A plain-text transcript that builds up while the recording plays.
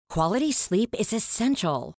Quality sleep is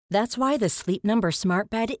essential. That's why the Sleep Number Smart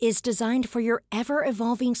Bed is designed for your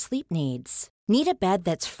ever-evolving sleep needs. Need a bed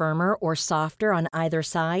that's firmer or softer on either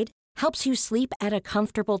side? Helps you sleep at a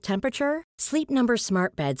comfortable temperature? Sleep Number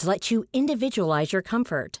Smart Beds let you individualize your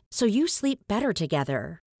comfort, so you sleep better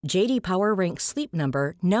together. J.D. Power ranks Sleep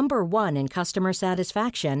Number number 1 in customer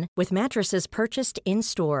satisfaction with mattresses purchased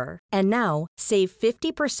in-store. And now, save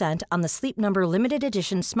 50% on the Sleep Number Limited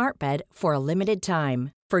Edition Smart Bed for a limited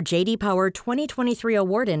time. For J.D. Power 2023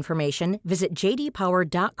 award information, visit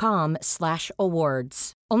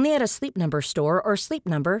jdpower.com/awards. Only at a Sleep Number store or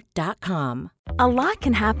sleepnumber.com. A lot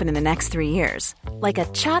can happen in the next 3 years. Like a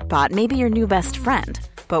chatbot may be your new best friend.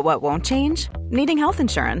 But what won't change? Needing health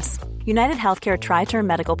insurance. United Healthcare Tri-Term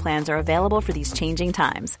Medical Plans are available for these changing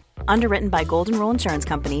times. Underwritten by Golden Rule Insurance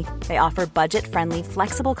Company, they offer budget-friendly,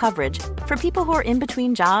 flexible coverage for people who are in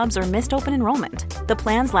between jobs or missed open enrollment. The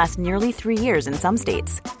plans last nearly 3 years in some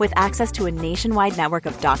states, with access to a nationwide network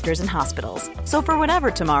of doctors and hospitals. So for whatever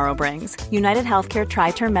tomorrow brings, United Healthcare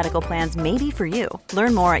Tri-Term Medical Plans may be for you.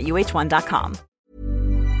 Learn more at uh1.com.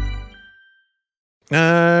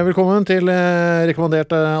 Velkommen til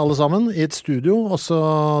rekommandert alle sammen I et studio,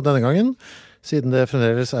 også denne gangen, siden det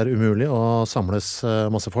fremdeles umulig å samles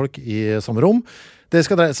masse folk I samme rom. Det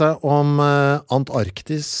skal dreie seg om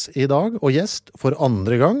Antarktis I dag, og gjest for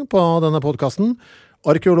andre gang på denne podcasten,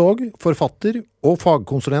 arkeolog, forfatter og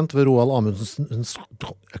fagkonsulent ved Roald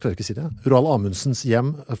Amundsens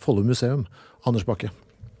hjem, Follo Museum, Anders Bakke.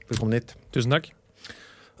 Velkommen hit. Tusen takk.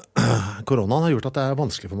 Koronaen har gjort at det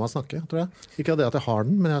vanskelig for meg å snakke, tror jeg. Ikke det at jeg har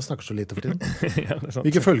den, men jeg snakker så lite for tiden. Ja, det sant.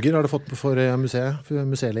 Hvilke følger har det fått for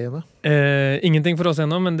museelivet? Ingenting for oss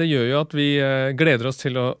ennå, men det gjør jo at vi gleder oss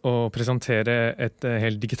til å presentere et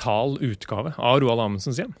helt digital utgave av Roald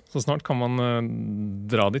Amundsens hjem. Så snart kan man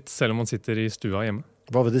dra dit, selv om man sitter I stua hjemme.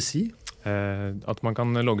 Hva vil det si? At man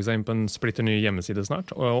kan logge seg inn på en splitter ny hjemmeside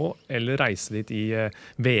snart, eller reise dit I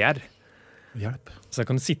VR. Hjelp. Så jeg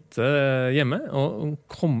kan sitte hjemme og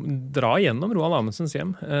dra gjennom Roald Amundsens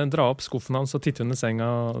hjem, dra opp skuffen hans og titte under senga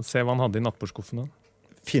og se hva han hadde I nattbordskuffen.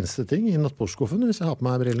 Finnes det ting I nattbordskuffen hvis jeg har på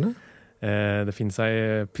meg brillene? Det finnes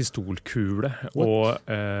ei pistolkule og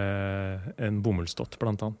en bomullsdott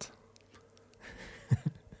blant annet.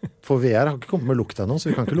 For VR har ikke kommet med lukt ennå, så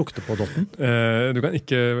vi kan ikke lukte på dotten. Du kan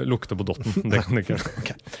ikke lukte på dotten, det kan du ikke.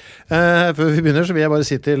 Okay. Før vi begynner så vil jeg bare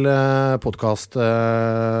si til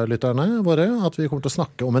podcastlytterne våre at vi kommer til å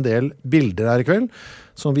snakke om en del bilder her I kveld,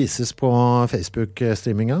 som vises på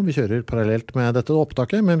Facebook-streaminga. Vi kjører parallelt med dette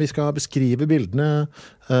opptaket, men vi skal beskrive bildene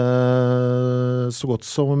så godt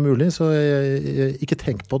som mulig, så ikke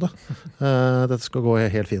tenk på det. Dette skal gå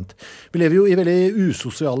helt fint. Vi lever jo I veldig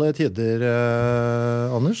usosiale tider,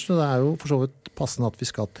 Anders, så det jo for så vidt passende at vi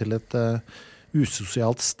skal til et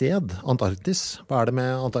usosialt sted, Antarktis. Hva det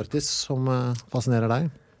med Antarktis som fascinerer deg?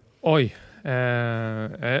 Oi,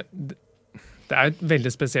 det et veldig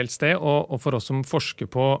spesielt sted, og for oss som forsker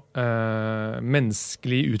på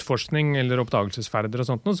menneskelig utforskning eller oppdagelsesferder og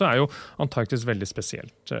sånt, så jo Antarktis veldig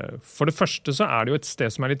spesielt. For det første så det jo et sted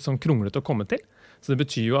som litt sånn kronglete å komme til. Så det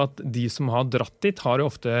betyr jo at de som har dratt dit har jo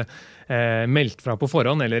ofte meldt fra på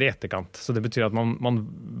forhånd eller I etterkant. Så det betyr at man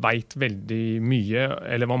vet veldig mye,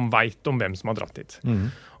 eller man vet om hvem som har dratt dit.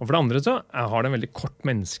 Og for det andre så har det en veldig kort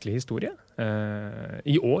menneskelig historie.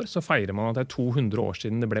 I år så feirer man at det 200 år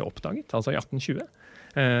siden det ble oppdaget, altså I 1820.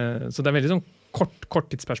 Så det veldig sånn kort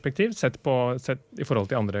tidsperspektiv sett I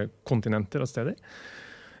forhold til andre kontinenter og steder.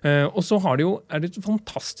 Og så har det jo et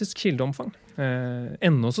fantastisk kildeomfang.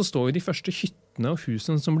 Ennå så står jo de første hyttene og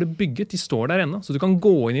husene som ble bygget, de står der ennå. Så du kan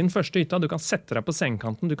gå inn I den første hytta, du kan sette deg på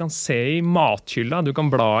sengekanten, du kan se I mathylla, du kan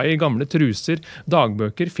bla I gamle truser,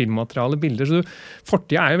 dagbøker, filmmateriale, bilder. Så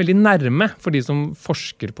fortida jo veldig nærme for de som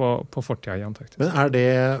forsker på fortida I Antarktis. Men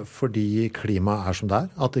det fordi klimaet som det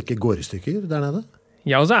at det ikke går I stykker der nede?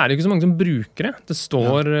 Ja, og så det ikke så mange som bruker det. Det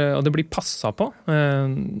står, og det blir passet på.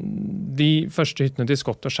 De første hyttene til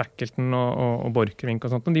Scott og Shackleton og Borchgrevink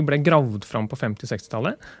og sånt, de ble gravd fram på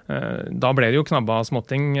 50-60-tallet. Da ble det jo knabba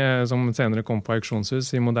småting som senere kom på auksjonshus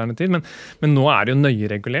I moderne tid, men nå det jo nøye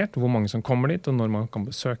regulert hvor mange som kommer dit, og når man kan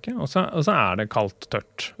besøke. Og så det kaldt,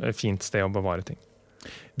 tørt, fint sted å bevare ting.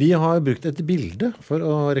 Vi har brukt et bilde for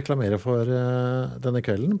å reklamere for denne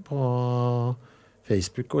kvelden på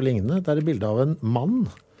Facebook og lignende. Det et bilde av en mann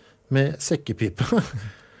med sekkepipe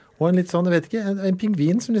og en litt sånn, jeg vet ikke, en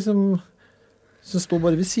pingvin som liksom som står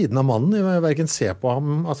bare ved siden av mannen. Jeg hverken ser på ham,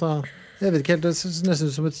 altså, jeg vet ikke helt, det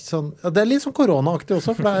nesten som et sånn, ja, det litt sånn koronaaktig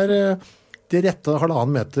også, for de rette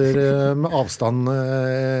 1,5 meter med avstand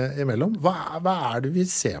imellom. Hva det vi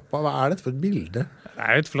ser på? Hva det for et bilde? Det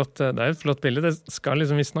er et flott bilde. Det skal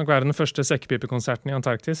liksom visstnok være den første sekkepipekonserten i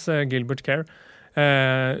Antarktis, Gilbert Kerr.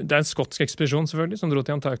 Det en skotsk ekspedisjon selvfølgelig, som dro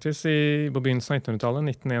til Antarktis på begynnelsen av 1900-tallet,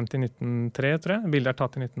 1901-1903, tror jeg. Bildet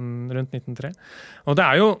tatt i rundt 1903. Og det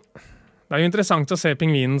er jo interessant å se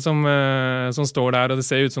pingvinen som står der, og det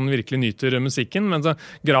ser ut som den virkelig nyter musikken, men så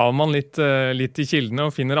graver man litt i kildene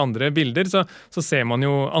og finner andre bilder, så ser man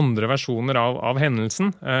jo andre versjoner av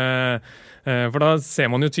hendelsen. For da ser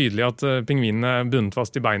man jo tydelig at pingvinen bundet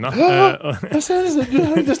fast i beina. Jeg ser det, du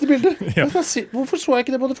har det beste bildet. Ja. Hvorfor så jeg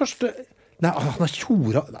ikke det på det første? Nei, han har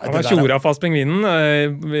tjora. Han har tjora fast pingvinen,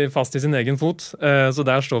 fast i sin egen fot, så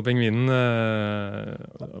der står pingvinen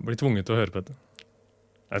og blir tvunget til å høre på dette.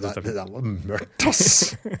 Det der var mørkt,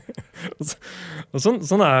 ass! Og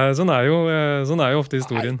sånn er jo ofte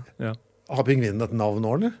historien. Ja. Har pingvinen et navn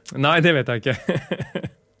nå, eller? Nei, det vet jeg ikke.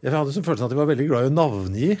 Jeg hadde som følelsen at de var veldig glad i å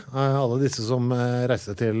navngi alle disse som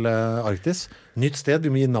reiste til Arktis. Nytt sted, vi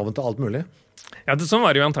må gi navn til alt mulig. Ja, sånn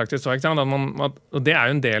var det jo i Antarktis også, ikke sant? Og det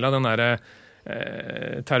jo en del av den der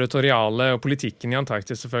territoriale og politikken i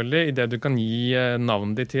Antarktis selvfølgelig. I det du kan gi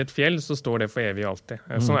navnet ditt til et fjell, så står det for evig og alltid.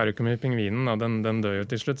 Sånn det jo ikke med pingvinen, og den dør jo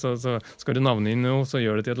til slutt, så skal du navne inn noe, så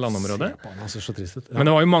gjør det til et landområde. Se på han, ser så trist ut. Ja. Men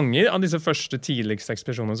det var jo mange av disse første tidligste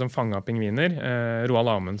ekspedisjonene som fanget pingviner.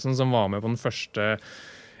 Roald Amundsen, som var med på den første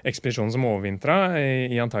ekspedisjonen som overvintra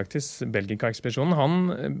i Antarktis, Belgica-ekspedisjonen,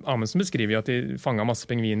 Amundsen beskriver jo at de fanget masse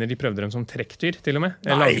pingviner, de prøvde dem som trekkdyr til og med.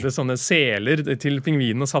 Lagde sånne seler til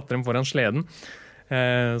pingvinen og satte dem foran sleden.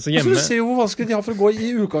 Så hjemme... Altså, du ser jo hvor vanskelig de har for å gå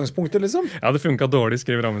i utgangspunktet, liksom. Ja, det funket dårlig,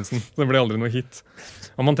 skriver Amundsen. Det ble aldri noe hit.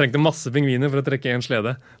 Og man trengte masse pingviner for å trekke en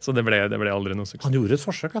slede, så det ble aldri noe suksess. Han gjorde et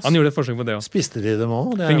forsøk, altså. Han gjorde et forsøk på det, ja. Spiste de dem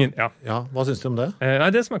også? Ja. Hva synes du om det? Nei,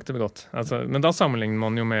 det smakte godt. Altså, men da sammenligner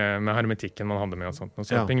man jo med hermetikken man hadde med og sånt.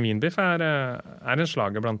 Så pingvinbiff en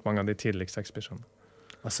slager blant mange av de tidligste ekspedisjonene.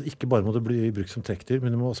 Altså, ikke bare må det bli brukt som trekkdyr,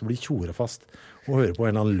 men det må også bli tjore fast og høre på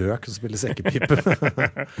en eller annen løk som spiller sekkepipe.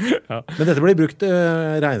 Ja. Men dette blir brukt,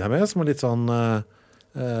 regner jeg med, som litt sånn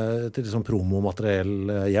til sånn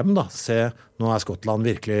promomateriell hjem da. Se, nå Skottland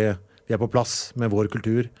virkelig, vi på plass med vår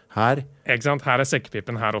kultur her. Ikke sant? Her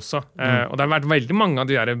sekkepipen her også. Og det har vært veldig mange av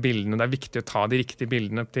de der bildene. Det viktig å ta de riktige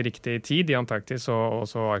bildene til riktig tid i Antarktis og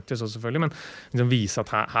også Arktis også selvfølgelig, men liksom vise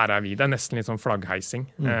at her vi. Det nesten litt sånn flaggheising.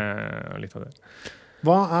 Litt av det.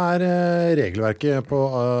 Hva regelverket på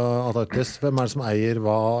Antarktis? Hvem det som eier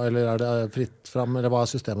hva, eller det fritt fram, eller hva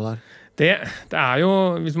systemet der? Det jo,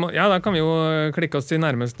 da kan vi jo klikke oss til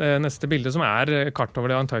neste bilde, som kart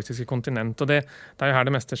over det antarktiske kontinent, og det jo her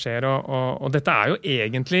det meste skjer, og dette jo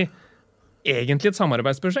egentlig et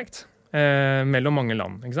samarbeidsprosjekt mellom mange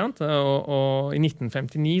land, ikke sant? Og i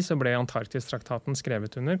 1959 så ble Antarktistraktaten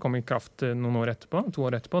skrevet under, kom i kraft 2 år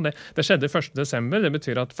etterpå. Det skjedde 1. desember, det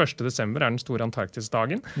betyr at 1. desember den store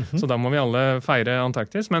Antarktisdagen, så da må vi alle feire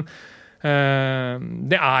Antarktis, men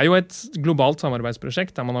det jo et globalt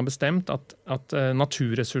samarbeidsprosjekt der man har bestemt at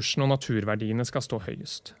naturressursene og naturverdiene skal stå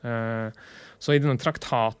høyest. Så i denne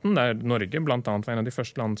traktaten, der Norge blant annet var en av de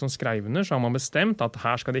første landene som skrev under, så har man bestemt at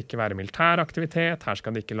her skal det ikke være militær aktivitet, her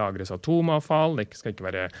skal det ikke lagres atomavfall, det skal ikke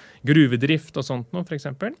være gruvedrift og sånt noe, for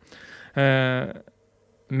eksempel.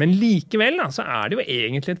 Men likevel da, så det jo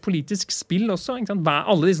egentlig et politisk spill også. Ikke sant?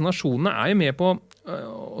 Alle disse nasjonene jo med på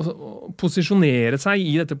å posisjonere seg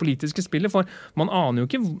i dette politiske spillet, for man aner jo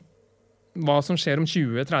ikke hva som skjer om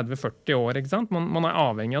 20, 30, 40 år. Ikke sant? Man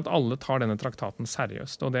avhengig av at alle tar denne traktaten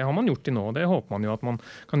seriøst, og det har man gjort til nå, og det håper man jo at man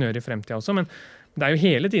kan gjøre i fremtiden også, men det jo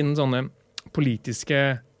hele tiden sånne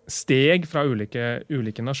politiske steg fra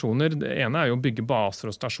ulike nasjoner. Det ene jo å bygge baser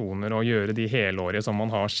og stasjoner og gjøre de helårige som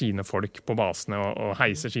man har sine folk på basene og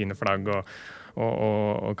heiser sine flagg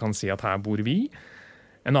og kan si at her bor vi.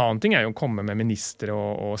 En annen ting jo å komme med ministre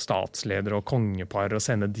og statsledere og kongepar og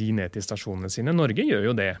sende de ned til stasjonene sine. Norge gjør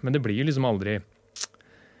jo det, men det blir jo liksom aldri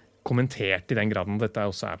kommentert i den graden at dette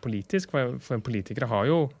også politisk, for politikere har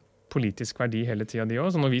jo politisk verdi hele tiden de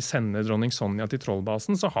også. Så når vi sender dronning Sonja til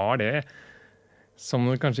Trollbasen, så har det, som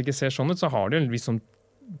det kanskje ikke ser sånn ut, så har det en viss sånn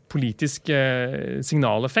politisk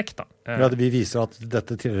signaleffekt da. Ja, vi viser at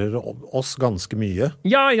dette tilhører oss ganske mye.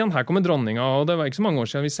 Ja, her kommer dronninga, og det var ikke så mange år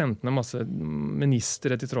siden vi sendte ned masse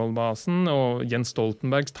ministre til Trollbasen, og Jens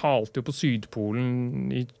Stoltenberg talte jo på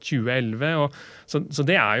Sydpolen i 2011, så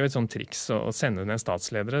det jo et sånt triks å sende ned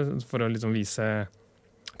statsledere for å liksom vise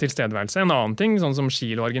tilstedeværelse. En annen ting, sånn som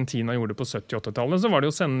Chile og Argentina gjorde på 70-80-tallet, så var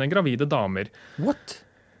det å sende ned gravide damer. What?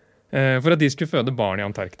 For at de skulle føde barn i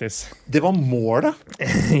Antarktis. Det var målet?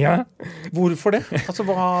 Ja. Hvorfor det? Altså,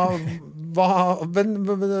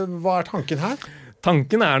 hva tanken her?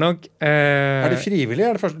 Tanken nok Er det frivillig?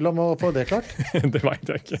 Er det først? La meg få det klart. Det vet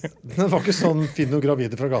jeg ikke. Det var ikke sånn finn noen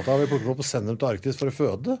gravide fra gata vi plukker opp og sender dem til Arktis for å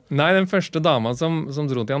føde? Nei, den første dama som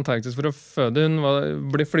dro til Antarktis for å føde,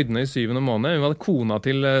 ble flydd ned i 7. måned. Hun var kona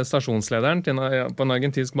til stasjonslederen på en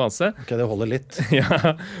argentinsk base. Ok, det holder litt.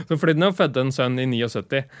 Ja, så flydde ned og fødte en sønn i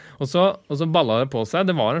 79. Og så balla det på seg.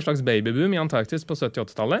 Det var en slags babyboom i Antarktis på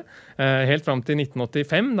 70-80-tallet. Helt fram til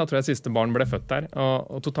 1985, da tror jeg siste barn ble født der.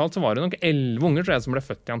 Og totalt så var det nok 11 unger som ble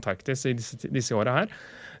født i Antarktis i disse årene her.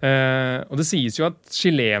 Og det sies jo at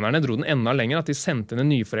chilenerne dro den enda lenger, at de sendte inn en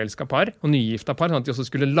nyforelsket par og nygifta par, sånn at de også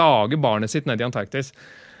skulle lage barnet sitt nede i Antarktis.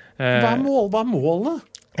 Hva er målet?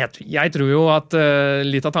 Jeg tror jo at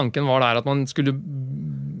litt av tanken var der at man skulle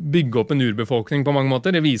bygge opp en urbefolkning på mange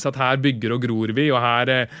måter. Det viser at her bygger og gror vi, og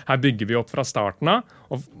her bygger vi opp fra starten av.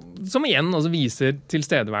 Og, som igjen også viser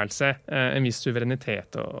tilstedeværelse, en viss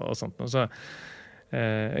suverenitet og sånt. Og så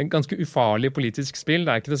et ganske ufarlig politisk spill.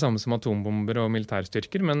 Det er ikke det samme som atombomber og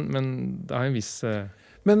militærstyrker, men det har en viss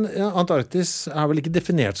Men Antarktis er vel ikke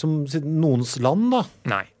definert som noens land, da?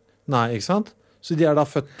 Nei, ikke sant? Så de er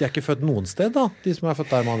ikke født noen sted, da? De som er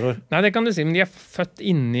født der, med andre ord? Nei, det kan du si, men de er født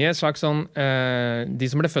inni et slags sånn de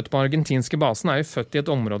som ble født på argentinske basen, er jo født i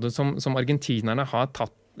et område som argentinerne har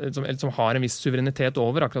tatt, som har en viss suverenitet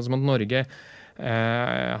over, akkurat som at Norge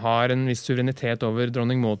har en viss suverenitet over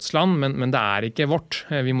dronning Mauds land, men det er ikke vårt.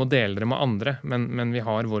 Vi må dele det med andre, men vi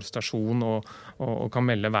har vår stasjon og kan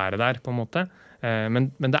melde være der, på en måte. Men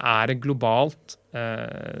det er et globalt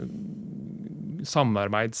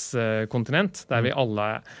samarbeidskontinent, der vi alle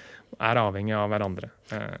er avhengige av hverandre.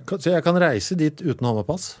 Så jeg kan reise dit uten å ha med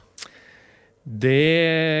pass?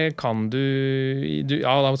 Det kan du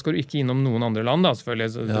ja, da skal du ikke innom noen andre land, da, selvfølgelig.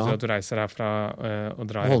 Så ja. At du reiser herfra og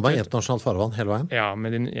drar Holde meg i internasjonalt farvann hele veien? Ja,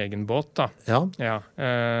 med din egen båt, da. Ja.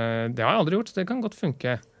 Det har jeg aldri gjort, så det kan godt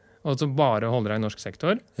funke. Og så bare holde deg i norsk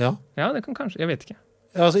sektor. Ja, det kan kanskje, jeg vet ikke.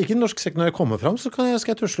 Ja, altså ikke i norsk sektor. Når jeg kommer fram, så skal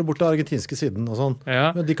jeg tusle bort til argentinske siden og sånn.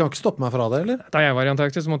 Ja. Men de kan ikke stoppe meg fra det, eller? Da jeg var i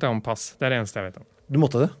Antarktis, så måtte jeg ha med pass. Det er det eneste jeg vet om. Du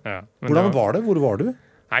måtte det? Ja. Hvordan var det? Hvor var du?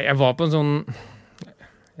 Nei, jeg var på en sånn...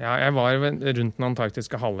 Ja, jeg var rundt den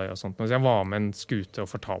antarktiske halvøy og sånt, så jeg var med en skute og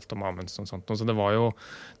fortalte om Amundsen og sånt, så det var jo,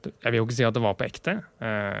 jeg vil jo ikke si at det var på ekte.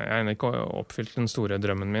 Jeg har ennå ikke oppfylt den store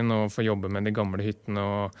drømmen min å få jobbe med de gamle hyttene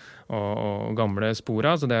og gamle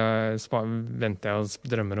spora, så det venter jeg og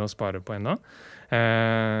drømmer å spare på ennå.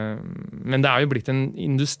 Men det er jo blitt en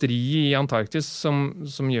industri i Antarktis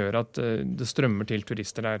som gjør at det strømmer til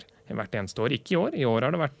turister der hvert eneste år. Ikke i år. I år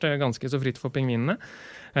har det vært ganske så fritt for pingvinene.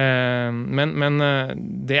 Men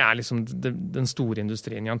det er liksom den store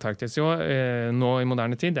industrien i Antarktis nå i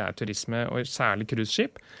moderne tid. Det er turisme og særlig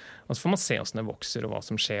cruiseskip. Og så får man se hvordan det vokser og hva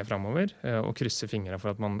som skjer fremover, og krysse fingrene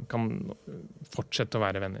for at man kan fortsette å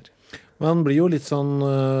være venner. Man blir jo litt sånn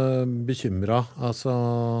bekymret, altså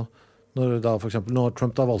når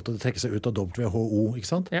Trump da valgte å trekke seg ut av WHO, ikke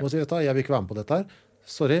sant? Og sier, jeg vil ikke være med på dette her.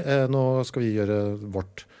 Sorry, nå skal vi gjøre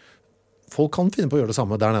vårt. Folk kan finne på å gjøre det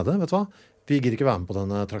samme der nede, vet du hva? Vi gir ikke være med på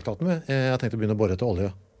denne traktaten. Jeg tenkte å begynne å bore etter olje.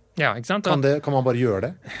 Ja, ikke sant? Kan man bare gjøre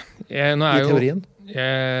det? I teorien?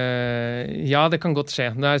 Ja, det kan godt skje.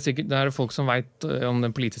 Det er folk som vet om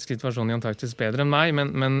den politiske situasjonen i Antarktis bedre enn meg,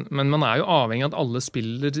 men man er jo avhengig av at alle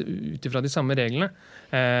spiller ut ifra de samme reglene.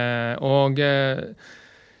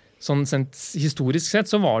 Sånn historisk sett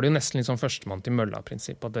så var det jo nesten litt sånn førstemann til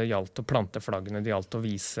mølla-prinsipp, at det gjaldt å plante flaggene, det gjaldt å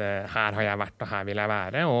vise her har jeg vært og her vil jeg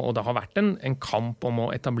være, og det har vært en kamp om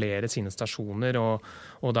å etablere sine stasjoner, og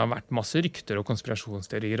det har vært masse rykter og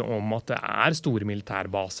konspirasjonsteorier om at det er store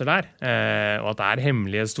militærbaser der, og at det er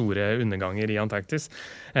hemmelige store underganger i Antarktis.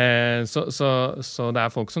 Så det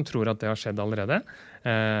er folk som tror at det har skjedd allerede.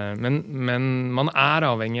 Men man er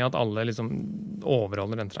avhengig av at alle liksom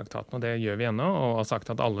overholder den traktaten, og det gjør vi ennå, og har sagt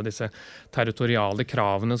at alle disse territoriale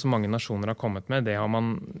kravene som mange nasjoner har kommet med, det har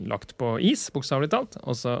man lagt på is, bokstavelig talt,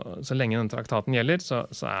 og så lenge den traktaten gjelder,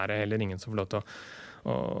 så er det heller ingen som får lov til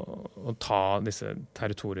å ta disse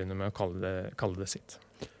territoriene med å kalle det sitt.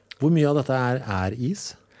 Hvor mye av dette er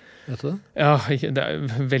is? Vet du det? Ja, det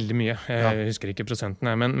er veldig mye. Jeg husker ikke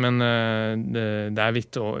prosentene, men det er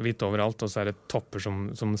hvitt overalt, og så er det topper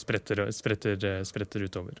som spretter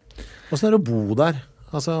utover. Hvordan er det å bo der?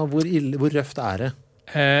 Altså, hvor røft er det?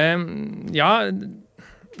 Ja,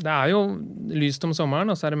 det er jo lyst om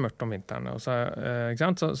sommeren, og så er det mørkt om vinteren. Ikke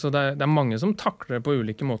sant? Så det er mange som takler det på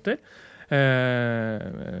ulike måter.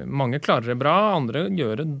 Mange klarer det bra, andre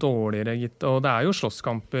gjør det dårligere, gitt. Og det er jo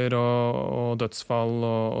slåsskamper og dødsfall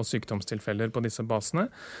og sykdomstilfeller på disse basene.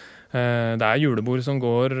 Det er julebord som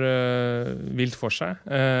går vilt for seg.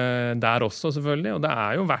 Der også, selvfølgelig. Og det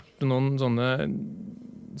er jo vært noen sånne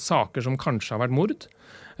saker som kanskje har vært mord.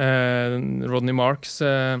 Rodney Marks,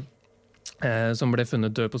 som ble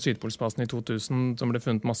funnet død på Sydpolsbasen i 2000, som ble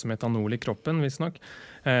funnet masse metanol i kroppen, visstnok.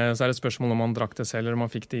 Så det et spørsmål om han drakk det selv, eller om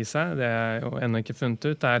han fikk det i seg. Det jo ennå ikke funnet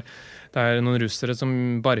ut. Det noen russere som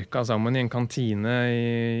barka sammen i en kantine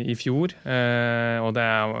i fjor, og det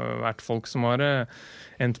har vært folk som har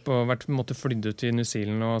måtte flydd ut til New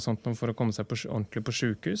Zealand og sånt for å komme seg ordentlig på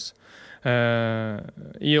sykehus.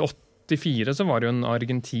 I 1984 så var det jo en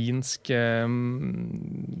argentinsk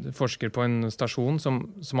forsker på en stasjon som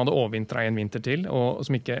hadde overvintret en vinter til, og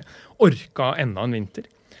som ikke orka enda en vinter.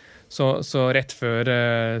 Så rett før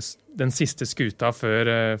den siste skuta, før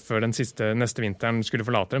den neste vinteren skulle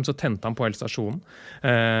forlate dem, så tente han på hele stasjonen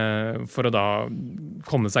for å da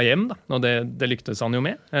komme seg hjem. Da. Og det lyktes han jo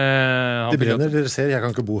med. Det brenner, dere ser, jeg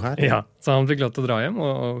kan ikke bo her. Ja, så han fikk lov til å dra hjem,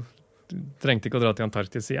 og trengte ikke å dra til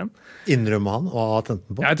Antarktis igjen. Innrømmer han å ha tent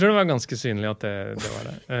den på? Jeg tror det var ganske synlig at det var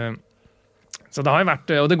det. Så det har jo vært,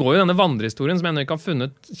 og det går jo denne vandrehistorien som jeg ennå ikke har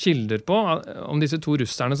funnet kilder på, om disse to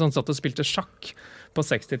russerne som satt og spilte sjakk på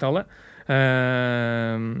 60-tallet.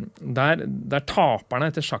 Der taperne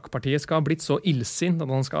etter sjakkpartiet skal ha blitt så illsint at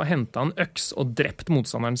han skal ha hentet en øks og drept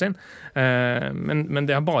motstanderen sin. Men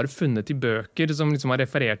det har bare funnet i bøker som liksom har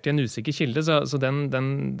referert til en usikker kilde, så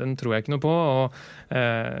den tror jeg ikke noe på.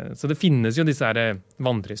 Så det finnes jo disse her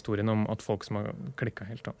vandrehistoriene om at folk som har klikket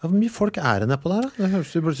helt av. Ja, hvor mye folk det nedpå der? Det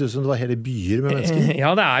høres jo ut som det var hele byer med mennesker.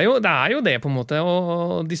 Ja, det er jo det på en måte,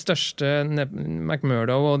 og de største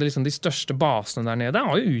McMurdo og de største basene der nede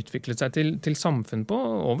har jo utviklet seg til samfunn på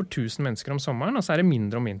over 1000 mennesker om sommeren, og så det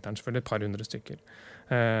mindre om vinteren, selvfølgelig et par hundre stykker.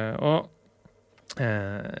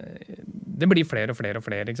 Det blir flere og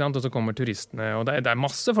flere, ikke sant? Og så kommer turistene, og det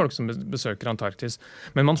masse folk som besøker Antarktis,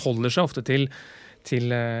 men man holder seg ofte til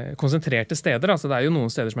konsentrerte steder. Altså, det jo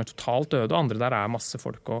noen steder som totalt døde, og andre der masse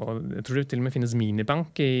folk. Og jeg tror det til og med finnes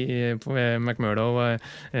minibank på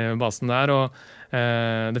McMurdo-basen der. Og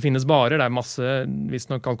det finnes barer. Det masse,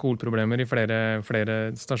 visstnok, alkoholproblemer i flere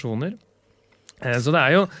stasjoner. Så det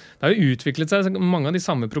har jo utviklet seg mange av de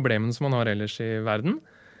samme problemene som man har ellers i verden.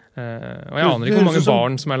 Og jeg aner ikke hvor mange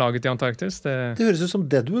barn som laget i Antarktis. Det høres ut som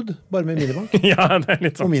Deadwood, bare med minibank. Ja, det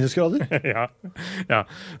litt sånn. Og minusgrader. Ja.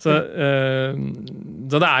 Så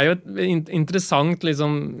det jo et interessant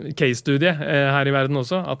liksom, case-studie her i verden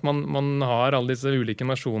også, at man har alle disse ulike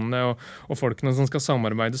nasjonene og folkene som skal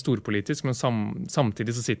samarbeide storpolitisk, men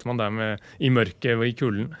samtidig så sitter man der i mørket og i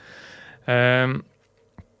kulden.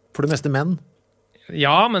 For det meste menn?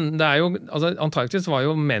 Ja, men det jo altså, Antarktis var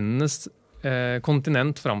jo mennenes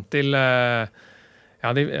kontinent fram til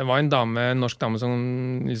det var en norsk dame som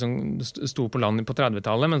liksom sto på land på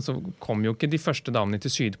 30-tallet, men så kom jo ikke de første damene til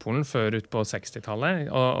Sydpolen før ut på 60-tallet,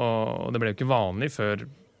 og det ble jo ikke vanlig før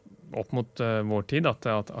opp mot vår tid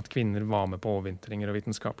at kvinner var med på overvintringer og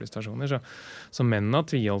vitenskapelige stasjoner, så mennene har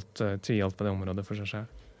tviholdt på det området for seg selv.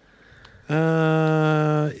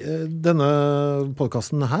 Denne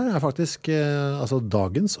podcasten her faktisk altså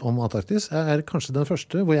dagens om Antarktis kanskje den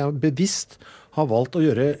første hvor jeg bevisst har valgt å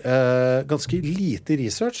gjøre ganske lite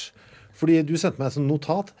research, fordi du sendte meg et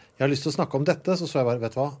notat, jeg har lyst til å snakke om dette, så jeg bare,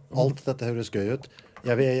 vet du hva, alt dette høres gøy ut.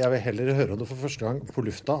 Jeg vil heller høre om det for første gang på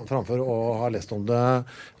lufta framfor å ha lest om det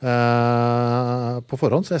på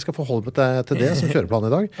forhånd, så jeg skal forholde meg til det som kjøreplan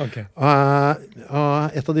i dag. Okay.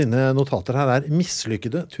 Et av dine notater her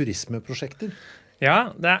mislykkede turismeprosjekter. Ja,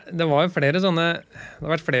 det var jo flere sånne, det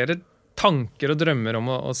har vært flere tanker og drømmer om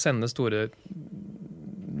å sende store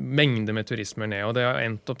mengder med turismer ned, og det har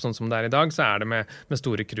endt opp sånn som det i dag, så det med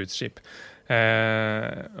store cruiseskip.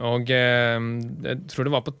 Og jeg tror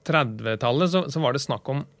det var på 30-tallet så var det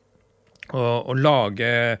snakk om å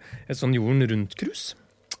lage et sånn jorden rundt cruise.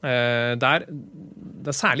 Der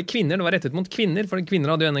særlig kvinner, det var rettet mot kvinner, for kvinner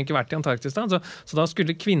hadde jo ennå ikke vært i Antarktis da, så da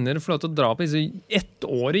skulle kvinner få lov til å dra på disse 1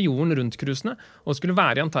 år i jorden rundt cruisene, og skulle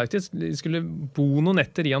være i Antarktis, de skulle bo noen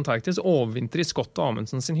netter i Antarktis, overvintre i Scott og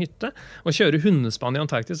Amundsen sin hytte, og kjøre hundespann i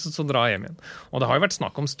Antarktis, og så dra hjem igjen. Og det har jo vært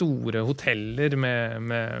snakk om store hoteller med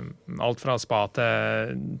alt fra spa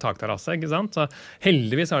til takterrasse, ikke sant? Så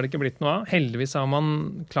heldigvis har det ikke blitt noe av. Heldigvis har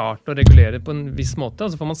man klart å regulere på en viss måte, og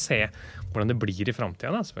så får man se hvordan det blir i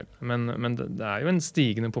fremtiden da, selvfølgelig. Men det jo en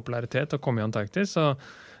stigende popularitet å komme i Antarktis, og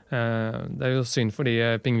det jo synd for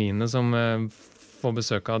de pingvinene som får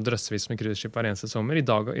besøk av drøssevis med cruiseskip hver eneste sommer. I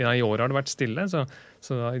år har det vært stille, så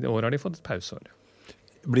i år har de fått et pauseår.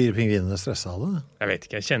 Blir pingvinene stresset av det? Jeg vet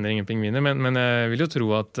ikke, jeg kjenner ingen pingviner, men jeg vil jo tro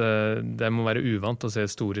at det må være uvant å se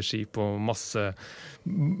store skip og masse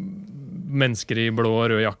mennesker i blå og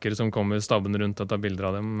røde jakker som kommer stabbende rundt og tar bilder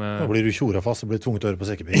av dem. Da blir du tjora fast og blir tvunget til å høre på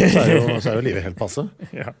sekkebilen, så jo livet helt passe.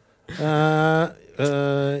 Ja.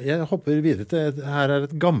 Jeg hopper videre til, her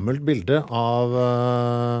et gammelt bilde av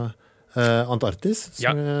Antarktis.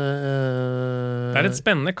 Ja. Det et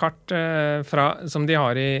spennende kart som de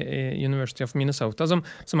har i University of Minnesota, som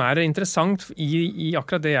interessant i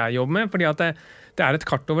akkurat det jeg jobber med, fordi at det et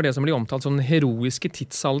kart over det som blir omtalt som den heroiske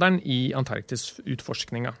tidsalderen i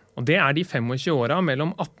Antarktis-utforskninga. Og det de 25 åra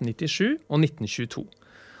mellom 1897 og 1922.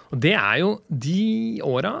 Og det jo de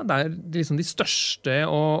åra der liksom de største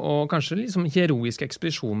og kanskje liksom heroiske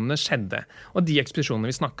ekspedisjonene skjedde. Og de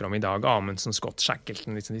ekspedisjonene vi snakker om i dag, Amundsen, Scott,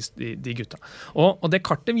 Shackleton, liksom de gutta. Og det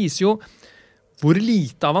kartet viser jo hvor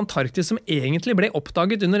lite av Antarktis som egentlig ble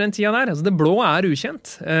oppdaget under den tida der. Altså det blå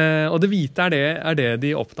ukjent, og det hvite det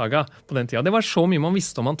de oppdaget på den tida. Det var så mye man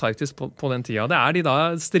visste om Antarktis på den tida. Det de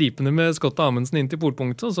da stripene med Scott og Amundsen inn til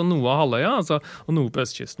polpunktet, og så noe av halvøya, og noe på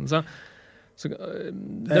østkysten. Så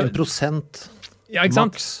 1% ja, ikke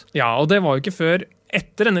sant? Maks. Ja, og det var jo ikke før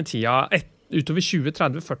etter denne tida, utover 20-,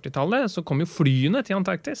 30-, 40-tallet, så kom jo flyene til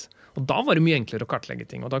Antarktis. Og da var det mye enklere å kartlegge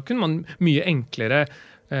ting. Og da kunne man mye enklere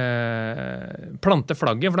plante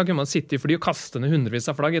flagget, for da kunne man sitte i fly og kaste ned hundrevis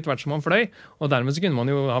av flagg etter hvert som man fløy, og dermed så kunne man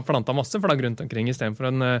jo ha plantet masse flagg rundt omkring i stedet for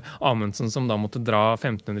en Amundsen som da måtte dra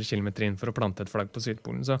 1500 kilometer inn for å plante et flagg på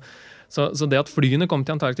Sydpolen. Så det at flyene kom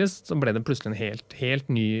til Antarktis, så ble det plutselig en helt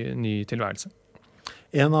ny tilværelse.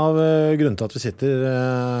 En av grunnene til at vi sitter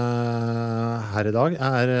her i dag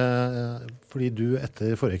fordi du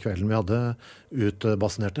etter forrige kvelden vi hadde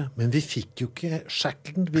utbasunerte. Men vi fikk jo ikke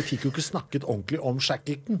Shackleton, vi fikk jo ikke snakket ordentlig om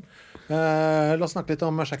Shackleton. La oss snakke litt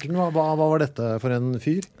om Shackleton. Hva var dette for en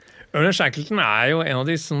fyr? Ernest Shackleton jo en av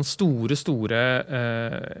de sånn store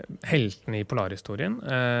heltene i polarhistorien.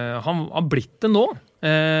 Han har blitt det nå.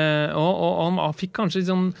 Og han fikk kanskje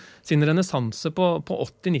sin renessanse på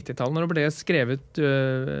 80-90-tallet når det ble skrevet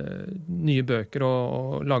nye bøker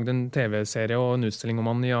og laget en TV-serie og en utstilling om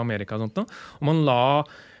han i Amerika og sånt. Og man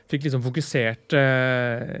fikk liksom fokusert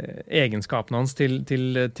egenskapene hans til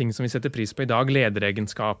ting som vi setter pris på i dag,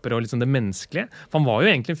 lederegenskaper og liksom det menneskelige. For han var jo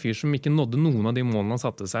egentlig en fyr som ikke nådde noen av de målene han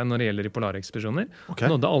satte seg når det gjelder i polarekspedisjoner. Okay.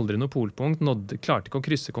 Han nådde aldri noe polpunkt, klarte ikke å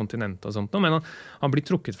krysse kontinentet og sånt, men han blir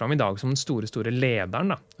trukket fram i dag som den store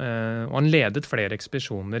lederen. Da. Og han ledet flere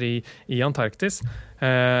ekspedisjoner i Antarktis.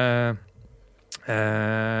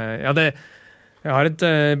 Jeg har et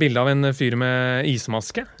bilde av en fyr med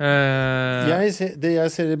ismaske. Det jeg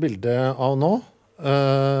ser i bildet av nå,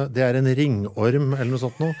 det en ringorm eller noe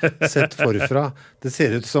sånt nå, sett forfra. Det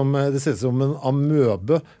ser ut som en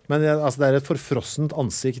amøbe, men det et forfrossent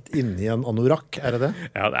ansikt inni en anorakk, det det?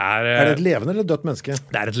 Ja, det et levende eller et dødt menneske?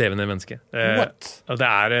 Det et levende menneske. What? Og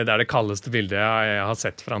det det kaldeste bildet jeg har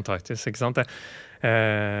sett fra Antarktis, ikke sant?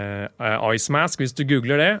 Ice Mask, hvis du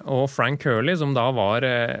googler det, og Frank Hurley, som da var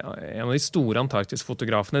en av de store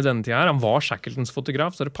Antarktis-fotografene i denne tida her. Han var Shackletons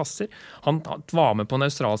fotograf, så det passer. Han var med på en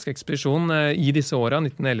australsk ekspedisjon i disse åra,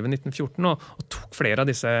 1911-1914, og tok flere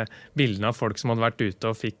av disse bildene av folk som hadde vært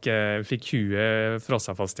ute og fikk huet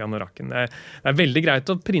frosset fast i anorakken. Det veldig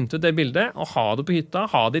greit å printe ut det bildet, og ha det på hytta,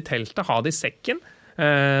 ha det i teltet, ha det i sekken.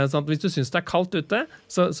 Sånn at hvis du synes det kaldt ute,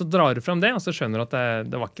 så drar du frem det, og så skjønner du at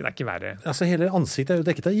det er ikke verre. Altså hele ansiktet jo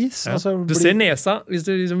dekket av is. Ja. Altså, du ser nesa, hvis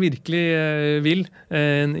du liksom virkelig vil,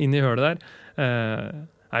 inn i hølet der.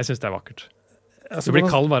 Jeg synes det vakkert. Altså, du blir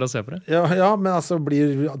kald bare å se på det. Ja, men altså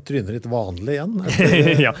blir trynet litt vanlig igjen?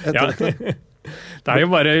 Ja. Det jo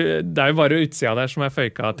bare utsida der som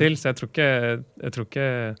føyka til, så jeg tror ikke...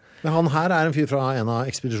 Men han her en fyr fra en av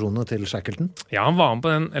ekspedisjonene til Shackleton? Ja, han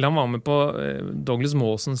var med på Douglas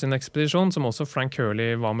Mawson sin ekspedisjon, som også Frank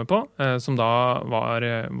Hurley var med på, som da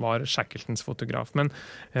var Shackletons fotograf. Men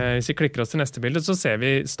hvis vi klikker oss til neste bilde, så ser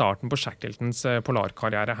vi starten på Shackletons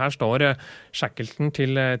polarkarriere. Her står Shackleton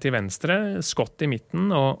til venstre, Scott i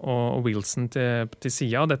midten og Wilson til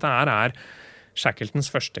sida, og dette Shackletons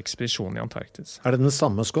første ekspedisjon i Antarktis. Det den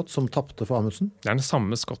samme Scott som tappte for Amundsen? Det den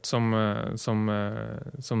samme Scott som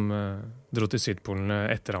dro til Sydpolen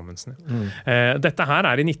etter Amundsen. Dette her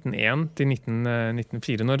i 1901 til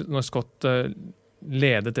 1904, når Scott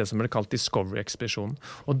ledet det som ble kalt Discovery-ekspedisjonen.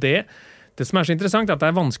 Og det som så interessant at det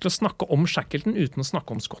vanskelig å snakke om Shackleton uten å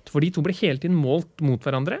snakke om Scott, for de to ble hele tiden målt mot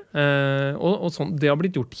hverandre, og sånn, det har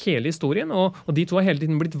blitt gjort hele historien, og de to har hele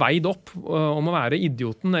tiden blitt veid opp om å være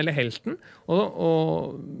idioten eller helten,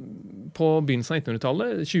 og på begynnelsen av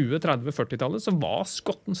 1900-tallet, 20-, 30-, 40-tallet, så var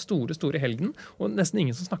Scott den store helgen, og nesten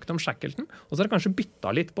ingen som snakket om Shackleton, og så det kanskje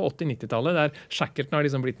byttet litt på 80-90-tallet, der Shackleton har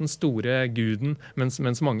liksom blitt den store guden, mens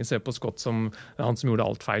mange ser på Scott som han som gjorde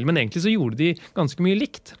alt feil, men egentlig så gjorde de ganske mye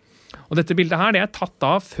likt. Og dette bildet her, det tatt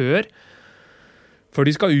da før før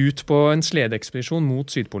de skal ut på en sledeekspedisjon mot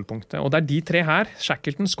Sydpolpunktet. Og det de 3 her,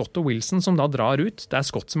 Shackleton, Scott og Wilson, som da drar ut. Det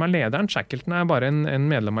Scott som lederen. Shackleton bare en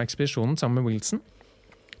medlem av ekspedisjonen sammen med Wilson.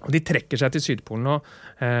 Og de trekker seg til Sydpolen. Og,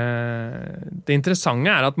 det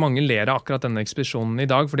interessante at mange ler av akkurat denne ekspedisjonen i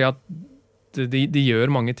dag, fordi at de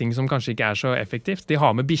gjør mange ting som kanskje ikke så effektivt. De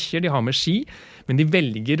har med bikkjer, de har med ski, men de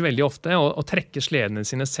velger veldig ofte å trekke sledene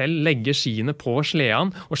sine selv, legge skiene på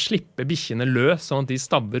sleden og slippe bikkjene løs, sånn at de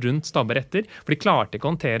stabber rundt, stabber etter. For de klarte ikke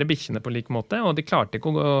å håndtere bikkjene på lik måte, og de klarte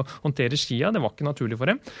ikke å håndtere skia, det var ikke naturlig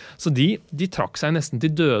for dem. Så de trakk seg nesten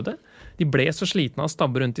til døde. De ble så slitne av å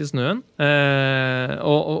stabbe rundt i snøen,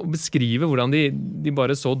 og beskrive hvordan de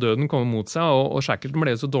bare så døden komme mot seg, og Shackleton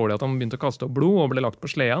ble så dårlig at han begynte å kaste opp blod og ble lagt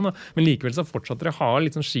på sleden, men likevel så fortsatte de å ha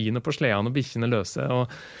liksom skiene på sleden og bikkjene løse. Og,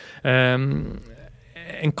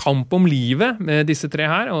 en kamp om livet med disse 3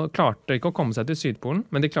 her, og klarte ikke å komme seg til Sydpolen,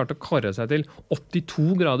 men de klarte å karre seg til 82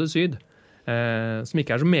 grader syd, som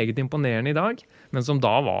ikke så meget imponerende i dag, men som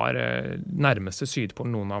da var nærmeste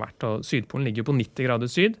Sydpolen noen har vært. Og Sydpolen ligger på 90 grader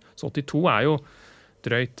syd, så 82 jo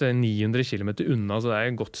drøyt 900 kilometer unna, så det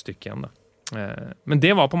et godt stykke igjen. Da. Men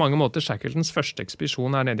det var på mange måter Shackletons første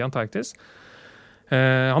ekspedisjon her nede i Antarktis.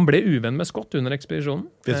 Han ble uvenn med Scott under ekspedisjonen.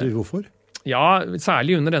 Vet du hvorfor? Ja,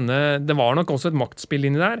 særlig under denne, det var nok også et maktspill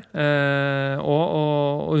inni der,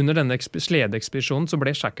 og under denne sledeekspedisjonen så ble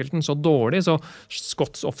Shackleton så dårlig, så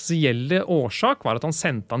Scotts offisielle årsak var at han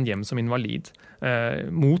sendte han hjem som invalid,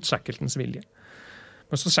 mot Shackletons vilje.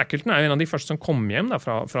 Men så Shackleton jo en av de første som kom hjem da,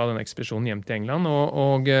 fra denne ekspedisjonen hjem til England,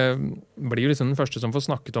 og blir jo liksom den første som får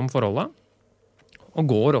snakket om forholdet, og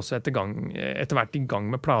går også etter hvert i gang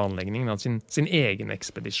med planleggingen av sin egen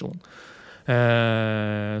ekspedisjon.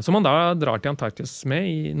 Som han da drar til Antarktis med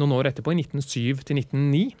i noen år etterpå, i 1907 til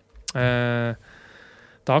 1909.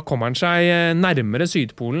 Da kommer han seg nærmere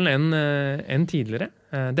Sydpolen enn tidligere.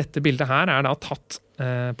 Dette bildet her da tatt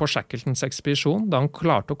på Shackletons ekspedisjon, da han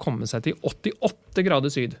klarte å komme seg til 88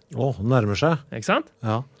 grader syd. Nærmer seg. Ikke sant?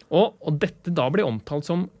 Ja. Og dette da blir omtalt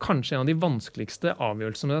som kanskje en av de vanskeligste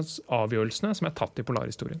avgjørelsene som tatt i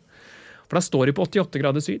polarhistorien. For da står de på 88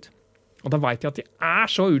 grader syd. Og da vet de at de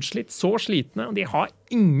så utslitt, så slitne, og de har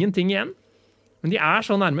ingenting igjen. Men de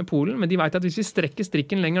så nærme Polen, men de vet at hvis vi strekker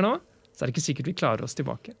strikken lenger nå, så det ikke sikkert vi klarer oss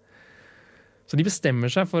tilbake. Så de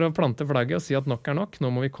bestemmer seg for å plante flagget og si at nok nok,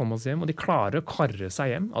 nå må vi komme oss hjem, og de klarer å karre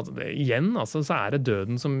seg hjem. Så det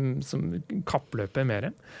døden som kappløper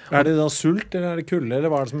mer. Det da sult, eller det kulde,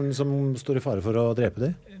 eller hva det som står i fare for å drepe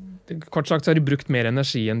dem? Kort sagt så har de brukt mer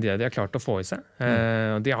energi enn de har klart å få i seg.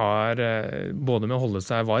 De har både med å holde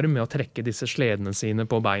seg varm, med å trekke disse sledene sine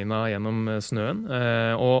på beina gjennom snøen,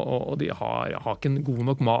 og de har ikke en god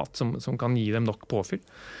nok mat som kan gi dem nok påfyll.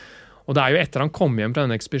 Og det jo etter han kom hjem fra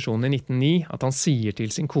denne ekspedisjonen i 1909 at han sier til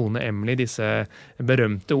sin kone Emily disse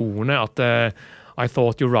berømte ordene at I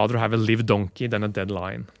thought you'd rather have a live donkey than a dead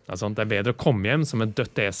lion. Altså, det bedre å komme hjem som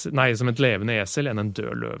som et levende esel enn en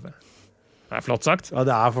død løve. Det flott sagt. Ja,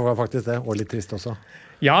 det faktisk det, og litt trist også.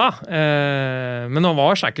 Ja, men han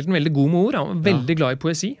var Shackleton veldig god med ord. Han var veldig glad i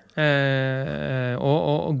poesi,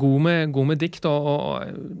 og god med dikt, og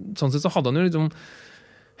sånn sett så hadde han jo liksom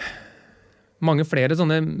mange flere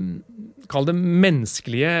sånne, kall det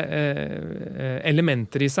menneskelige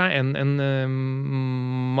elementer i seg enn en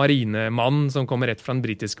marinemann som kommer rett fra den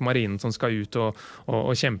britiske marinen som skal ut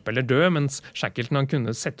og kjempe eller dø, mens Shackleton han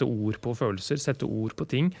kunne sette ord på følelser, sette ord på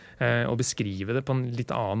ting, og beskrive det på en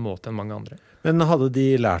litt annen måte enn mange andre. Men hadde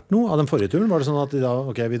de lært noe av den forrige turen? Var det sånn at de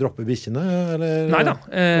da, vi dropper bikkjene? Neida.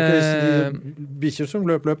 Bikkjer som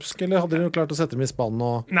løp løpsk, eller hadde de klart å sette dem i spann?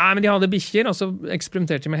 Nei, men de hadde bikkjer, og så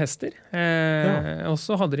eksperimenterte de med hester. Og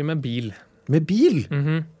så hadde de med bil. Med bil?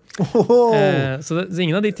 Mhm. Så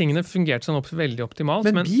ingen av de tingene fungerte sånn veldig optimalt.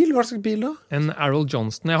 Men bil? Hva slags bil da? En Arroll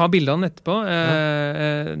Johnston. Jeg har bildet av den etterpå.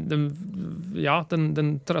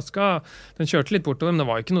 Den traska, den kjørte litt bortover, men det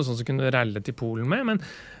var ikke noe sånn som kunne relle til Polen med.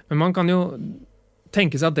 Men man kan jo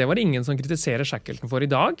tenke seg at det var ingen som kritiserer Shackleton for i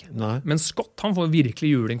dag. Nei. Men Scott han får virkelig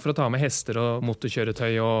juling for å ta med hester og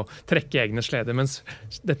motorkjøretøy og trekke egne sleder, mens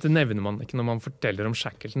dette nevner man ikke når man forteller om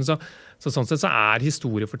Shackleton. Så sånn sett så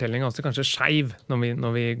historiefortellingen altså kanskje skeiv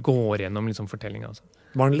når vi går gjennom liksom fortellingen. Altså.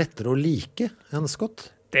 Var han lettere å like enn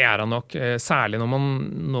Scott? Det han nok, særlig når man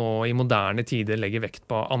nå i moderne tider legger vekt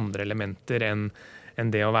på andre elementer enn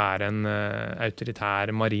det å være en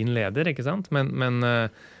autoritær marin leder, ikke sant? Men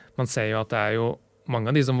man ser jo at det jo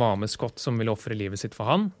mange av de som var med Scott som ville offre livet sitt for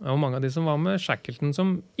han, og mange av de som var med Shackleton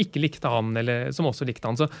som ikke likte han, eller som også likte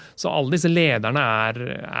han. Så alle disse lederne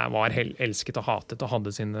var elsket og hatet og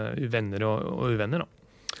hadde sine venner og uvenner. Da.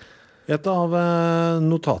 Et av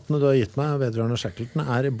notatene du har gitt meg vedrørende Shackleton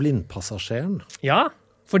blindpassasjeren. Ja,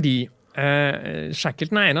 fordi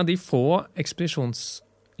Shackleton en av de få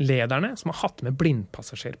ekspedisjonslederne som har hatt med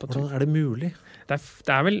blindpassasjer på tur. Hvordan det mulig? Det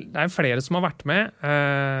er flere som har vært med,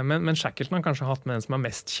 men Shackleton har kanskje hatt med den som er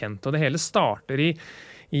mest kjent. Og det hele starter i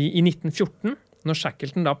 1914, når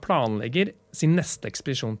Shackleton da planlegger sin neste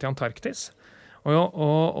ekspedisjon til Antarktis.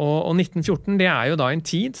 Og 1914, det er jo da en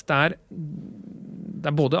tid der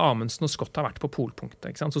både Amundsen og Scott har vært på polpunktet.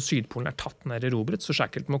 Ikke sant? Så Sydpolen er tatt ned erobret, så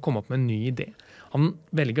Shackleton må komme opp med en ny idé. Han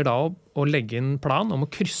velger da å legge en plan om å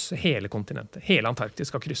krysse hele kontinentet. Hele Antarktis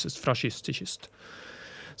skal krysses fra kyst til kyst.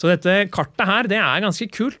 Så dette kartet her, det er ganske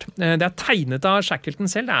kult. Det er tegnet av Shackleton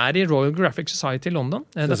selv. Det er i Royal Geographic Society i London.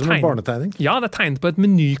 Det er som en barnetegning? Ja, det er tegnet på et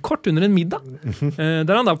menykort under en middag.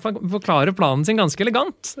 Der han da forklarer planen sin ganske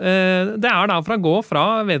elegant. Det er da for å gå fra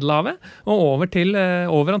Weddellhavet og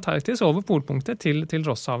over Antarktis, over polpunktet til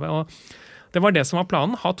Rosshavet. Og det var det som var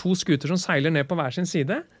planen. Ha 2 skuter som seiler ned på hver sin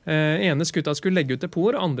side. Ene skuta skulle legge ut depot,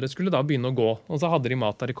 og andre skulle da begynne å gå. Og så hadde de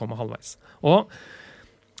mat da de kom halvveis. Og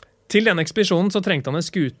til denne ekspedisjonen så trengte han en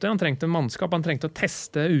skute, han trengte mannskap, han trengte å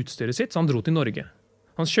teste utstyret sitt, så han dro til Norge.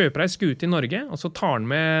 Han kjøper en skute i Norge, og så tar han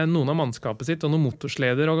med noen av mannskapet sitt og noen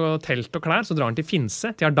motorsleder og telt og klær, så drar han til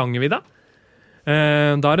Finse, til Hardangervidda.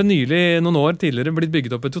 Da det nylig, noen år tidligere, blitt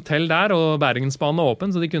bygget opp et hotell der, og Bergensbanen er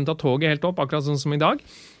åpen, så de kunne ta toget helt opp, akkurat sånn som i dag.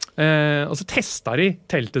 Og så testet de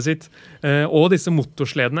teltet sitt, og disse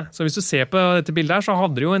motorsledene. Så hvis du ser på dette bildet her, så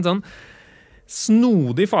hadde de jo en sånn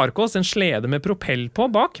snodig farkost, en slede med propell på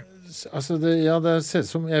bak. Altså det ser ut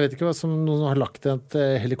som, jeg vet ikke hva, som noen har lagt et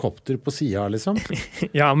helikopter på siden, liksom.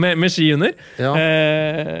 Ja, med ski under. Ja.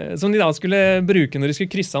 Som de da skulle bruke når de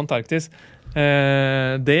skulle krysse Antarktis.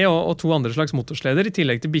 Det og 2 andre slags motorsleder, i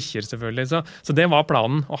tillegg til bikkjer selvfølgelig. Så det var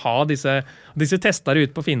planen, å ha disse testere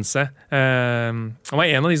ut på Finse. Han var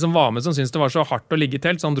en av de som var med som syntes det var så hardt å ligge i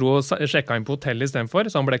telt, så han dro og sjekket inn på hotellet i stedet for,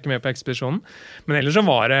 så han ble ikke med på ekspedisjonen. Men ellers så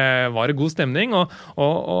var det god stemning.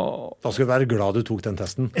 Da skal du være glad du tok den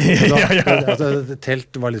testen. Altså,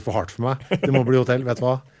 telt var litt for hardt for meg. Det må bli hotell, vet du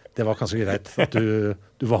hva? Det var kanskje greit at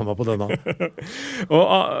du var med på denne.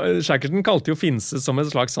 Og Shackleton kalte jo Finse som et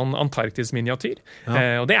slags sånn Antarktis-miniatyr.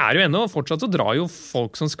 Ja. Og det er jo ennå, fortsatt så drar jo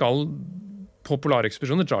folk som skal på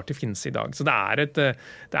polarekspedisjoner drar til Finse i dag. Så det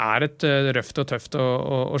er et røft og tøft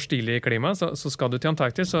og stilig klima. Så skal du til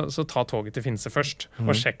Antarktis, så ta toget til Finse først,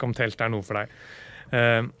 og sjekk om telt er noe for deg.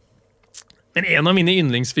 Men en av mine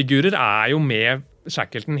yndlingsfigurer er jo med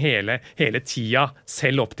Shackleton hele tida,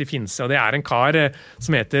 selv opp til Finse. Og det er en kar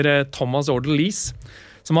som heter Thomas Orde Lees,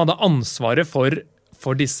 som hadde ansvaret for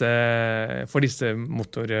disse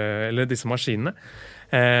disse maskinene.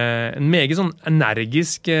 En meget sånn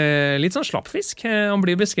energisk, litt sånn slappfisk. Han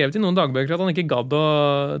blir beskrevet i noen dagbøker at han ikke gadd å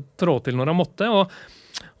trå til når han måtte,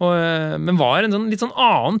 men var en litt sånn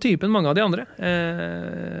annen type enn mange av de andre.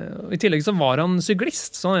 I tillegg så var han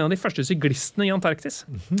syklist, så han er en av de første syklistene i Antarktis.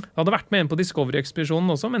 Han hadde vært med en på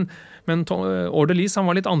Discovery-ekspedisjonen også, men Orde Lees, han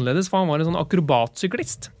var litt annerledes, for han var en sånn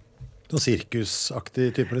akrobatsyklist. Noen sirkusaktig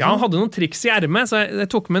type? Liksom. Ja, han hadde noen triks i ermet, så jeg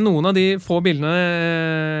tok med noen av de få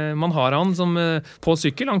bildene man har av han som på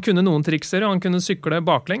sykkel. Han kunne noen trikser, og han kunne sykle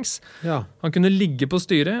baklengs. Ja. Han kunne ligge på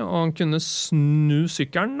styret, og han kunne snu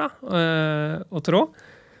sykkelen og trå.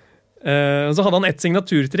 Så hadde han et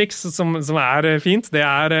signaturtriks som er fint. Det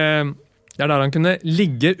er der han kunne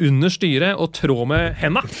ligge under styret og trå med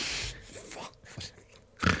hendene.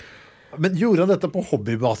 Men gjorde han dette på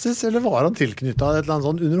hobbybasis, eller var han tilknyttet et eller annet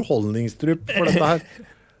sånn underholdningstrupp for dette her?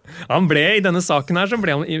 I denne saken her så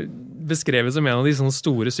ble han beskrevet som en av de sånne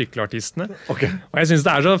store sykkelartistene. Okay. Og jeg synes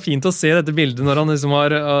det er så fint å se dette bildet når han liksom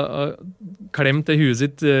har klemt det huet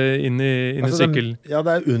sitt inn i sykkel. Ja,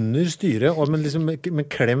 det er under styret,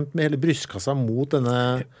 men klemt med hele brystkassa mot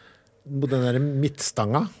denne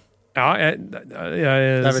midtstanga. Ja, det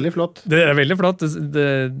er veldig flott. Det er veldig flott.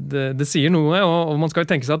 Det sier noe, og man skal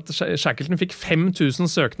jo tenke seg at Shackleton fikk 5000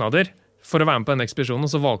 søknader for å være med på denne ekspedisjonen,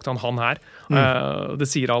 og så valgte han her. Det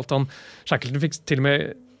sier alt. Shackleton fikk til og med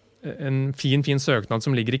en fin søknad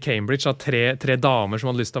som ligger i Cambridge av tre damer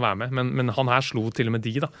som hadde lyst til å være med, men han her slo til og med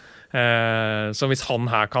de da. Så hvis han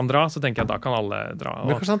her kan dra, så tenker jeg at da kan alle dra.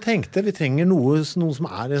 Men kanskje han tenkte, vi trenger noen som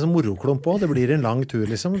er en moroklump på, det blir en lang tur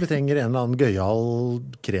liksom, vi trenger en eller annen gøyal,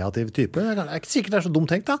 kreativ type. Det er ikke sikkert det er så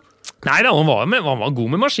dumt tenkt da. Nei, han var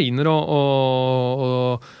god med maskiner,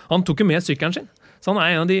 og han tok jo med sykkelen sin. Så han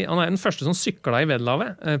er den første som sykla i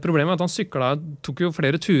Weddellhavet. Problemet er at han tok jo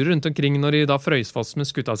flere turer rundt omkring når de da frøys fast med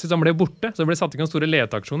skuta si, så han ble borte. Så det ble satt i gang store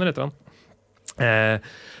leteaksjoner etter han.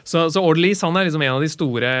 Så Orde Lees, han er liksom en av de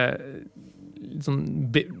store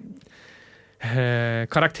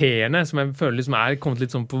karakterene som jeg føler liksom er kommet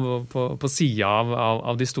litt sånn på siden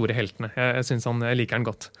av de store heltene. Jeg synes jeg liker han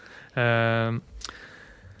godt.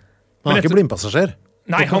 Han er ikke blindpassasjer.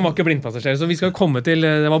 Nei, han var ikke blindpassasjer, så vi skal komme til,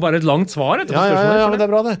 det var bare et langt svar. Ja, men det er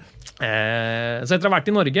bra det. Så etter å ha vært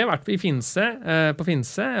i Norge, vært på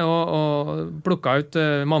Finse, og plukket ut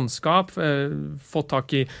mannskap, fått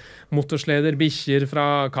tak i motorsleder, bikkjer fra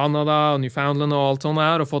Canada, Newfoundland og alt sånt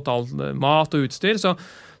og fått all mat og utstyr,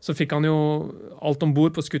 så fikk han jo alt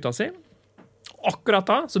ombord på skuta si. Akkurat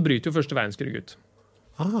da så bryter jo første verdenskrig ut.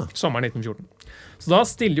 Sommeren 1914. Så da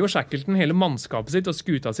stiller jo Shackleton hele mannskapet sitt og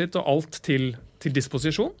skuta sitt og alt til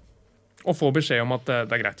disposisjon, og får beskjed om at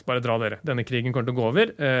det er greit, bare dra dere. Denne krigen kommer til å gå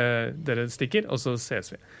over, dere stikker, og så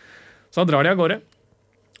ses vi. Så da drar de av gårde.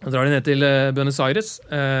 Da drar de ned til Buenos Aires,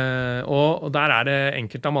 og der er det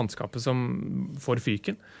enkelte av mannskapet som får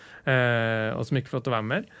fyken, og som ikke får lov til å være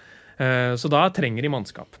med mer. Så da trenger de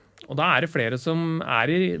mannskap. Og da er det flere som er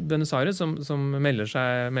i Buenos Aires som melder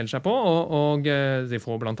seg på, og de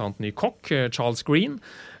får blant annet ny kokk, Charles Green.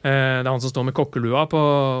 Det er han som står med kokkelua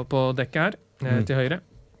på dekket her, til høyre.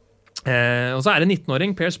 Og så er det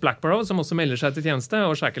 19-åring, Pierce Blackborough, som også melder seg til tjeneste,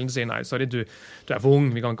 og Shackleton sier, nei, sorry, du er for ung,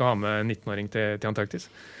 vi kan ikke ha med 19-åring til Antarktis.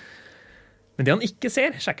 Men det han ikke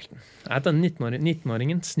ser, Shackleton, er at denne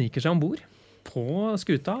 19-åringen sniker seg ombord på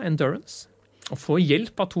skuta Endurance, og får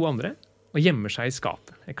hjelp av 2 andre, og gjemmer seg i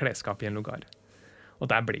skapet, et klesskap i en lugar. Og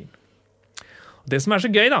der blir han. Og det som er så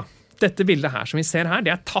gøy da, dette bildet her som vi ser her,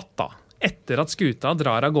 det er tatt da, etter at skuta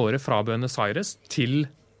drar av gårde fra Buenos Aires til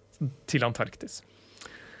Antarktis.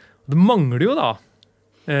 Det mangler jo da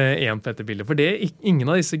en på dette bildet, for det ingen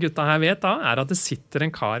av disse gutta her vet da, er at det sitter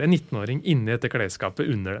en 19-åring inne i dette klesskapet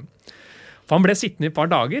under dem. For han ble sittende i et par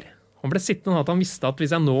dager. Han ble sittende at han visste at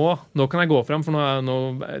hvis jeg nå kan jeg gå frem, for nå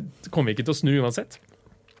kommer vi ikke til å snu uansett.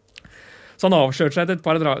 Så han avslørte seg etter et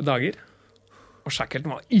par dager, og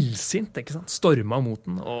Shackleton var illsint, ikke sant? Stormet mot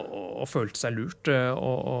den og følte seg lurt.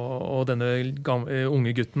 Og denne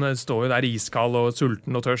unge gutten står jo der iskald og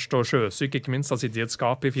sulten og tørst og sjøsyk, ikke minst. Han sitter i et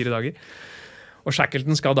skap i 4 dager. Og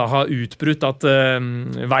Shackleton skal da ha utbrutt at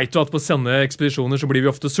vet du at på sånne ekspedisjoner så blir vi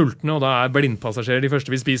ofte sultne, og da er blindpassasjerer de første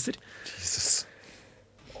vi spiser. Jesus.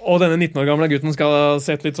 Og denne 19 år gamle gutten skal ha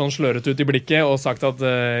sett litt sånn sløret ut i blikket og sagt at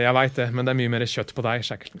jeg vet det, men det er mye mer kjøtt på deg,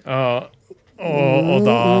 Shackleton. Og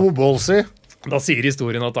da sier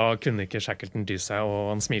historien at da kunne ikke Shackleton dy seg, og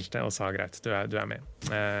han smilte og sa greit, du er med.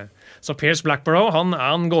 Så Pierce Blackborough,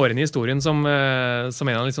 han går inn i historien som en av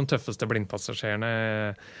de liksom tøffeste blindpassasjerene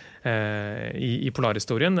i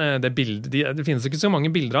polarhistorien. Det finnes ikke så mange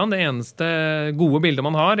bilder av han. Det eneste gode bildet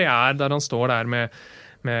man har, det er der han står der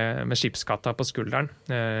med skipskatta på skulderen.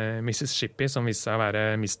 Mrs. Shippey, som viser seg å være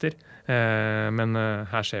mister. Men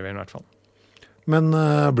her ser vi i hvert fall. Men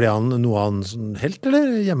ble han noe av en helt,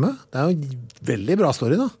 eller hjemme? Det er jo en veldig bra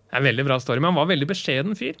story, da. Det er en veldig bra story, men han var veldig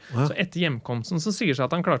beskjeden fyr. Ja. Så etter hjemkomsten så sier seg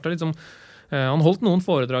at han klarte å liksom... Han holdt noen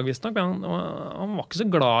foredrag, visstnok, men han var ikke så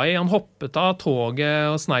glad i... Han hoppet av toget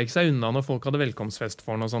og sneik seg unna når folk hadde velkomstfest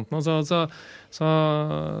for han og sånt. Så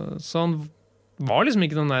han var liksom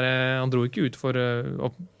ikke den der... Han dro ikke ut for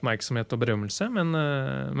oppmerksomhet og berømmelse, men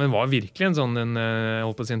var virkelig en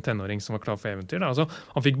holdt på å si en tenåring som var klar for eventyr. Da. Altså,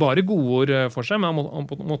 han fikk bare gode ord for seg, men han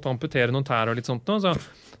måtte amputere noen tær og litt sånt nå, så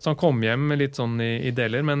han kom hjem litt sånn i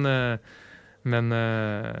deler, men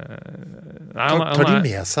tar de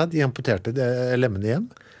med seg de amputerte lemmene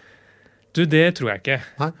hjem? Du, det tror jeg ikke.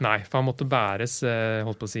 Nei, for han måtte bæres,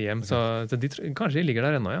 holdt på å si, hjem. Så kanskje de ligger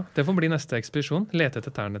der ennå, ja. Det får bli neste ekspedisjon. Lete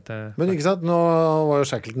etter tærne til... Men ikke sant, nå var jo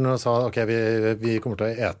Shackleton og sa, ok, vi kommer til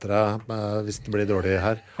å ete deg hvis det blir dårlig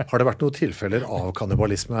her. Har det vært noen tilfeller av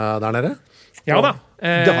kannibalisme der nede? Ja da.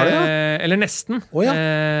 Det har det, ja? Eller nesten. Ja.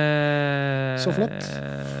 Så flott.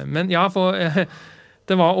 Men ja, for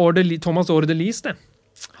det var Thomas Ordelis, det.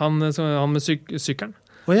 Han med sykkelen.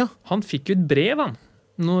 Ja. Han fikk jo et brev, han.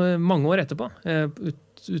 Mange år etterpå,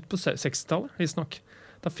 ut på 60-tallet, visstnok.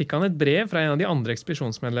 Da fikk han et brev fra en av de andre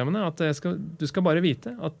ekspedisjonsmedlemmene at du skal bare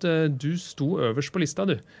vite at du sto øverst på lista,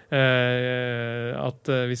 du.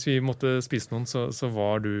 At hvis vi måtte spise noen, så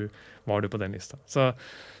var du på den lista. Så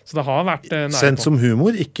det har vært sendt som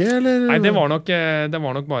humor, ikke? Eller? Nei, det var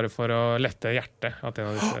nok bare for å lette hjertet. At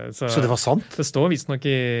en av disse, så det var sant? Det står visstnok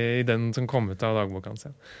i den som kom ut av dagboken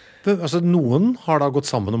sin. Altså, noen har da gått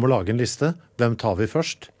sammen om å lage en liste. Hvem tar vi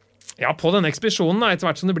først? Ja, på denne ekspedisjonen, etter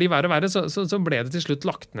hvert som det blir verre og verre, så ble det til slutt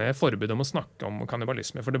lagt ned forbud om å snakke om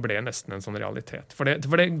kannibalisme, for det ble nesten en sånn realitet. For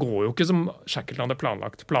det går jo ikke som Shackleton hadde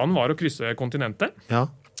planlagt. Planen var å krysse kontinentet. Ja.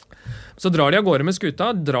 Så drar de av gårde med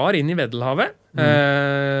skuta, drar inn i Weddellhavet.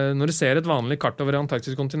 Når du ser et vanlig kart over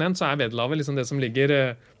Antarktisk kontinent, så er Weddellhavet liksom det som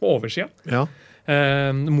ligger på oversida. Ja.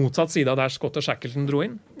 Motsatt side av der Scott og Shackleton dro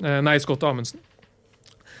inn. Scott og Amundsen.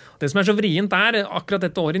 det som så vrient akkurat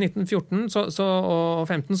dette året i 1914 og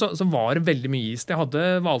 15, så var det veldig mye is. Det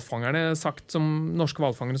hadde hvalfangerne sagt, som norske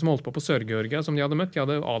hvalfangere som holdt på Sør-Georgia, som de hadde møtt. De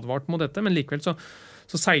hadde advart mot dette, men likevel så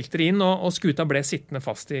seilte de inn, og skuta ble sittende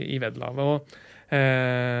fast i Veddelavet. Og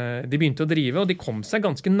de begynte å drive, og de kom seg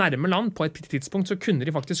ganske nærme land. På et tidspunkt så kunne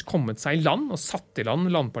de faktisk kommet seg i land, og satt i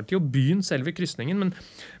land landpartiet og byen selve krysningen,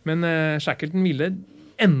 men Shackleton ville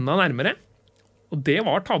enda nærmere. Og det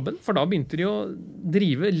var tabben, for da begynte de å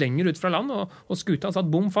drive lenger ut fra land, og skuta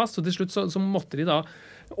satt bom fast, og til slutt så måtte de da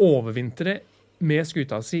overvintre med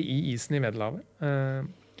skuta si i isen i Veddelavet.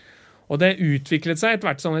 Og det utviklet seg etter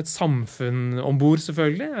hvert sånn et samfunn ombord,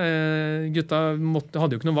 selvfølgelig. Gutta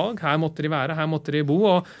hadde jo ikke noe valg. Her måtte de være, her måtte de bo.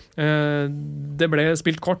 Og det ble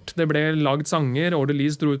spilt kort, det ble lagd sanger,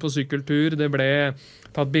 Orderlies dro ut på sykkeltur, det ble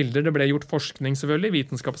tatt bilder, det ble gjort forskning, selvfølgelig,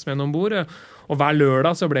 vitenskapsmenn ombord. Og hver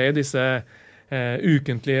lørdag så ble disse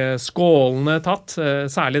ukentlige skålene tatt,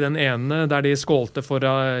 særlig den ene der de skålte for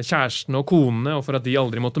kjærestene og konene, og for at de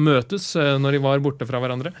aldri måtte møtes når de var borte fra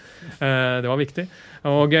hverandre. Det var viktig.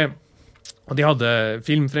 Og de hadde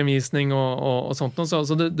filmfremvisning og sånt,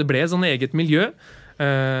 så det ble sånn eget miljø,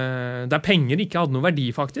 der penger ikke hadde noe verdi,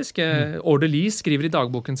 faktisk. Orderlies skriver i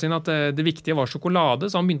dagboken sin at det viktige var sjokolade,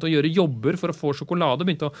 så han begynte å gjøre jobber for å få sjokolade,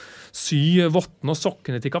 begynte å sy vottene og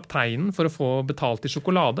sokkene til kapteinen for å få betalt i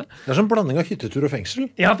sjokolade. Det sånn blanding av hyttetur og fengsel?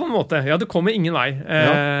 Ja, på en måte. Ja, det kommer ingen vei.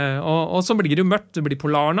 Og så blir det jo mørkt, det blir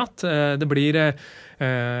polarnatt,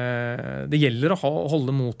 det gjelder å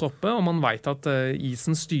holde motet oppe, og man vet at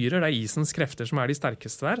isen styrer, det isens krefter som de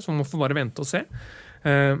sterkeste der, så man får bare vente og se.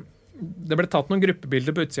 Det ble tatt noen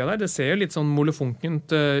gruppebilder på utsida der, det ser jo litt sånn molefunkent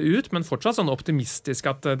ut, men fortsatt sånn optimistisk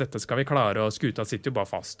at dette skal vi klare, og skuta sitter jo bare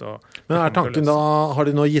fast. Men tanken da, har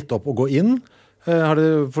de nå gitt opp å gå inn?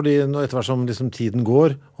 Fordi etter hvert som liksom tiden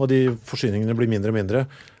går, og de forsyningene blir mindre og mindre,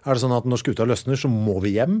 det sånn at når skuta løsner, så må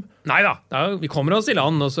vi hjem? Neida, vi kommer oss i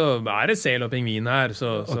land, og så det sel og pingvin her,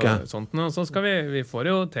 sånt, og så skal vi få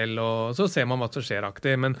det jo til, og så ser man hva som skjer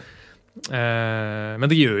aktig, men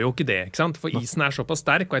det gjør jo ikke det, ikke sant? For isen såpass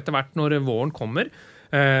sterk, og etter hvert når våren kommer,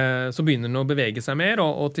 så begynner den å bevege seg mer,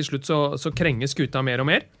 og til slutt så krenger skuta mer og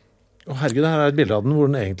mer. Herregud, her et bilde av den hvor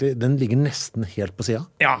den ligger nesten helt på siden.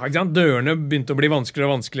 Ja, ikke sant? Dørene begynte å bli vanskeligere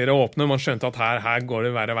og vanskeligere å åpne, man skjønte at her går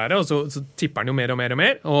det verre og verre, og så tipper den jo mer og mer og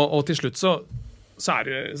mer, og til slutt så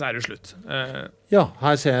det slutt. Ja,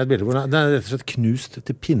 her ser jeg et bilde hvor den rett og slett knust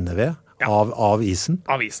til pinneved. Ja. Av isen?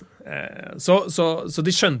 Av isen. Så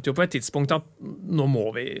de skjønte jo på et tidspunkt at nå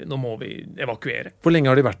må vi evakuere. Hvor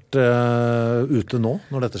lenge har de vært ute nå,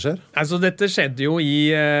 når dette skjer? Altså, dette skjedde jo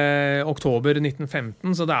i oktober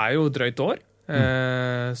 1915, så det jo drøyt år.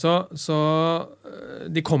 Så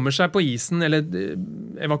de kommer seg på isen, eller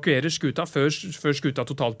evakuerer skuta før skuta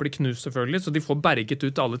totalt blir knust, selvfølgelig, så de får berget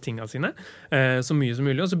ut alle tingene sine så mye som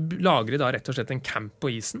mulig, og så lager de da rett og slett en camp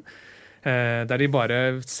på isen. Der de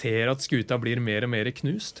bare ser at skuta blir mer og mer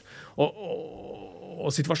knust.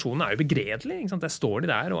 Og situasjonen jo begredelig. Ikke sant? Der står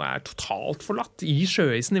de der og totalt forlatt i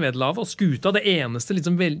sjøisen i Veddelavet, og skuta, det eneste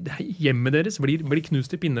liksom, hjemmet deres, blir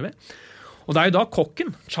knust i pinneved. Og det jo da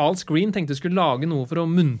kokken, Charles Green, tenkte skulle lage noe for å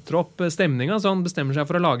muntre opp stemninga, så han bestemmer seg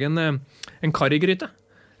for å lage en karrigryte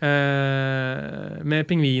med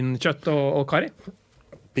pingvinkjøtt og karri.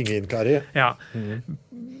 Pingvinkarri? Ja.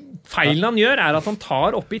 Feilen han gjør at han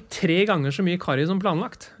tar oppi 3 ganger så mye karri som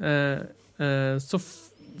planlagt.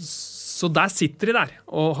 Så der sitter de der,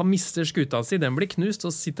 og han mister skuta si, den blir knust,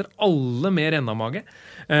 og sitter alle med rennamage.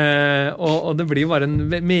 Og det blir bare en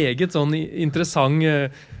meget sånn interessant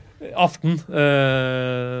aften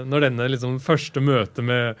når denne liksom første møte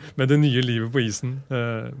med det nye livet på isen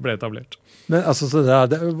ble etablert. Men altså, så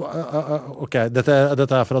ok,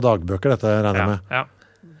 dette fra dagbøker, dette regner jeg med. Ja.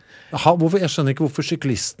 Jeg skjønner ikke hvorfor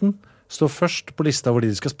syklisten står først på lista hvor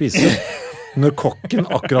de skal spise, når kokken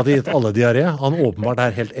akkurat har gitt alle diaré. Han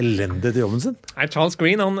åpenbart helt elendig til jobben sin. Nei, Charles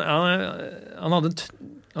Green,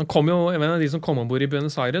 han kom jo en av de som kom ombord i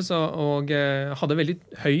Buenos Aires og hadde veldig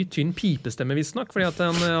høy, tynn pipestemme visstnok, fordi at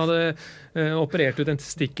han hadde operert ut en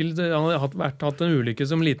testikkel, han hadde hatt en ulykke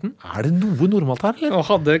som liten. Det noe normalt her, eller? Og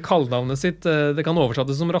hadde kallnavnet sitt, det kan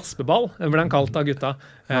oversettes som raspeball, ble han kalt av gutta.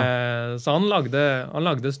 Ja. Så han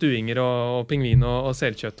lagde stuinger og pingvin og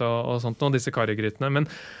selkjøtt og sånt, og disse karrigrytene, men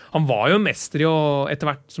han var jo mester i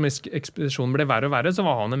etter hvert som ekspedisjonen ble verre og verre, så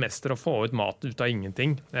var han en mester å få ut mat ut av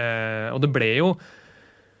ingenting. Og det ble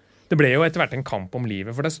jo etter hvert en kamp om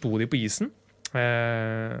livet, for der sto de på isen,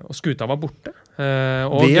 og skuta var borte.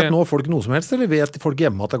 Vet nå folk noe som helst, eller vet folk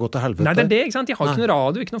hjemme at det har gått til helvete? Nei, det ikke sant? De har ikke noe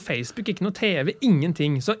radio, ikke noe Facebook, ikke noe TV,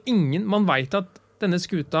 ingenting. Så man vet at denne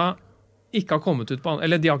skuta ikke har kommet ut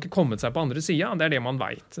eller de har ikke kommet seg på andre siden, det det man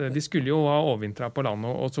vet. De skulle jo ha overvintret på land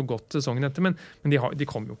og så godt sesongen etter, men de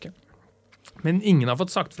kom jo ikke. Men ingen har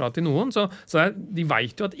fått sagt fra til noen, så de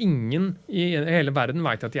vet jo at ingen i hele verden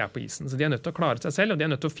vet at de på isen. Så de nødt til å klare seg selv, og de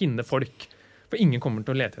nødt til å finne folk. For ingen kommer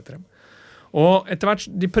til å lete etter dem. Og etter hvert,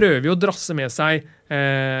 de prøver jo å drasse med seg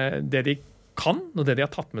det de kan, og det de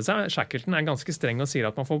har tatt med seg. Shackleton ganske streng og sier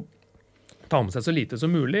at man får ta med seg så lite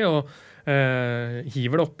som mulig, og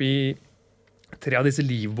hiver det opp i 3 av disse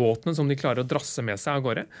livbåtene som de klarer å drasse med seg av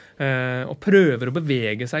gårde, og prøver å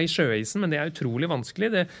bevege seg i sjøisen, men det utrolig vanskelig.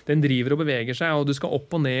 Den driver og beveger seg, og du skal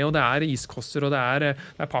opp og ned, og det iskosser, og det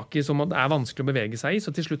pakkis, og det vanskelig å bevege seg i,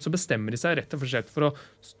 så til slutt så bestemmer de seg rett og slett for å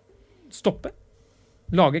stoppe,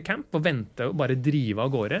 lage camp og vente og bare drive av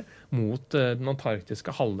gårde mot den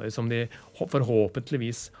antarktiske halvøy som de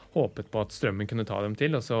forhåpentligvis håpet på at strømmen kunne ta dem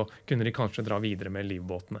til, og så kunne de kanskje dra videre med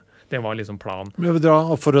livbåtene. Det var liksom planen.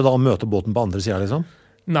 For å da møte båten på andre siden, liksom?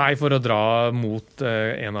 Nei, for å dra mot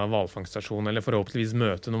en av hvalfangststasjonene, eller forhåpentligvis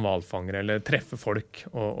møte noen hvalfangere, eller treffe folk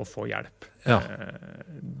og få hjelp. Ja.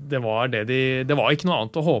 Det var ikke noe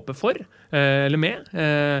annet å håpe for, eller med.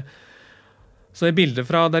 Så det bildet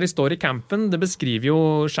fra der de står i campen, det beskriver jo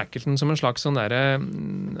Shackleton som en slags sånn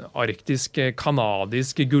arktisk,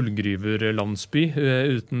 kanadisk gullgryverlandsby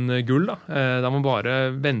uten gull. Da man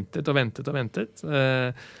bare ventet og ventet og ventet.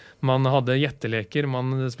 Man hadde gjetteleker,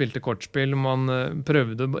 man spilte kortspill, man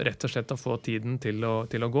prøvde rett og slett å få tiden til å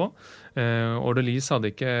gå. Ordelis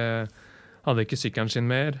hadde ikke sykkelen sin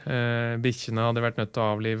mer. Bikkjene hadde vært nødt til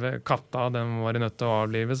å avlive. Katta den var nødt til å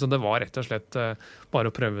avlive. Så det var rett og slett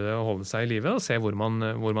bare å prøve å holde seg i live og se hvor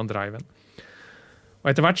man dreiv den. Og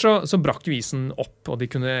etter hvert så brakk jo isen opp, og de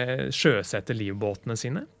kunne sjøsette livbåtene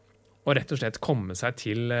sine. Og rett og slett komme seg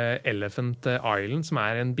til Elephant Island, som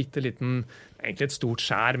en bitteliten, egentlig et stort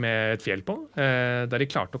skjær med et fjell på, der de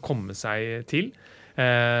klarte å komme seg til.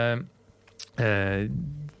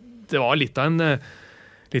 Det var litt av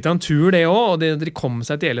en tur det også, og da de kom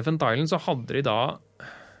seg til Elephant Island, så hadde de da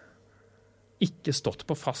ikke stått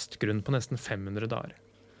på fast grunn på nesten 500 dager.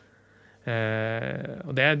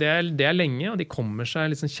 Og det lenge, og de kommer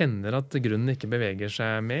seg, liksom kjenner at grunnen ikke beveger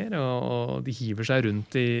seg mer, og de hiver seg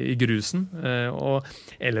rundt i grusen. Og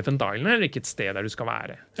Elephant Island ikke et sted der du skal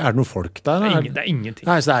være. Det noen folk der? Det ingenting.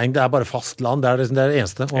 Nei, så det bare fast land, det det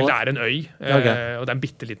eneste. Eller det en øy, okay. Og det en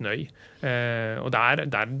bitteliten øy. Og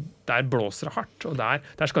der blåser det hardt, og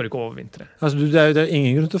der skal du ikke overvintre. Altså, det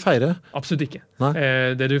ingen grunn til å feire? Absolutt ikke.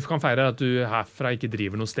 Det du kan feire at du herfra ikke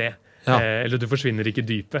driver noe sted. Ja. Eller du forsvinner ikke i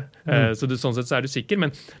dypet. Så sånn sett så du sikker, men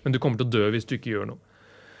du kommer til å dø hvis du ikke gjør noe.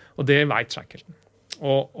 Og det vet Shackleton.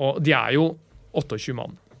 Og de jo 28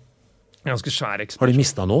 mann. Ganske svær ekspedisjon. Har de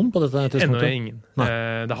mistet noen på dette tidspunktet? Ennå ingen.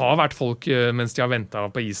 Det har vært folk mens de har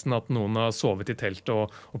ventet på isen, at noen har sovet i telt, og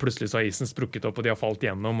plutselig så har isen sprukket opp, og de har falt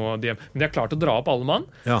gjennom, men de har klart å dra opp alle mann.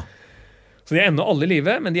 Ja. Så de ennå alle i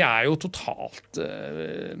live, men de jo totalt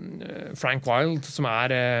Frank Wilde, som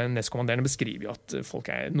nestkommanderende, beskriver jo at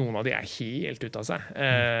noen av de helt ute av seg.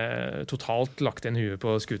 Totalt lagt en hue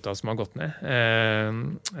på skuta som har gått ned.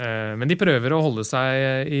 Men de prøver å holde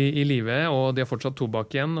seg i live, og de har fortsatt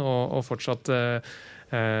tobakk igjen, og fortsatt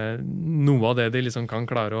noe av det de liksom kan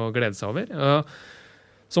klare å glede seg over.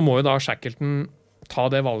 Så må jo da Shackleton ta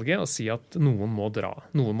det valget og si at noen må dra.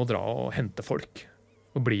 Noen må dra og hente folk.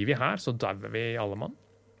 Og blir vi her, så dauer vi alle mann.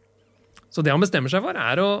 Så det han bestemmer seg for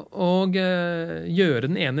å gjøre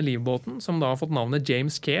den ene livbåten, som da har fått navnet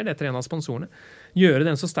James Caird etter en av sponsorene, gjøre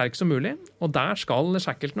den så sterk som mulig, og der skal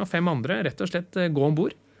Shackleton og 5 andre rett og slett gå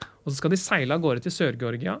ombord. Og så skal de seile av gårde til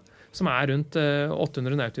Sør-Georgia, som rundt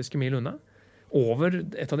 800 nautiske mil unna, over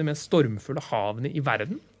et av de mest stormfulle havene i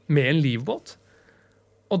verden, med en livbåt.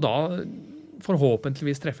 Og da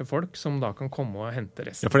forhåpentligvis treffe folk som da kan komme og hente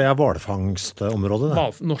resten. Ja, for det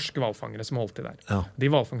hvalfangstområdet? Norske hvalfangere som holdt til der. Ja.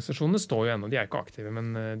 De hvalfangststasjonene står jo ennå, de ikke aktive,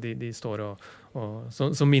 men de står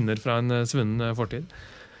som minner fra en svunnen fortid.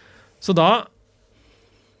 Så da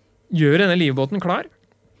gjør denne livbåten klar,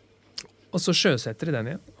 og så sjøsetter de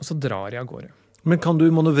den igjen, og så drar de av gårde. Men kan du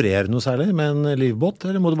manøvrere noe særlig med en livbåt,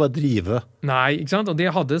 eller må du bare drive? Nei, ikke sant? Og de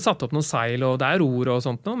hadde satt opp noen seil, og det ror og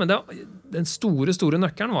sånt nå, men den store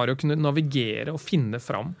nøkkelen var å kunne navigere og finne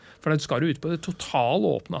fram. For du skal ut på det totalt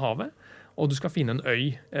åpne havet, og du skal finne en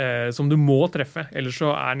øy som du må treffe, ellers så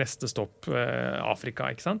neste stopp Afrika,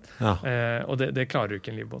 ikke sant? Ja. Og det klarer du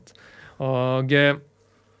ikke en livbåt. Og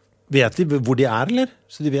vet de hvor de eller?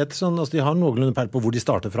 Så de vet sånn, altså de har noenlunde peil på hvor de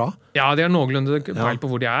starter fra? Ja, de har noenlunde peil på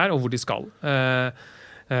hvor de og hvor de skal.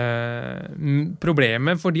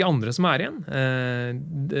 Problemet for de andre som igjen,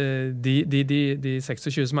 de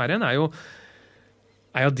 26 som igjen, jo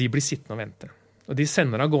at de blir sittende og vente. Og de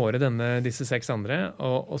sender av gårde disse 6 andre,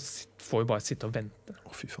 og får jo bare sitte og vente.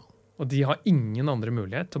 Fy faen. Og de har ingen andre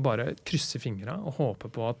mulighet til å bare krysse fingra og håpe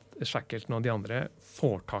på at Shackleton og de andre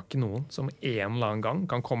får tak i noen som en eller annen gang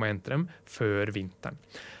kan komme og hente dem før vinteren.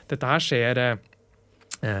 Dette her skjer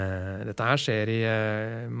i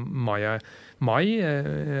mai,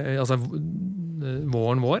 altså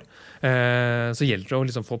våren vår. Så gjelder det å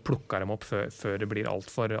liksom få plukka dem opp før det blir alt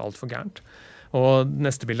for gærent. Og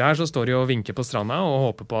neste bilde her så står de og vinker på stranda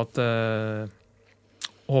og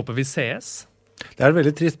håper vi sees. Det er et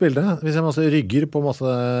veldig trist bilde. Hvis jeg også rygger på en måte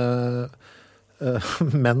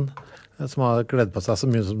menn som har kledd på seg så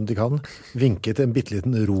mye som de kan, vinket til en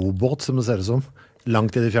bitteliten robåt, som det ser ut som,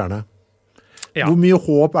 langt i det fjerne. Ja. Hvor mye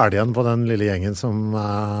håp er det igjen på den lille gjengen som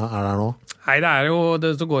er der nå? Nei,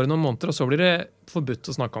 så går det noen måneder, og så blir det forbudt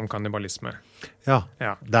å snakke om kannibalisme. Ja.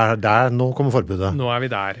 Nå kommer forbudet. Nå er vi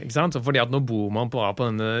der, ikke sant? Fordi at nå bor man på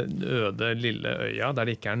denne øde lille øya, der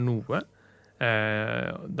det ikke er noe.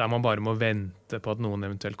 Der man bare må vente på at noen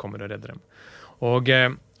eventuelt kommer og redder dem. Og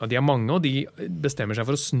de er mange, og de bestemmer seg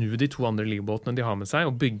for å snu de 2 andre livbåtene de har med seg,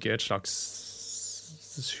 og bygge et slags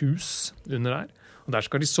hus under der. Og der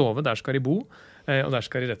skal de sove, der skal de bo, og der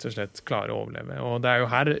skal de rett og slett klare å overleve. Og det er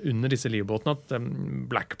jo her under disse livbåtene at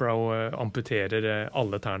Blackbrow amputerer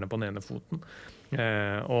alle tærne på den ene foten.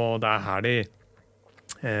 Og det er her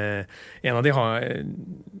en av de har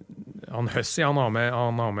Hussey, han har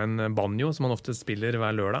med en banjo som han ofte spiller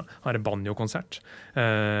hver lørdag. Har en banjokonsert.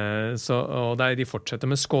 Og de fortsetter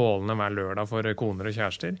med skålene hver lørdag for koner og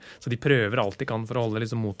kjærester. Så de prøver alt de kan for å holde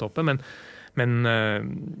liksom motet oppe, men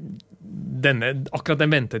akkurat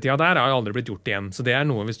den ventetida der har jo aldri blitt gjort igjen. Så det er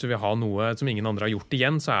noe, hvis du vil ha noe som ingen andre har gjort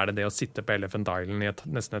igjen, så er det å sitte på Elephant Island i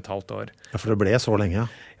nesten et halvt år. Ja, for det ble så lenge,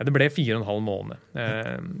 ja. Ja, det ble 4,5 måneder.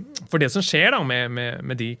 For det som skjer da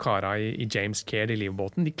med de kara i James Caird i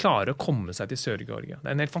livbåten, de klarer å komme seg til Sør-Georgia. Det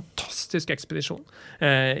er en helt fantastisk ekspedisjon.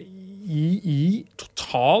 I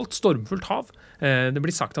totalt stormfullt hav. Det blir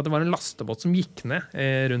sagt at det var en lastebåt som gikk ned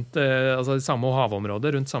rundt det samme havområdet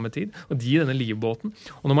rundt samme tid, og de i denne livbåten.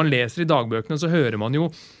 Og når man leser i dagbøkene, så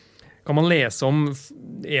kan man lese om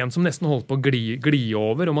en som nesten holdt på å gli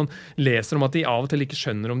over, og man leser om at de av og til ikke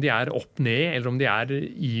skjønner om de er opp ned, eller om de er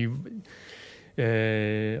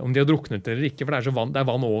om de har druknet eller ikke, for det er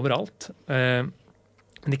vann overalt. Men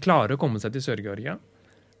de klarer å komme seg til Sør-Georgia,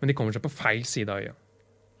 men de kommer seg på feil side av øya.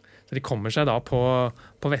 Så de kommer seg da på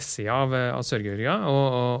vestsida av Sør-Georgia,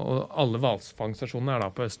 og alle hvalfangststasjonene er da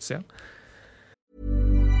på østsida.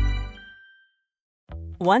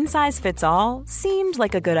 One size fits all seemed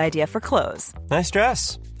like a good idea for clothes. Nice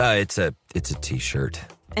dress. It's a t-shirt.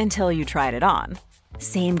 Until you tried it on.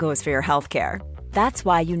 Same goes for your healthcare. That's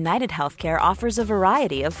why United Healthcare offers a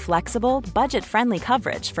variety of flexible, budget-friendly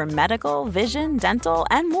coverage for medical, vision, dental,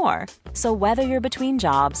 and more. So whether you're between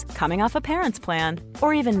jobs, coming off a parent's plan,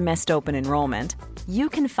 or even missed open enrollment, you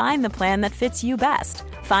can find the plan that fits you best.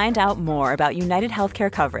 Find out more about United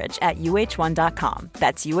Healthcare coverage at uh1.com.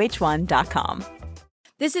 That's uh1.com.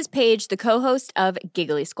 This is Paige, the co-host of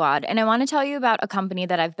Giggly Squad, and I want to tell you about a company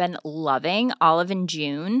that I've been loving, Olive &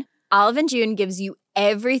 June. Olive & June gives you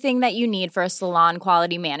everything that you need for a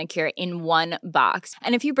salon-quality manicure in one box.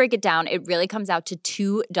 And if you break it down, it really comes out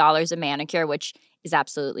to $2 a manicure, which is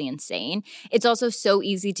absolutely insane. It's also so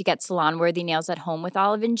easy to get salon-worthy nails at home with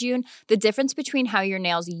Olive & June. The difference between how your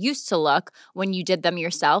nails used to look when you did them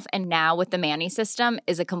yourself and now with the Mani system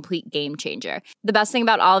is a complete game changer. The best thing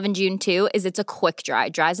about Olive & June, too, is it's a quick dry.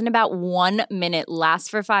 Dries in about 1 minute, lasts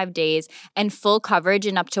for 5 days, and full coverage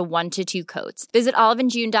in up to 1 to 2 coats. Visit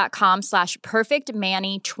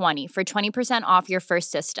oliveandjune.com/perfectmani20 for 20% off your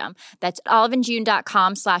first system. That's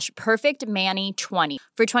oliveandjune.com/perfectmani20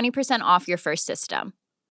 for 20% off your first system.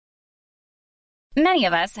 Many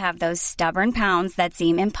of us have those stubborn pounds that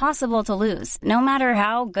seem impossible to lose, no matter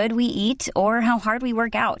how good we eat or how hard we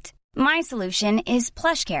work out. My solution is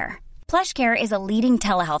PlushCare. PlushCare is a leading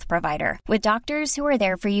telehealth provider with doctors who are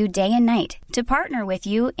there for you day and night to partner with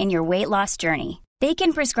you in your weight loss journey. They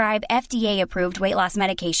can prescribe FDA-approved weight loss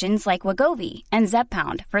medications like Wegovy and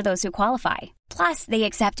Zepbound for those who qualify. Plus, they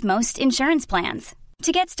accept most insurance plans.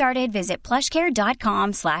 To get started, visit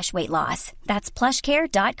plushcare.com/weightloss. That's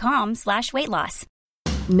plushcare.com/weightloss.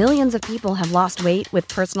 Millions of people have lost weight with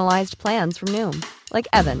personalized plans from Noom. Like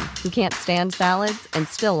Evan, who can't stand salads and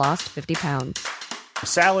still lost 50 pounds.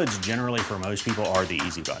 Salads generally for most people are the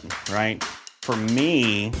easy button, right? For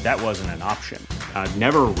me, that wasn't an option. I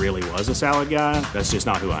never really was a salad guy. That's just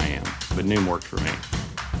not who I am. But Noom worked for me.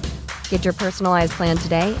 Get your personalized plan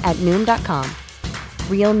today at Noom.com.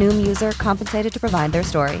 Real Noom user compensated to provide their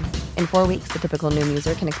story. In 4 weeks, the typical Noom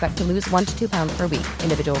user can expect to lose 1 to 2 pounds per week.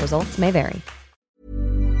 Individual results may vary.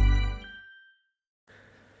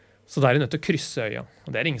 Så da er de nødt til å krysse øya,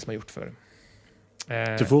 og det er ingen som har gjort før.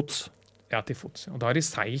 Til fots? Ja, til fots. Og da har de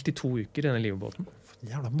seilt i 2 uker i denne livbåten.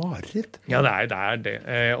 Jævla mareritt. Ja, det er det.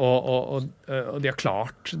 Og de har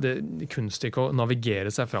klart det kunststykket å navigere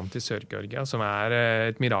seg fram til Sør-Georgia, som er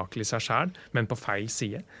et mirakel i seg selv, men på feil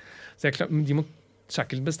side. Så de må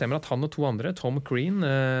Shackleton bestemmer at han og 2 andre, Tom Crean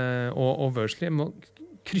og Worsley, må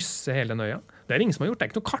krysse hele den øya. Det er ingen som har gjort, det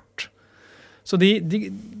er ikke noe kart. Så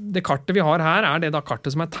det kartet vi har her, er det da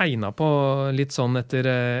kartet som er tegnet på litt sånn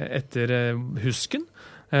etter husken.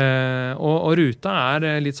 Og ruta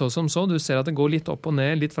er litt sånn som så. Du ser at det går litt opp og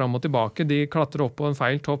ned, litt fram og tilbake. De klatrer opp på en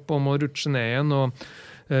feil topp og må rutsje ned igjen og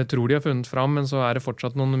tror de har funnet fram, men så er det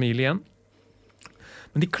fortsatt noen mil igjen.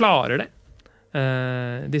 Men de klarer det,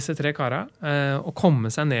 disse 3 karer, å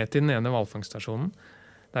komme seg ned til den ene hvalfangststasjonen,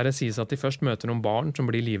 der det sies at de først møter noen barn som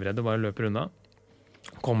blir livredde og bare løper unna.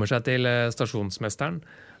 Kommer seg til stasjonsmesteren,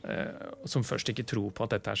 som først ikke tror på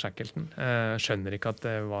at dette er Shackleton. Skjønner ikke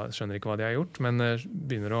hva de har gjort, men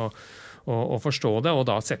begynner å forstå det, og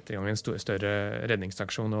da setter de i gang en større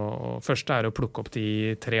redningsaksjon. Og første er å plukke opp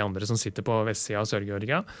de 3 andre som sitter på vestsiden av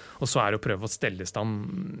Sør-Georgia, og så er det å prøve å stelle i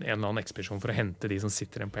stand en eller annen ekspedisjon for å hente de som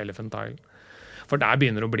sitter igjen på Elephant Island. For der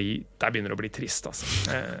begynner det å bli trist, altså.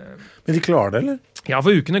 Men de klarer det, eller? Ja,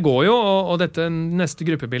 for ukene går jo, og dette neste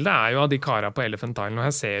gruppebildet er jo av de karene på Elephant Island, og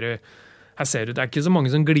her ser du, det er ikke så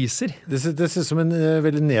mange som gliser. Det ser ut som en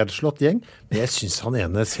veldig nedslått gjeng, men jeg synes han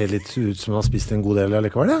ene ser litt ut som han har spist en god del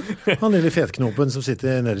allikevel, ja. Han lille fetknopen som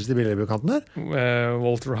sitter nederst i billedbukanten der.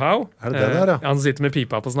 Walter Howe. Er det der, ja? Han sitter med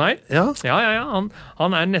pipa på snei. Ja. Ja.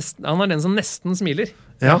 Han er den som nesten smiler.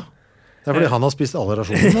 Ja. Det er fordi han har spist alle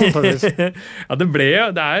rasjonene, antageligvis. Ja,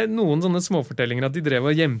 det er noen sånne småfortellinger at de drev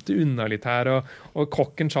og gjemte unna litt her, og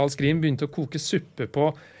kokken Charles Green begynte å koke suppe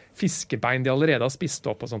på fiskebein de allerede har spist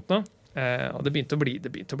opp og sånt nå. Og det begynte å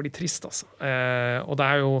bli trist, altså. Og det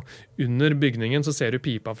er jo under bygningen så ser du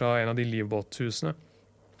pipa fra en av de livbåthusene.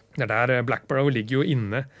 Det der Blackborough ligger jo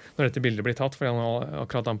inne når dette bildet blir tatt, for han har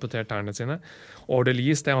akkurat amputert tærne sine.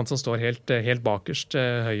 Orderlies, det er han som står helt bakerst,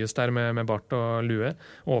 høyest der med bart og lue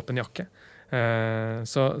og åpen jakke.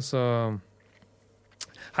 Så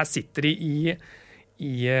her sitter de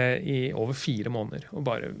i over 4 måneder og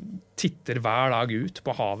bare titter hver dag ut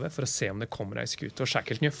på havet for å se om det kommer ei skute. Og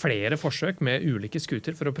Shackleton gjør flere forsøk med ulike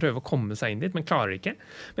skuter for å prøve å komme seg inn dit, men klarer ikke.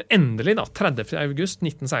 Men endelig da, 30. august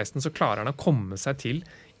 1916, så klarer han å komme seg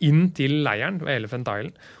inn til leiren ved Elephant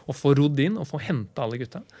Island og få rodd inn og få hente alle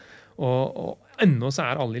gutta. Og ennå så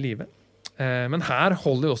er alle i live. Men her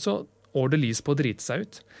holder jo også Orderlies på å drite seg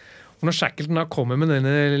ut. Og når Shackleton da kommer med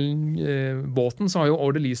denne båten, så har jo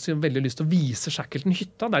Orderlies veldig lyst til å vise Shackleton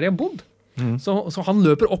hytta der de har bodd. Så han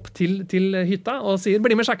løper opp til hytta og sier,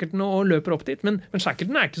 bli med Shackleton, og løper opp dit. Men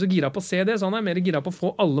Shackleton er ikke så gira på å se det, så han er mer gira på å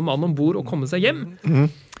få alle mann ombord og komme seg hjem.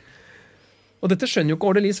 Og dette skjønner jo ikke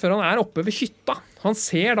Orderlies før han er oppe ved hytta. Han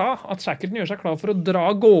ser da at Shackleton gjør seg klar for å dra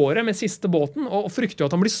av gårde med siste båten, og frykter jo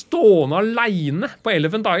at han blir stående alene på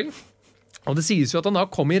Elephant Island. Og det sies jo at han da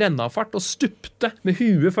kom i rennafart og stupte med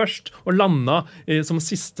huet først og landa som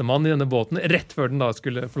sistemann i denne båten rett før den da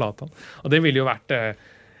skulle forlate han. Og det ville jo vært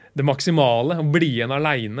det maksimale, å bli igjen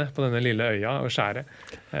alene på denne lille øya og skjære.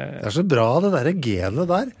 Det er så bra det der genet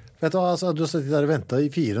der. Vet du, altså, du har sittet der og ventet i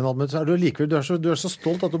 4,5 minutter, du er så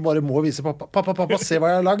stolt at du bare må vise pappa, se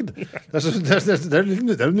hva jeg har lagd. Det er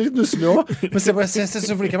litt nusselig også, men se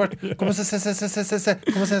så flink jeg har vært. Kom og se,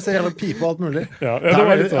 kom og se, jævla pipe og alt mulig. Ja,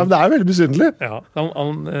 det er veldig besyndelig. Ja,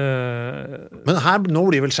 men her, nå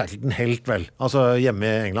blir vel Shackleton helt vel, altså hjemme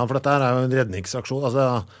i England, for dette er jo en redningsaksjon,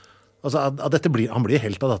 han blir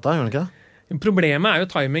helt av dette, gjør han ikke det? Problemet er jo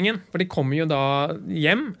timingen, for de kommer jo da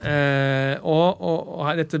hjem, og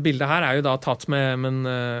dette bildet her er jo da tatt men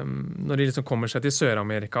når de liksom kommer seg til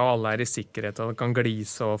Sør-Amerika, og alle er i sikkerhet, og kan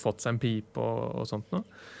glise og fått seg en pip og sånt noe.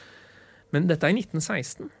 Men dette er i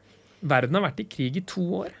 1916. Verden har vært i krig i 2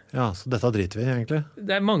 år. Ja, så dette driter vi egentlig.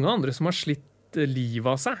 Det er mange andre som har slitt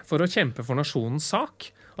livet av seg for å kjempe for nasjonens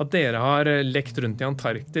sak. At dere har lekt rundt i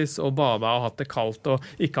Antarktis og badet og hatt det kaldt og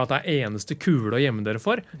ikke hatt det eneste kule å gjemme dere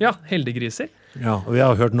for. Ja, heldiggriser. Ja, og vi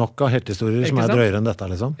har hørt nok av heltehistorier som er drøyere enn dette,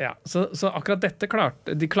 liksom. Ja, så akkurat dette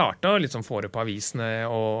klarte å liksom få det på avisene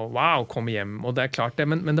og wow, kom hjem. Og det er klart det,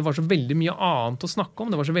 men det var så veldig mye annet å snakke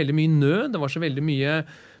om. Det var så veldig mye nød, det var så veldig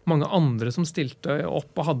mange andre som stilte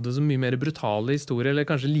opp og hadde så mye mer brutale historier, eller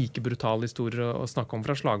kanskje like brutale historier å snakke om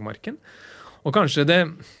fra slagmarken. Og kanskje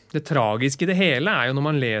det tragiske i det hele er jo når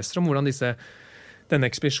man leser om hvordan denne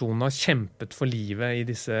ekspedisjonen har kjempet for livet i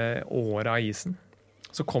disse årene av isen.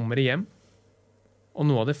 Så kommer de hjem, og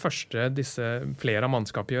noe av det første flere av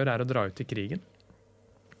mannskapet gjør er å dra ut i krigen,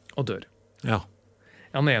 og dør. Ja.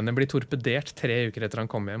 Han ene blir torpedert 3 uker etter han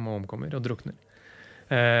kommer hjem og omkommer og drukner.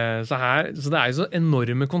 Så det er jo så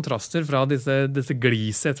enorme kontraster fra disse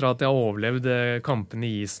gliset etter at de har overlevd kampene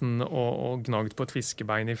i isen og gnagd på et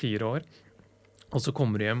fiskebein i 4 år. Og så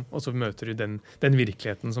kommer du hjem, og så møter du den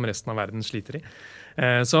virkeligheten som resten av verden sliter i.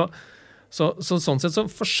 Sånn sett så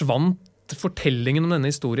forsvant fortellingen om denne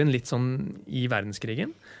historien litt sånn i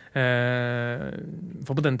verdenskrigen.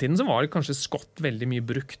 For på den tiden så var det kanskje Scott veldig mye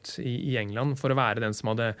brukt i England for å være den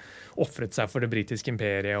som hadde offret seg for det britiske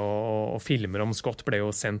imperiet, og filmer om Scott ble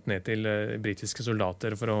jo sendt ned til britiske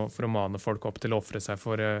soldater for å mane folk opp til å offre seg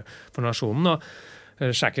for nasjonen.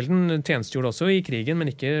 Og Shackleton tjenestegjorde også i krigen,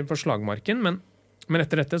 men ikke på slagmarken. Men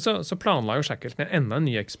etter dette så planla jo Shackleton enda en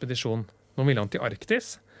ny ekspedisjon. Nå ville han til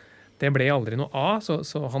Arktis. Det ble aldri noe av,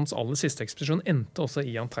 så hans aller siste ekspedisjon endte også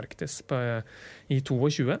i Antarktis i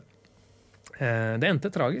 22. Det endte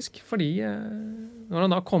tragisk, fordi når han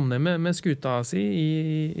da kom ned med skuta si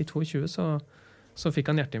i 22, så fikk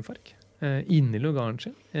han hjerteinfarkt inne i lugaren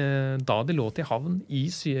sin, da de lå til havn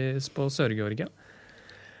på Sør-Georgia.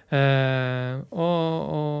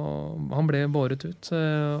 Og han ble båret ut,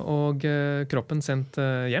 og kroppen sendt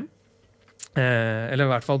hjem. Eller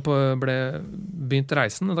i hvert fall begynt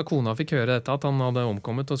reisen. Da kona fikk høre dette, at han hadde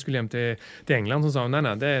omkommet og skulle hjem til England, så sa hun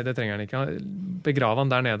nei, det trenger han ikke. Begrav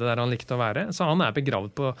han der nede der han likte å være. Så han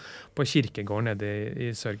begravd på kirkegården nede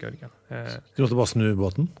i Sør-Georgia. Du måtte bare snu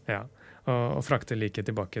båten? Ja, og frakte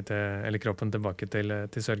liket kroppen tilbake til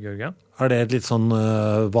Sør-Georgia. Er det et litt sånn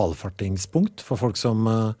valfartingspunkt for folk som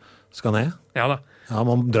skal ned? Ja da. Ja,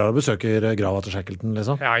 man drar og besøker grava til Shackleton,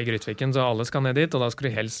 liksom? Ja, i Grytviken, så alle skal ned dit, og da skal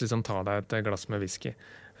du helst liksom ta deg et glass med whisky.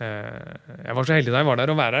 Jeg var så heldig da jeg var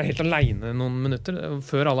der, å være der helt alene noen minutter,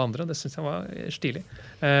 før alle andre. Det synes jeg var stilig.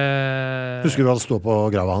 Husker du hva det står på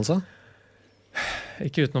grava hans, da?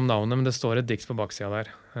 Ikke utenom navnet, men det står et dikt på baksida der.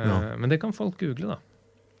 Men det kan folk google, da.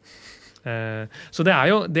 Så det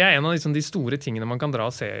er en av liksom de store tingene man kan dra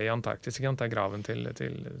og se i Antarktis, det er graven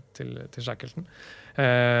til Shackleton.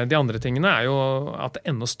 De andre tingene er jo at det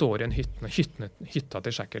ennå står igjen hytta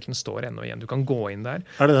til Shackleton står ennå igjen. Du kan gå inn der.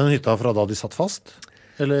 Er det den hytta fra da de satt fast?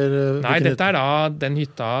 Eller, nei, dette er da den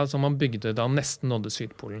hytta som man bygde da han nesten nådde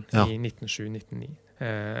Sydpolen i 1907-1909.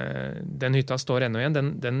 Den hytta står ennå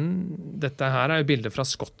igjen. Dette her er jo bilder fra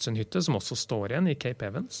Scotts hytte, som også står igjen i Cape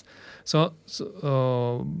Evans.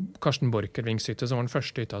 Karsten Borchgrevinks hytte, som var den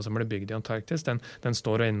første hytta som ble bygd i Antarktis, den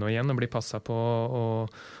står ennå igjen og blir passet på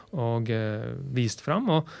og vist fram.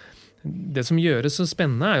 Og det som gjøres så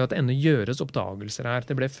spennende er jo at det ennå gjøres oppdagelser her.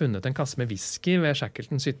 Det ble funnet en kasse med whisky ved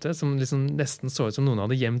Shackletons hytte, som liksom nesten så ut som noen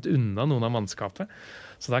hadde gjemt unna noen av mannskapet.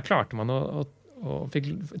 Så der klarte man å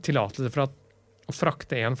fikk tillatelse for å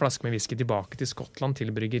frakte en flaske med whisky tilbake til Skottland, til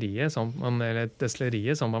bryggeriet, eller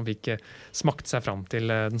destilleriet, som man fikk smakt seg fram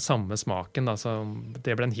til den samme smaken. Da, så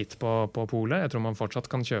det ble en hit på polet. Jeg tror man fortsatt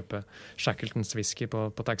kan kjøpe Shackletons whisky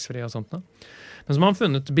på taxfree og sånt. Da. Men så man har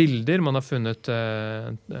funnet bilder, man har funnet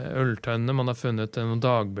øltønner, man har funnet noen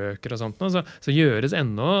dagbøker og sånt. Så gjøres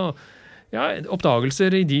ennå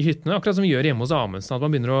oppdagelser i de hyttene, akkurat som vi gjør hjemme hos Amundsen, at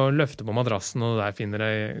man begynner å løfte på madrassen, og der finner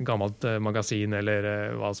et gammelt magasin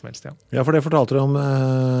eller hva som helst. Ja, for det fortalte du om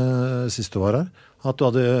sist du var her, at du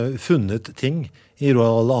hadde funnet ting i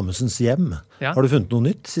Roald Amundsens hjem. Ja. Har du funnet noe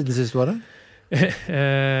nytt siden sist du var her?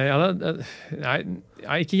 Nei,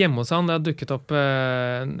 ikke hjemme hos han. Det har dukket opp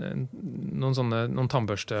noen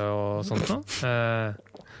tannbørste og sånt nå.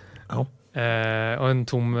 Og en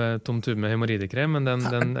tom tube med hemorridekrem, men er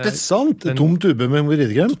det sant? Tom tube med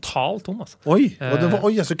hemorridekrem? Totalt tom, altså. Oi,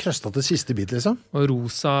 jeg så krøstet til siste bit, liksom. Og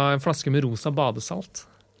en flaske med rosa badesalt.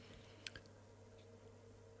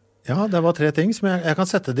 Ja, det var 3 ting som jeg kan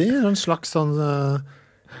sette de i en slags sånn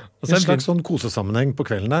kosesammenheng på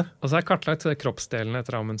kvelden der. Og så er kartlagt kroppsdelene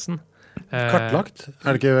etter Amundsen. Kartlagt?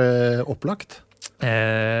 Er det ikke opplagt?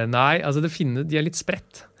 Nei, altså de er litt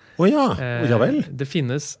spredt. Ja vel. Det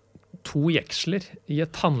finnes 2 jeksler i et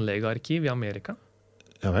tannlegearkiv i Amerika.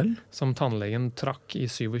 Ja vel. Som tannlegen trakk i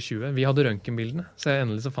 27. Vi hadde røntgenbildene, så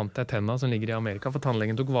endelig så fant jeg tenna som ligger i Amerika, for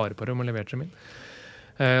tannlegen tok vare på dem og leverte dem inn.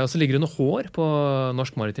 Og så ligger det noe hår på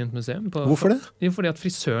Norsk Maritimt Museum. Hvorfor det? Jo, fordi at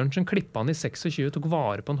frisøren som klippet han i 26 tok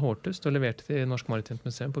vare på en hårtust og leverte til Norsk Maritimt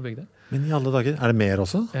Museum på Bygdøy. Men i alle dager, er det mer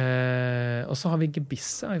også? Og så har vi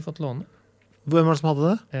gebisset, har vi fått låne. Hvem var det som hadde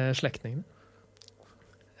det? Slektningene.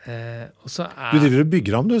 Du driver og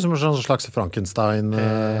bygger ham, du, som en slags Frankenstein.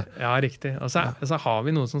 Ja, riktig. Og så har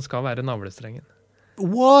vi noe som skal være navlestrengen.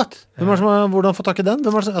 What? Hvordan få tak i den?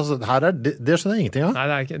 Det skjønner jeg ingenting av.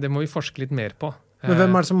 Nei, det må vi forske litt mer på. Men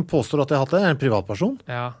hvem er det som påstår at jeg har hatt det? Er det en privatperson?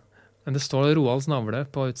 Ja, men det står Roalds navle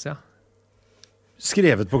på utsida.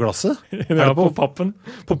 Skrevet på glasset? Ja, på pappen.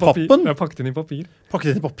 På pappen? Ja, pakket inn i papir.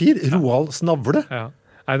 Pakket inn i papir? Roald Navle? Ja.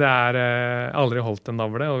 Nei, det er aldri holdt en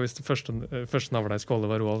navle, og hvis det første navle jeg skulle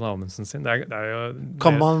holde var Roald Amundsen sin, det er jo...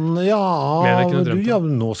 Kan man,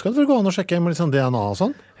 nå skal det vel gå an å sjekke med liksom DNA og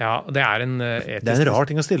sånn? Ja, det er en etisk... Det er en rar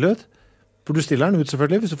ting å stille ut. For du stiller den ut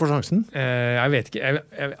selvfølgelig, hvis du får sjansen. Jeg vet ikke, jeg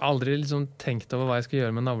har aldri liksom tenkt over hva jeg skal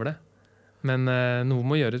gjøre med navle. Men noe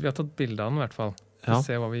må gjøres, vi har tatt bilde av den i hvert fall. Vi får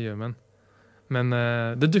se hva vi gjør med den. Men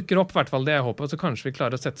det dukker opp i hvert fall det jeg håper, så kanskje vi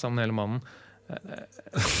klarer å sette sammen hele mannen.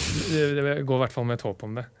 Det går i hvert fall med et håp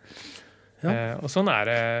om det. Og sånn er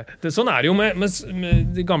det jo med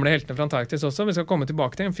de gamle heltene fra Antarktis også. Vi skal komme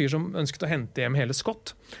tilbake til en fyr som ønsket å hente hjem hele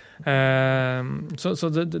Scott. Så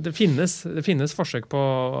det finnes forsøk på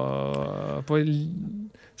å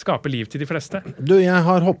skape liv til de fleste. Du, jeg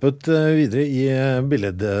har hoppet videre i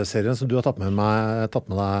billedserien som du har tatt med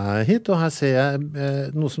deg hit, og her ser jeg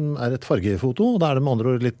noe som er et fargefoto, og da er det med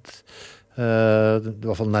andre ord litt i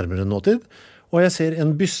hvert fall nærmere nåtid. Og jeg ser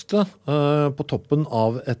en byste på toppen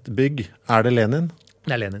av et bygg. Er det Lenin?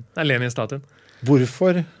 Det er Lenin. Det er Lenin-statuen.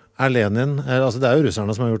 Hvorfor er Lenin? Altså det er jo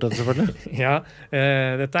russerne som har gjort dette, selvfølgelig. Ja,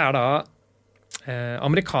 dette er da...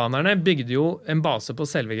 amerikanerne bygde jo en base på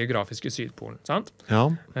selve geografiske Sydpolen, sant? Ja.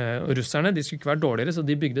 Og russerne, de skulle ikke være dårligere, så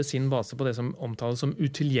de bygde sin base på det som omtales som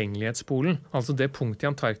utilgjengelighetspolen. Altså det punktet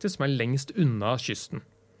i Antarktis som er lengst unna kysten.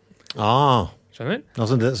 Skjønner?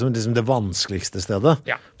 Altså liksom det vanskeligste stedet.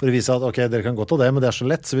 Ja. For å vise at ok, dere kan godt ha det, men det er så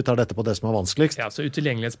lett, så vi tar dette på det som er vanskeligst. Ja, så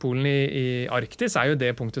utilgjengelighetspolen i Arktis er jo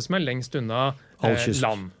det punktet som er lengst unna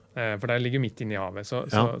land. For det ligger midt inne i havet.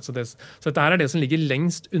 Så dette her er det som ligger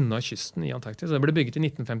lengst unna kysten i Antarktis. Det ble bygget i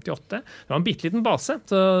 1958. Det var en bitteliten base,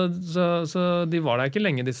 så de var der ikke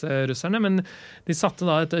lenge, disse russerne, men de satte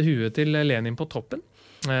da et hue til Lenin på toppen.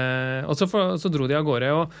 Og så dro de av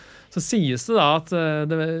gårde, og så sies det da at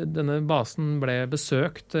denne basen ble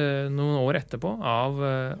besøkt noen år etterpå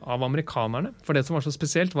av amerikanerne. For det som var så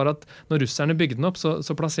spesielt var at når russerne bygde den opp,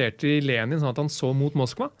 så plasserte de Lenin sånn at han så mot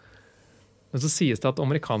Moskva. Men så sies det at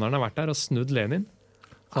amerikanerne har vært der og snudd Lenin.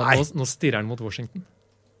 Nå stirrer han mot Washington.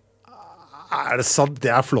 Er det sant?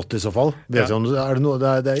 Det er flott i så fall. Det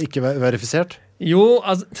er ikke verifisert? Jo,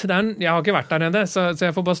 altså, jeg har ikke vært der nede, så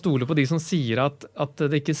jeg får bare stole på de som sier at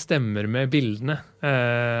det ikke stemmer med bildene.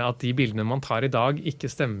 At de bildene man tar i dag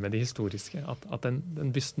ikke stemmer med de historiske. At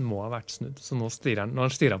den bysten må ha vært snudd. Så nå stirrer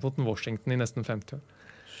han mot Washington i nesten 50 år.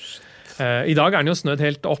 I dag er den jo snødd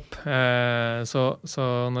helt opp, så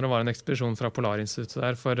når det var en ekspedisjon fra Polarinstituttet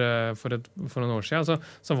der for noen år siden,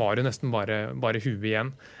 så var det jo nesten bare huet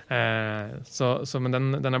igjen. Men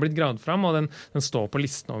den er blitt gravd fram, og den står på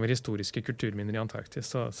listen over historiske kulturminner i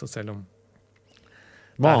Antarktis, så selv om...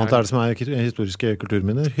 Hva annet er det som er historiske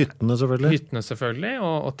kulturminner? Hyttene selvfølgelig? Hyttene selvfølgelig,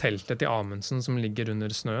 og teltet til Amundsen som ligger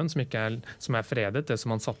under snøen, som er fredet, det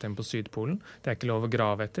som han satt igjen på Sydpolen. Det er ikke lov å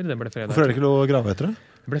grave etter. Hvorfor er det ikke lov å grave etter det?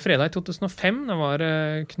 Det ble fredet i 2005. Det var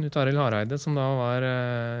Knut Arild Hareide som da var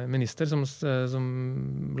minister, som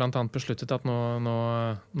blant annet besluttet at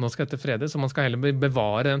nå skal dette fredes, så man skal heller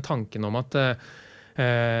bevare den tanken om at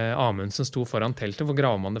Amundsen sto foran teltet. For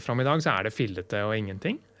graver man det fram i dag, så er det fillete og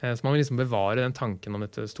ingenting. Så man vil liksom bevare den tanken om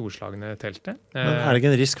dette storslagne teltet. Men er det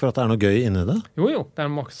ikke en risk for at det er noe gøy inni det? Jo, det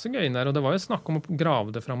er masse gøy der, og det var jo snakk om å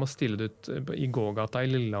grave det fram og stille det ut i gågata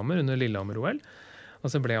i Lillehammer under Lillehammer-OL,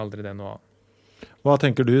 og så ble aldri det noe av. Hva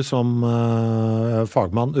tenker du som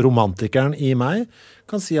fagmann? Romantikeren i meg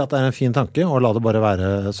kan si at det er en fin tanke, og la det bare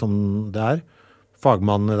være som det er.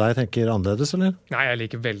 Fagmannen i deg tenker annerledes, eller? Nei, jeg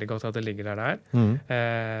liker veldig godt at det ligger der det er.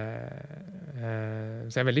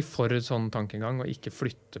 Så jeg er veldig for sånn tankegang, og ikke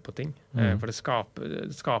flytte på ting. For det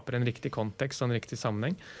skaper en riktig kontekst og en riktig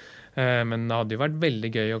sammenheng. Men det hadde jo vært veldig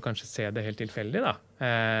gøy å kanskje se det helt tilfeldig da.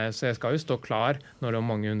 Så jeg skal jo stå klar når det om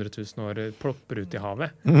mange 100 000 år plopper ut i havet.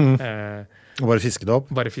 Og bare fiske det opp?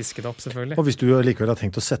 Bare fiske det opp, selvfølgelig. Og hvis du likevel har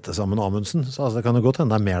tenkt å sette sammen Amundsen, så det kan jo godt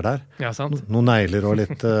hende det er mer der. Ja, sant. Noen negler og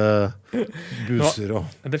litt buser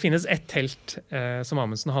og... Det finnes ett telt som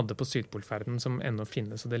Amundsen hadde på Sydpolferden som ennå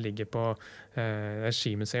finnes, og det ligger på det er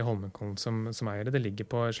Skimuseet i Holmenkollen som eier det. Det ligger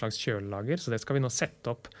på et slags kjølelager, så det skal vi nå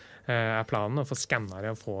sette opp er planen, og få skannet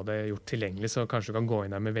det og få det gjort tilgjengelig, så kanskje du kan gå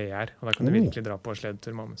inn der med VR, og da kan du virkelig dra på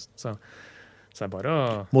sledtur med Amundsen. Så det er bare å...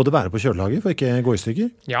 Må det være på kjølelager for ikke gå i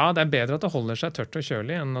stykker? Ja, det er bedre at det holder seg tørt og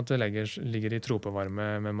kjølig enn at det ligger i tropevarme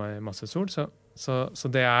med masse sol. Så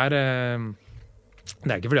det er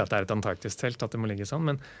ikke fordi at det er et Antarktis-telt at det må ligge sånn,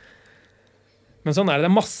 men sånn er det.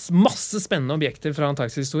 Det er masse spennende objekter fra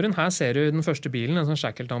Antarktis-historien. Her ser du den første bilen, en sånn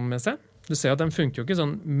Shackleton med seg. Du ser at den funker jo ikke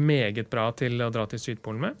sånn meget bra til å dra til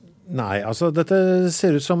Sydpolen med. Nei, altså dette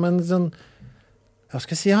ser ut som en sånn... Hva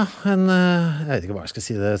skal jeg si, ja? Jeg vet ikke hva jeg skal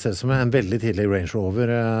si det ser ut som en veldig tidlig Range Rover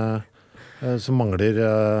som mangler,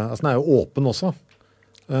 altså den er jo åpen også.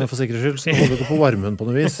 For sikkerhets skyld, så holder du ikke på varmen på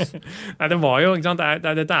noe vis. Nei, det var jo, ikke sant?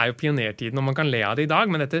 Dette er jo pionertiden, og man kan le av det i dag,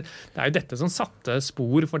 men det er jo dette som satte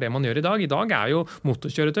spor for det man gjør i dag. I dag er jo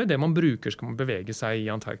motorkjøretøy det man bruker skal man bevege seg i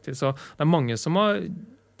Antarktis. Så det er mange som har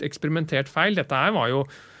eksperimentert feil. Dette her var jo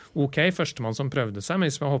ok, førstemann som prøvde seg, men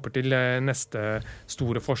hvis man hopper til neste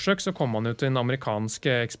store forsøk, så kom man jo til en amerikansk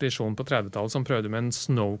ekspedisjon på 30-tallet som prøvde med en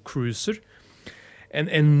snow cruiser. En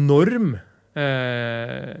enorm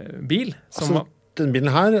bil som var den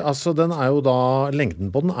bilen her, altså den er jo da,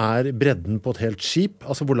 lengden på den er bredden på et helt skip.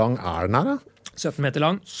 Altså hvor lang er den her da? 17 meter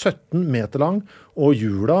lang. 17 meter lang, og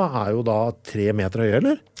hjula er jo da 3 meter høye,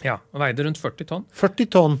 eller? Ja, og veide rundt 40 tonn.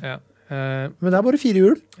 40 tonn? Ja. Men det er bare 4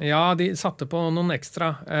 hjul? Ja, de satte på noen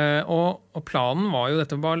ekstra. Og planen var jo,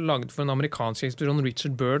 dette var laget for en amerikansk ekspedisjon,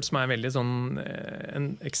 Richard Byrd, som er veldig sånn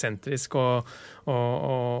en eksentrisk og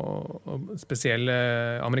spesiell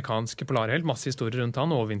amerikansk polarhelt. Masse historier rundt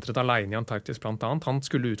han, overvintret alene i Antarktis blant annet. Han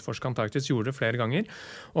skulle utforske Antarktis, gjorde det flere ganger.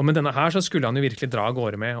 Og med denne her så skulle han jo virkelig dra av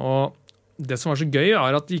gårde med. Og det som var så gøy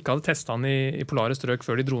er at de ikke hadde testet han i polare strøk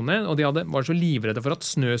før de dro ned, og de var så livredde for at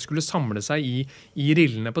snø skulle samle seg i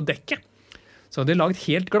rillene på dekket. Så de laget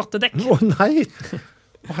helt glatte dekk. Nei!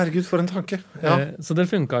 Herregud, for en tanke. Ja. Så det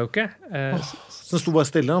funket jo ikke. Så den sto bare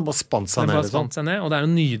stille og bare spant seg ned. Spant seg ned, og det er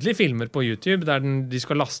jo nydelige filmer på YouTube der de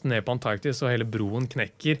skal laste ned på Antarktis, og hele broen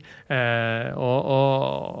knekker.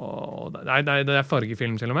 Nei, det er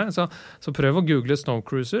fargefilm til og med. Så prøv å google Snow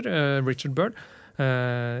Cruiser, Richard Byrd.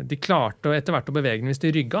 De klarte etter hvert å bevege den hvis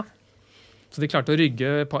de rygga. Så de klarte å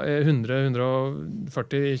rygge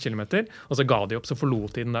 100-140 kilometer, og så ga de opp, så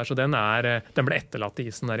forlot de den der. Så den ble etterlatt i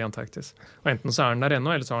isen der i Antarktis. Og enten så er den der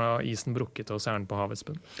ennå, eller så har isen brukket, og så er den på havets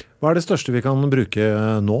bunn. Hva er det største vi kan bruke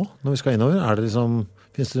nå, når vi skal innover?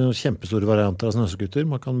 Finnes det noen kjempestore varianter av snøskuter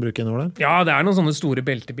man kan bruke innover der? Ja, det er noen sånne store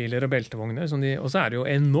beltebiler og beltevogner, og så er det jo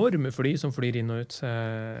enorme fly som flyr inn og ut.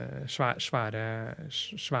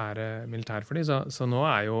 Svære militærfly. Så nå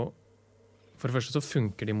er jo for det første så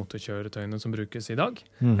funker de motorkjøretøyene som brukes i dag,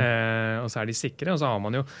 og så er de sikre, og så har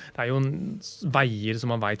man jo, det er jo veier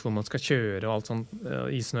som man vet hvor man skal kjøre og alt sånt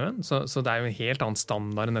i snøen, så det er jo en helt annen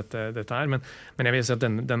standard enn dette her, men jeg vil si at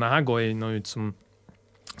denne her går inn og ut som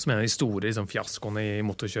en av de store liksom, fiaskoene i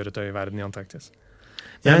motorkjøretøyverden i Antarktis.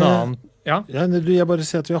 Jeg bare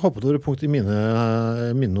sier at vi har hoppet over et punkt i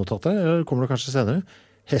mine notater, eller kommer det kanskje senere.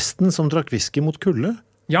 Hesten som drakk whisky mot kulde.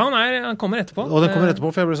 Ja, nei, han kommer etterpå. Og den kommer etterpå,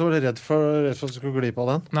 for jeg ble så redd for at du skulle glippe av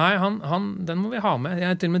den. Nei, den må vi ha med.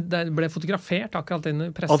 Jeg til og med det ble fotografert akkurat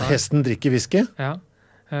under pressen. At hesten drikker whisky? Ja.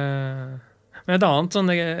 Men et annet sånn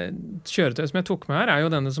kjøretøy som jeg tok med her, er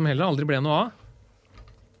jo denne som heller aldri ble noe av.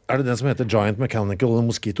 Er det den som heter Giant Mechanical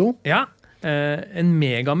Mosquito? Ja, en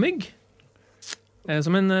megamygg.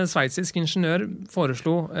 Som en sveitsisk ingeniør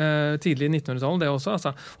foreslo tidlig i 1900-tallet, det også.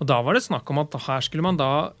 Altså. Og da var det snakk om at her skulle man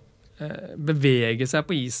da bevege seg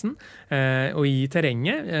på isen og i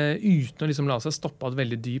terrenget uten å liksom la seg stoppe av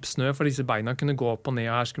veldig dyp snø, for disse beina kunne gå opp og ned,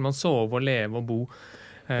 og her skulle man sove og leve og bo.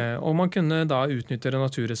 Og man kunne da utnytte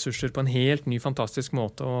naturressurser på en helt ny, fantastisk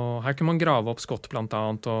måte, og her kunne man grave opp skott blant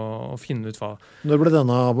annet og finne ut hva. Når ble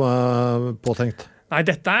denne påtenkt? Nei,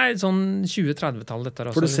 dette er sånn 20-30-tall.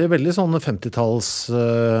 For det ser veldig sånn 50-talls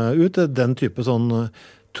ut, den type sånn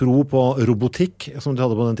tro på robotikk som de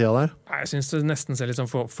hadde på den tida der? Jeg synes det nesten ser litt sånn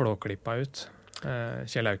flåklippa ut.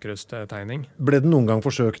 Kjell Aukrust-tegning. Ble den noen gang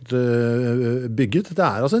forsøkt bygget? Det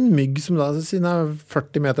er altså en mygg som da siden er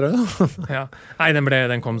 40 meter høy. Ja. Nei,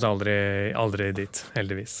 den kom seg aldri dit,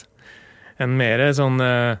 heldigvis. En mer sånn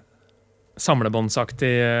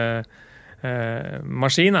samlebåndsaktig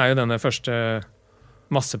maskin er jo denne første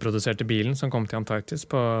masseproduserte bilen som kom til Antarktis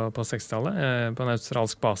på 60-tallet. På en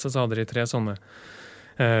australsk base så hadde de 3 sånne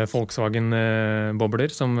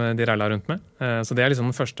Volkswagen-bobler som de reila rundt med. Så det er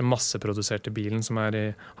liksom den første masseproduserte bilen som har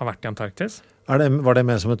vært i Antarktis. Var det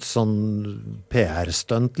mer som et sånn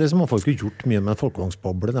PR-stunt, liksom? Man får ikke gjort mye med en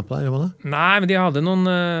folkevognsboble nedpå der, gjør man det? Nei, men de hadde noen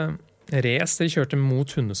race de kjørte mot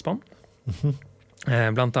hundespann.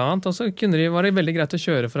 Blant annet, og så var det veldig greit å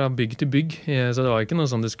kjøre fra bygg til bygg, så det var ikke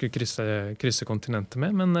noe sånn de skulle krysse kontinentet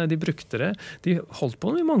med, men de brukte det. De holdt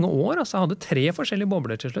på i mange år, altså hadde 3 forskjellige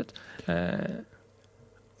bobler til slutt.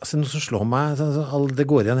 Altså noe som slår meg, det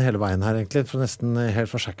går igjen hele veien her egentlig, fra nesten helt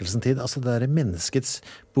fra skjekkelsen tid, altså det er menneskets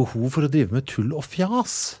behov for å drive med tull og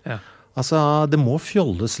fjas. Ja. Altså, det må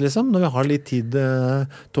fjolles liksom, når vi har litt tid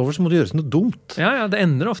til over, så må det gjøres noe dumt. Ja, det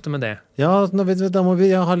ender ofte med det. Ja, da må vi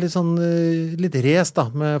ha litt race da,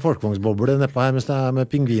 med folkevognsbobler nedpå her, mens det er med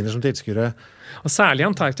pingviner som tilskuere. Og særlig i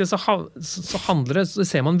Antarktis så handler det, så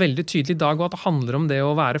ser man veldig tydelig i dag at det handler om det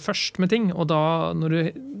å være først med ting. Og da, når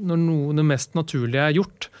det mest naturlige er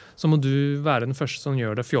gjort, så må du være den første som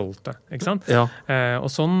gjør det fjolte. Ikke sant? Ja. Og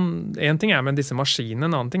en ting er med disse maskinene,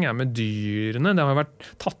 en annen ting er med dyrene. Det har vært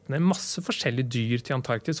tatt ned masse forskjellige dyr til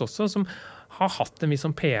Antarktis også, som har hatt en viss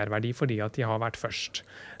PR-verdi fordi at de har vært først.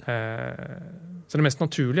 Så det mest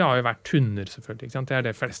naturlige har jo vært hunder, selvfølgelig. Ikke sant? Det er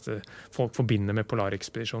det fleste folk forbinder med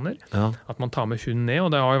polarekspedisjoner. Ja. At man tar med hund ned,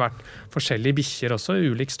 og det har jo vært forskjellige bikkjer også,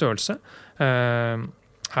 ulik størrelse.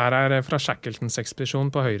 Her er fra Shackletons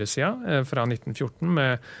ekspedisjon på høyresida fra 1914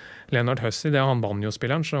 med Leonard Hussey, det er han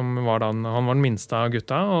banjospilleren, han var den minste av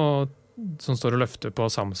gutta, og som står og løfter på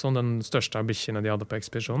Samson, den største av bikkjene de hadde på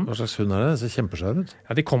ekspedisjonen. Hva slags hund er det? Det ser kjempeskjær ut.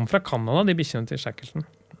 Ja, de kom fra Canada, de bikkjene til Shackleton.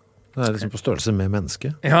 Det er liksom på størrelse med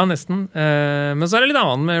menneske. Ja, nesten. Men så er det litt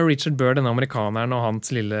annet med Richard Burr, denne amerikaneren, og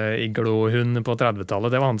hans lille iglo-hund på 30-tallet.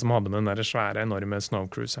 Det var han som hadde med den der svære, enorme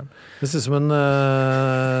snowcruiseren. Det ser ut som en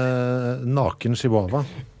naken chihuahua.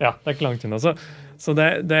 Ja, det er ikke langt unna. Så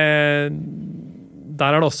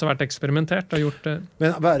der har det også vært eksperimentert og gjort.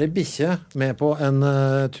 Men være bikkje med på en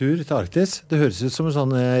tur til Arktis, det høres ut som en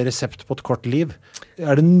sånn resept på et kort liv.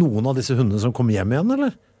 Er det noen av disse hundene som kommer hjem igjen,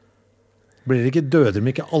 eller? Døder de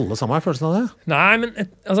ikke alle sammen i følelsen av det? Nei, men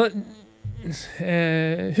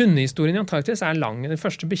hundehistorien i Antarktis er lang. De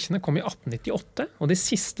første bikkjene kom i 1898, og de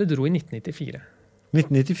siste dro i 1994.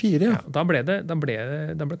 1994, ja. Da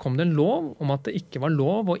kom det en lov om at det ikke var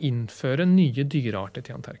lov å innføre nye dyrearter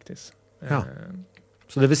til Antarktis. Ja.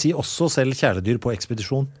 Så det vil si også selv kjæledyr på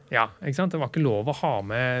ekspedisjon? Ja, ikke sant? Det var ikke lov å ha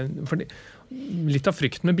med... Litt av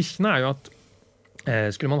frykten med bikkjene er jo at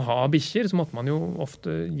skulle man ha bikkjer, så måtte man jo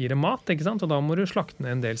ofte gi dem mat, ikke sant? Og da må du slakte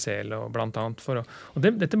ned en del sel, blant annet.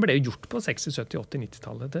 Dette ble jo gjort på 60-, 70-, 80-,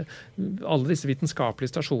 90-tallet. Alle disse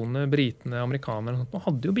vitenskapelige stasjonene, britene, amerikanerne, man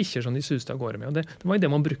hadde jo bikkjer som de suste av gårde med, og det var jo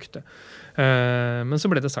det man brukte. Men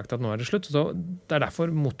så ble det sagt at nå er det slutt, så det er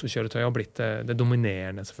derfor motorkjøretøy har blitt det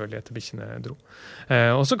dominerende, selvfølgelig, etter bikkjene dro.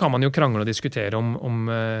 Og så kan man jo krangle og diskutere om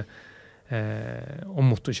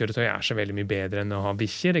motorkjøretøy er så veldig mye bedre enn å ha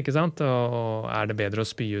bikkjer, ikke sant? Og er det bedre å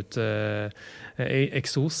spy ut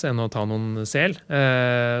eksos enn å ta noen sel?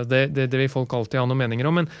 Det vil folk alltid ha noen meninger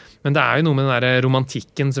om, men det er jo noe med den der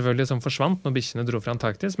romantikken selvfølgelig som forsvant når bikkjene dro fra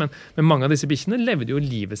Antarktis, men mange av disse bikkjene levde jo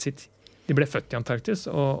livet sitt. De ble født i Antarktis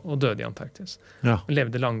og døde i Antarktis. Ja. De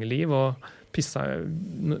levde lange liv og pissa.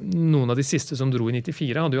 Noen av de siste som dro i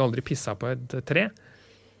 94 hadde jo aldri pissa på et tre.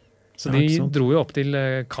 Så de dro jo opp til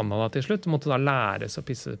Canada til slutt, og måtte da læres å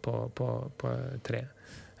pisse på tre.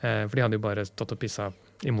 For de hadde jo bare stått og pissa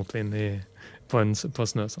i motvind på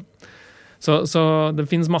snø. Så det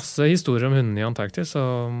finnes masse historier om hundene i Antarktis,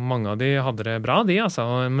 og mange av de hadde det bra,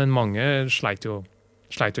 men mange sleit jo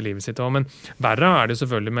livet sitt også. Men verre er det jo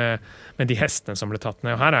selvfølgelig med de hestene som ble tatt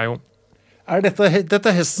ned. Og her er jo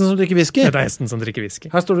dette hesten som drikker whisky? Dette er hesten som drikker whisky.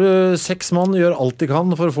 Her står det 6 mann gjør alt de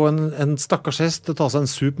kan for å få en stakkars hest til å ta seg en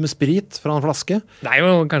sup med sprit fra en flaske. Det er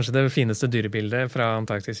jo kanskje det fineste dyrebildet fra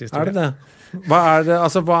Antarktis historie. Er det det? Hva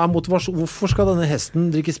er motivasjon? Hvorfor skal denne hesten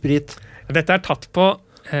drikke sprit? Dette er tatt på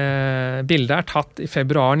bildet er tatt i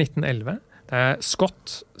februar 1911. Det er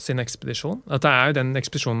Scott sin ekspedisjon. Dette er jo den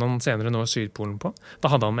ekspedisjonen han senere nå Sydpolen på.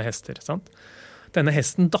 Da hadde han med hester, sant? Denne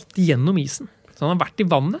hesten datt gjennom isen. Så han har vært i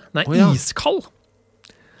vannet. Den er iskald.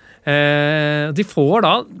 De får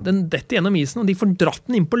da den detter gjennom isen, og de får dratt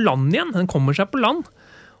den inn på land igjen. Den kommer seg på land.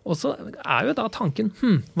 Og så er jo da tanken,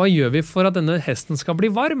 hva gjør vi for at denne hesten skal bli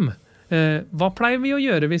varm? Hva pleier vi å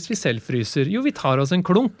gjøre hvis vi selv fryser? Jo, vi tar oss en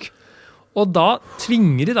klunk. Og da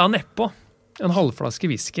tvinger de da nedpå en halvflaske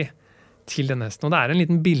whisky til den hesten. Og det er en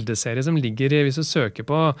liten bildeserie som ligger, hvis du søker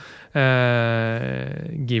på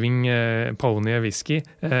Giving Pony a Whisky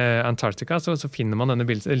Antarctica, så finner man denne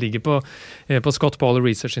bildet. Det ligger på Scott Paul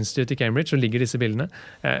Research Institute i Cambridge, så ligger disse bildene.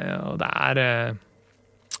 Og det er...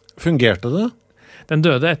 Fungerte det? Den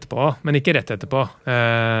døde etterpå, men ikke rett etterpå.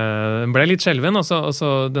 Den ble litt skjelven,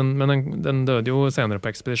 men den døde jo senere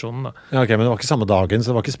på ekspedisjonen. Da. Ja, ok, men det var ikke samme dagen,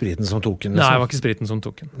 så det var ikke spriten som tok den? Liksom. Nei, det var ikke spriten som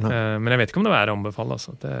tok den. Men jeg vet ikke om det var å anbefale.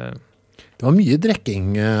 Altså. Det var mye drekking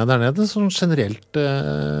der nede, som generelt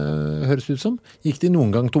høres ut som. Gikk de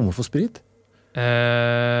noen gang tomme for sprit?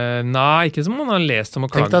 Nei, ikke som man har lest om å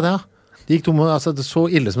klage. Tenk deg det, ja. De gikk tomme, altså det er så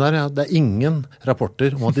ille som det er. Det er ingen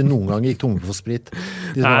rapporter om at de noen gang gikk tomme for sprit,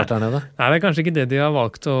 de som har vært der nede. Nei, det er kanskje ikke det de har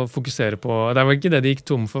valgt å fokusere på. Det var ikke det de gikk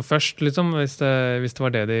tomme for først, liksom, hvis det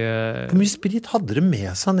var det de... Hvor mye sprit hadde de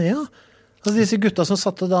med seg ned, ja? Altså disse gutta som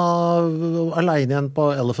satte da alene igjen på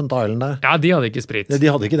Elephant Island der. Ja, de hadde ikke sprit. De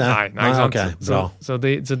hadde ikke det? Nei, ikke sant? Ok, bra. Så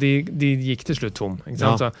de gikk til slutt tom, ikke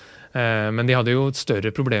sant? Ja. Men de hadde jo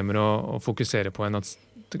større problemer å fokusere på enn at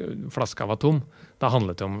at flaska var tom. Da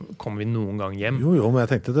handlet det om, kommer vi noen gang hjem? Jo, men jeg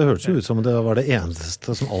tenkte det hørtes jo ut som det var det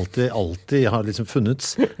eneste som alltid har liksom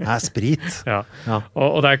funnets, sprit. Ja.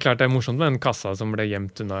 Og det klart det morsomt med en kassa som ble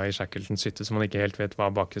gjemt unna i Shackletons hytte, som man ikke helt vet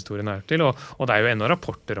hva bakhistorien til. Og det jo ennå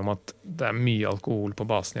rapporter om at det mye alkohol på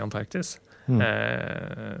basen i Antarktis.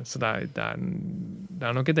 Så det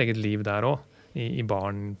nok et eget liv der også, i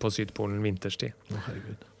baren på Sydpolen vinterstid.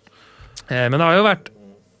 Herregud. Men det har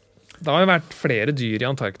jo vært flere dyr i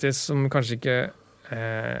Antarktis som kanskje ikke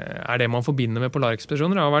det man forbinder med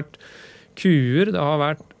polarekspedisjoner. Det har vært kuer, det har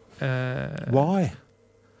vært... Why?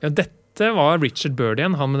 Ja, dette var Richard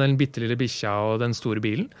Burdian, han med den bittelille bikkja og den store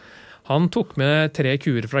bilen. Han tok med 3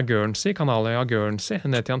 kuer fra Guernsey, kanaløya Guernsey,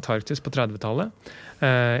 ned til Antarktis på 30-tallet.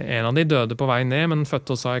 En av de døde på vei ned, men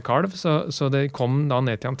fødte også i kalv, så det kom da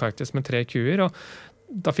ned til Antarktis med 3 kuer, og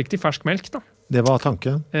da fikk de fersk melk da. Det var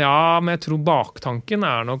tanken? Ja, men jeg tror baktanken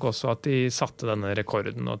nok også at de satte denne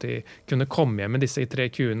rekorden, og at de kunne komme hjem med disse 3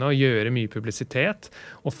 kuene og gjøre mye publisitet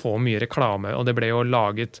og få mye reklame. Og det ble jo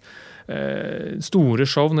laget store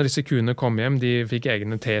show når disse kuene kom hjem. De fikk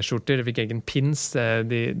egne t-skjorter, de fikk egen pins.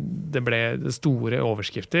 Det ble store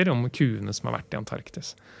overskrifter om kuene som har vært i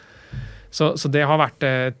Antarktis. Så det har vært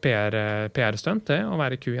et PR-stunt, det, å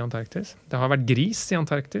være ku i Antarktis. Det har vært gris i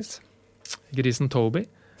Antarktis. Grisen Toby,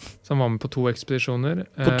 som var med på 2 ekspedisjoner.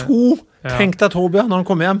 På 2? Ja. Tenk deg Toby når han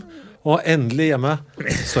kommer hjem. Og endelig hjemme.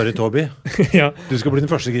 Sorry, Toby. Ja. Du skal bli den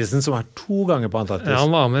første grisen som 2 ganger på Antarktis. Ja, han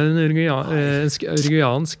var med en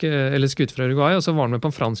uruguayansk, eller skutt fra Uruguay, og så var han med på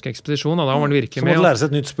en fransk ekspedisjon, og da var han virkelig med. Så måtte lære seg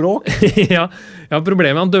et nytt språk? Ja,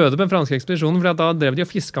 problemet han døde på den franske ekspedisjonen, for da drev de og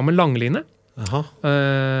fisket med langline.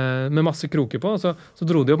 Med masse kroker på, så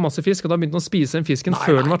dro de opp masse fisk, og da begynte han å spise den fisken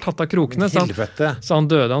før den var tatt av krokene, så han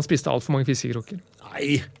døde, han spiste alt for mange fiskekroker.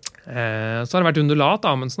 Nei! Så har det vært undulat.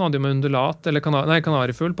 Amundsen hadde jo med undulat, eller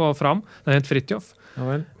kanarifugl på Fram. Den het Fridtjof. Ja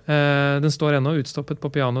vel. Den står ennå utstoppet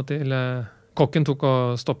på piano til kokken tok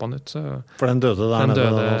og stoppet han ut. Så for den døde der? Den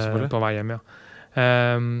døde på vei hjem, ja.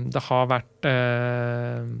 Det har vært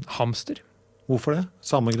hamster. Hvorfor det?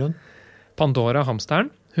 Samme grunn? Pandora,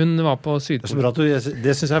 hamsteren. Hun var på Sydpolen.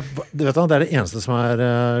 Det synes jeg, det det det eneste som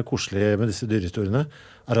koselig med disse dyrehistoriene,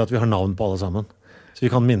 at vi har navn på alle sammen. Så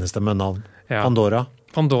vi kan minnes dem med navn. Ja.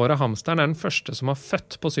 Pandora hamsteren den første som har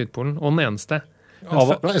født på Sydpolen, og den eneste.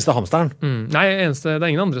 Eneste hamsteren? Nei, det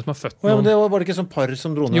ingen andre som har født noen. Men var det ikke sånn par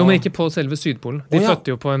som dro ned? Jo, men ikke på selve Sydpolen. De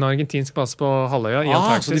fødte jo på en argentinsk base på halvøya i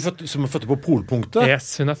Antarktis. Så de som fødte på polpunktet? Yes,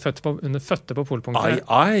 hun fødte på polpunktet.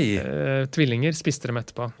 Tvillinger spiste dem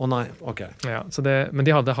etterpå. Nei, ok. Ja, men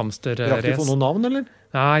de hadde hamsterrace. Rakk de få noen navn, eller?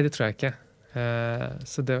 Nei, det tror jeg ikke.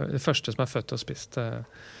 Så det første som født og spist...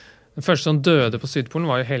 Den første som døde på Sydpolen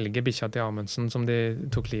var jo Helge, bikkja til Amundsen, som de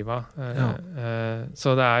tok livet av.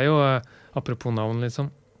 Så det jo, apropos navn liksom,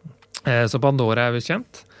 så Pandora jo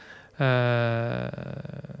kjent.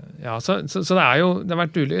 Så det jo, det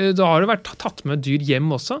har jo vært tatt med dyr hjem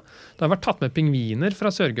også. Det har vært tatt med pingviner fra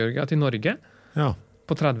Sør-Georgia til Norge. Ja.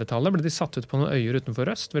 På 30-tallet ble de satt ut på noen øyer utenfor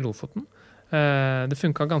Røst, ved Lofoten. Det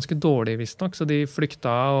funket ganske dårlig visst nok, så de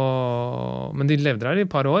flykta, men de levde der i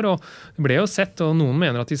et par år, og det ble jo sett, og noen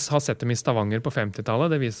mener at de har sett dem i Stavanger på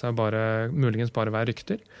 50-tallet, det viser seg muligens bare være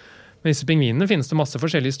rykter. Men disse pingvinene finnes det masse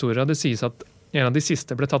forskjellige historier, og det sies at en av de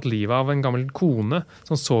siste ble tatt livet av en gammel kone,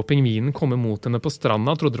 som så pingvinen komme mot henne på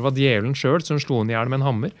stranda, trodde det var djevelen selv, så hun slo henne i hjel med en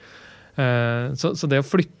hammer. Så det å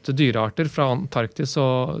flytte dyrearter fra Antarktis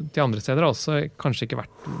og til andre steder har også kanskje ikke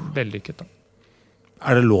vært vellykket da.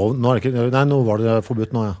 Det lov? Nå nå var det forbudt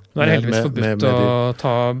nå, ja. Nå det heldigvis forbudt å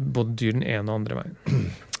ta både dyr den ene og andre veien.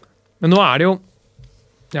 Men nå det jo...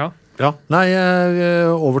 Ja. Nei,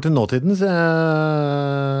 over til nåtiden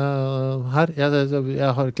her. Jeg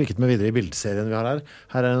har klikket meg videre i bildserien vi har her.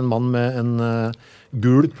 Her en mann med en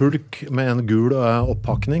gul pulk med en gul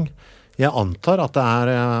oppakning. Jeg antar at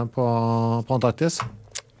det på Antarktis.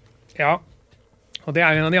 Ja, og det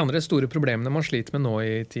en av de andre store problemene man sliter med nå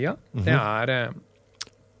i tida.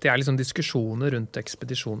 Det liksom diskusjoner rundt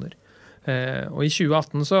ekspedisjoner. Og i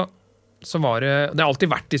 2018 så var det alltid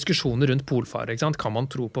vært diskusjoner rundt polfare, ikke sant? Kan man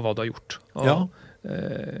tro på hva du har gjort? Og,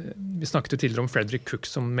 vi snakket jo tidligere om Frederick Cook,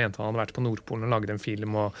 som mente han hadde vært på Nordpolen og laget en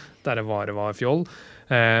film, og der det var fjoll.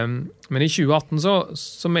 Men i 2018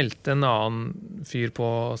 så meldte en annen fyr på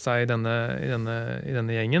seg i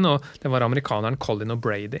denne gjengen, og det var amerikaneren Colin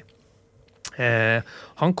O'Brady.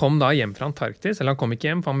 Han kom da hjem fra Antarktis, eller han kom ikke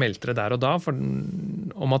hjem, for han meldte det der og da,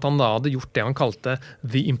 om at han da hadde gjort det han kalte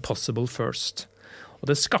The Impossible First. Og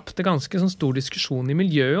det skapte ganske sånn stor diskusjon i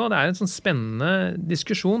miljøet, og det en sånn spennende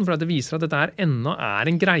diskusjon, for at det viser at dette ennå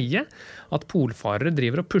en greie, at polfarere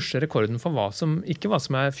driver og pusher rekorden for ikke hva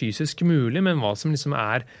som fysisk mulig, men hva som liksom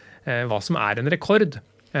hva som en rekord.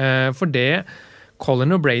 For det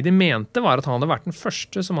Colin O'Brady mente var at han hadde vært den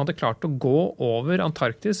første som hadde klart å gå over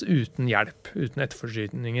Antarktis uten hjelp, uten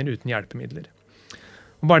etterforsyninger, uten hjelpemidler.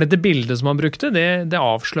 Og bare dette bildet som han brukte, det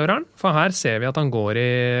avslører han, for her ser vi at han går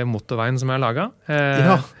i motorveien som er laget.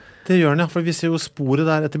 Ja, det gjør han, ja, for vi ser jo sporet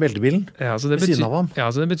der etter beltebilen ved siden av ham. Ja,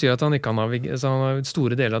 så det betyr at han ikke har navigert, så han har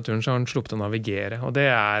store deler av turen så har han sluppet å navigere, og det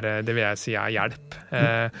vil jeg si er hjelp.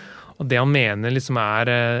 Og det han mener liksom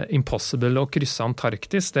impossible å krysse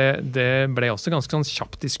Antarktis, det ble også ganske sånn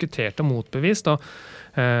kjapt diskutert og motbevist. Og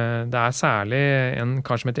det særlig en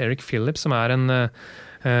kar som heter Eric Phillips, som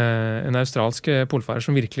en australsk polfarer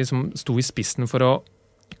som virkelig sto i spissen for å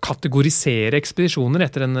kategorisere ekspedisjoner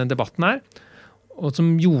etter denne debatten her, og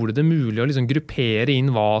som gjorde det mulig å liksom gruppere inn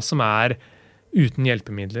hva som uten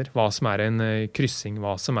hjelpemidler, hva som en kryssing,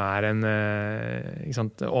 hva som en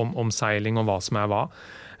omseiling og hva som hva.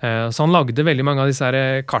 Så han lagde veldig mange av disse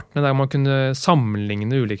her kartene der man kunne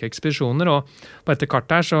sammenligne ulike ekspedisjoner, og på dette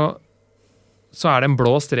kartet her så den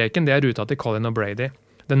blå streken, det ruta til Colin O'Brady.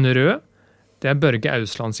 Den røde, det Børge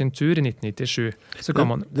Ausland sin tur i 1997. Så kan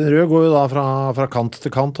man... Den røde går jo da fra kant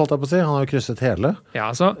til kant, holdt jeg på å si. Han har jo krysset hele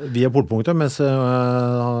via polpunktet, mens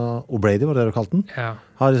O'Brady, var det du kalte den,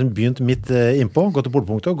 har liksom begynt midt innpå, gått til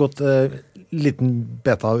polpunktet og gått liten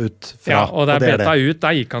beta ut fra. Ja, og beta ut,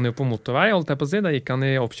 der gikk han jo på motorvei, holdt jeg på å si. Der gikk han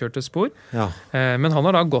i oppkjørte spor. Ja. Men han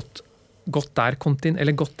har da gått der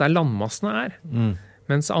landmassene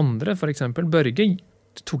Mens andre, for eksempel Børge,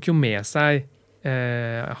 tok jo med seg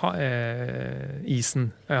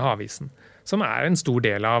havisen, som en stor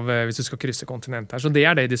del av hvis du skal krysse kontinentet her. Så det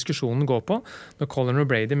det diskusjonen går på. Når Colin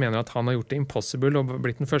O'Brady mener at han har gjort det impossible og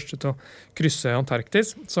blitt den første til å krysse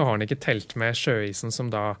Antarktis, så har han ikke telt med sjøisen som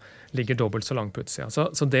da ligger dobbelt så langt på utsida.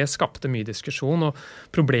 Så det skapte mye diskusjon, og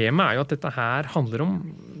problemet jo at dette her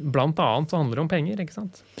blant annet handler om penger, ikke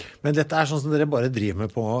sant? Men dette sånn som dere bare driver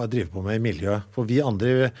på med i miljøet. For vi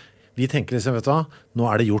andre, vi tenker liksom, vet du hva, nå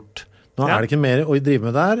det gjort. Nå det ikke mer å drive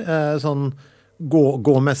med der. Sånn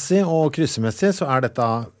gåmessig og kryssemessig så dette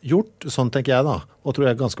gjort. Sånn tenker jeg da, og tror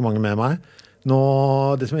jeg ganske mange med meg.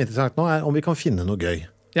 Det som interessant nå om vi kan finne noe gøy.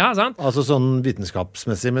 Ja, sant. Altså sånn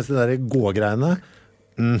vitenskapsmessig, mens det der gå-greiene,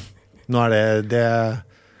 nå det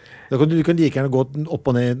du kan like gjerne gå opp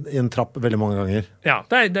og ned i en trapp veldig mange ganger. Ja,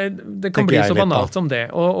 det kan bli så banalt som det.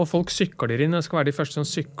 Og folk sykler inn, det skal være de første som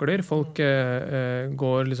sykler. Folk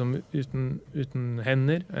går liksom uten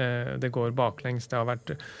hender. Det går baklengs. Det har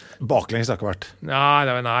vært... Baklengs det har ikke vært? Nei,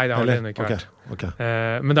 det har det ikke vært. Okay.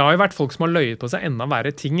 Men det har jo vært folk som har løyet på seg enda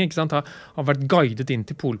verre ting, ikke sant? Har vært guidet inn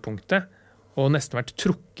til polpunktet, og nesten vært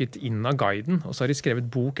trukket inn av guiden, og så har de skrevet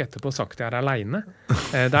bok etterpå og sagt de alene.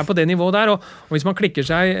 Det på det nivået der, og hvis man klikker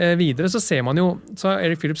seg videre, så ser man jo, så har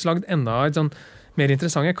Eric Phillips lagd enda et sånn mer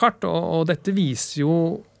interessante kart, og dette viser jo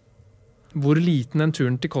hvor liten den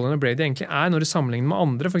turen til Colin O'Brady egentlig når du sammenligner med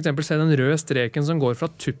andre. For eksempel se den røde streken som går fra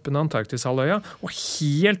tuppen av Antarktishalvøya og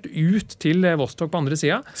helt ut til Vostok på andre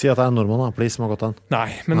siden. Si at det en nordmann, please, som har gått den.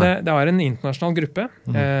 Nei, men det var en internasjonal gruppe,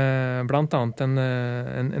 blant annet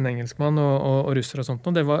en engelskmann og russer og sånt.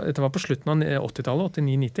 Og dette var på slutten av 80-tallet,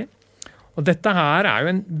 89-90. Og dette her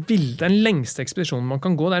jo den lengste ekspedisjonen man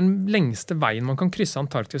kan gå. Det den lengste veien man kan krysse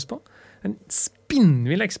Antarktis på. En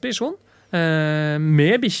spinnvill ekspedisjon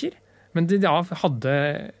med bikkjer. Men de da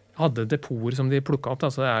hadde depoter som de plukket opp,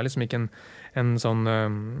 så det liksom ikke en sånn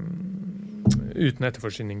uten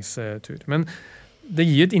etterforsyningstur. Men det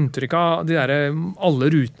gir et inntrykk av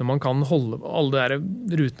alle rutene man kan holde, alle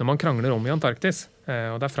de rutene man krangler om i Antarktis.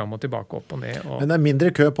 Og det frem og tilbake, opp og ned. Men det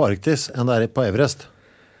mindre kø på Arktis enn det på Everest?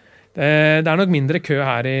 Det nok mindre kø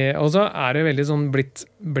her og så det veldig sånn blitt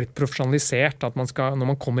profesjonalisert at når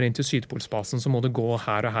man kommer inn til Sydpolsbasen så må det gå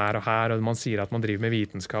her og her og her, og man sier at man driver med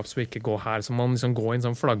vitenskap så ikke gå her, så man liksom går inn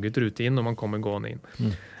sånn flagget rute inn når man kommer gående inn.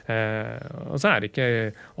 Og så det ikke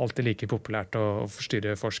alltid like populært å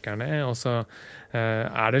forstyrre forskerne, og så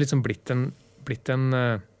det liksom blitt en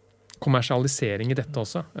kommersialisering i dette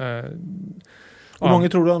også. Hvor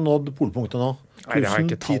mange tror du har nådd polpunktet nå?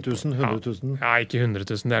 1000, 10 000, 100 000? Ja, ikke 100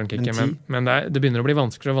 000, det nok ikke, men det begynner å bli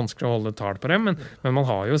vanskeligere og vanskeligere å holde tall på det, men man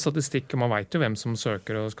har jo statistikk, og man vet jo hvem som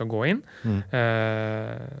søker og skal gå inn.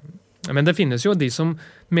 Men det finnes jo de som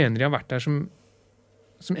mener de har vært der,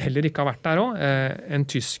 som heller ikke har vært der også. En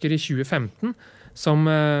tysker i 2015 som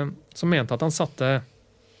mente at han satte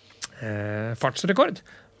fartsrekord.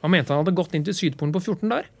 Han mente han hadde gått inn til Sydpolen på 14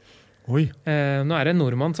 dager. Oi. Nå det en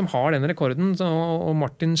nordmann som har den rekorden, og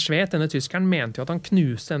Martin Schwedt, denne tyskeren, mente jo at han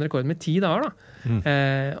knuste den rekorden med 10 dager da.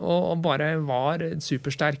 Og bare var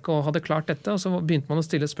supersterk og hadde klart dette, og så begynte man å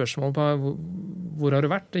stille spørsmål på hvor har du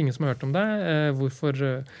vært? Ingen som har hørt om det.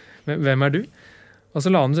 Hvem du? Og så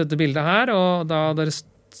la han dette bildet her, og da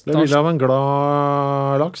Det er bildet av en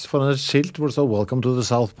glad laks foran et skilt hvor det står «Welcome to the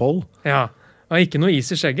South Pole». Ja, og ikke noe is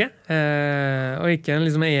i skjegget, og ikke en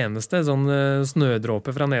liksom eneste sånn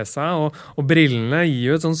snødråpe fra nesa, og brillene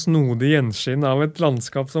gir jo et sånn snodig gjenskinn av et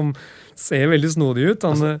landskap som ser veldig snodig ut.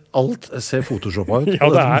 Alt ser photoshoppet ut. Ja,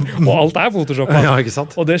 det er, og alt er photoshoppet. Ja, ikke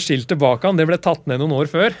sant? Og det skiltet bak han, det ble tatt ned noen år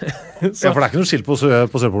før. Så, ja, for det er ikke noe skilt på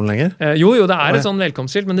Sørpolen lenger? Jo, det er et sånn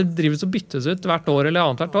velkomstskilt, men det drives og byttes ut hvert år eller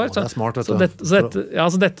annethvert år. Det er smart, vet du.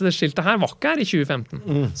 Så dette skiltet her var ikke her i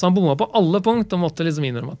 2015. Så han bomma på alle punkt og måtte liksom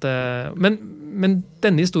innrømme at men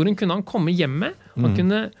denne historien kunne han komme hjem med. Han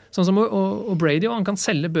kunne, sånn som Brady, han kan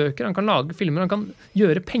selge bøker, han kan lage filmer, han kan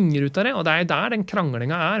gjøre penger ut av det, og det er der den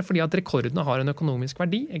kranglinga er, fordi at rekordene har en økonomisk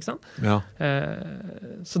verdi, ikke sant? Ja.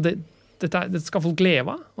 Så det skal folk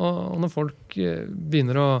leve av, og når folk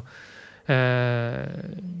begynner å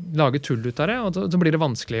lage tull ut av det, og så blir det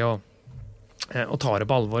vanskelig å ta det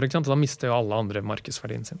på alvor, ikke sant? Og da mister jo alle andre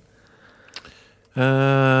markedsverdien sin.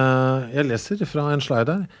 Jeg leser fra en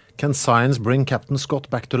slide her. Can science bring Captain Scott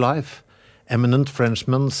back to life? Eminent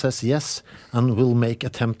Frenchman says yes and will make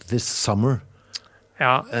attempt this summer.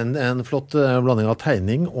 Ja. En flott blanding av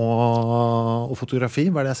tegning og fotografi.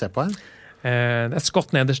 Hva er det jeg ser på her? Det er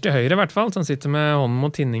Scott nederst til høyre i hvert fall, som sitter med hånden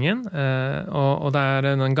mot tinningen. Og det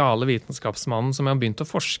er den gale vitenskapsmannen som jeg har begynt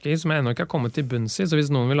å forske i, som jeg ennå ikke har kommet til bunns i. Så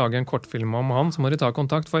hvis noen vil lage en kortfilm om han, så må de ta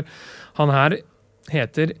kontakt. For han her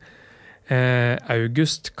heter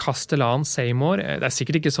August Castellan Seymour. Det er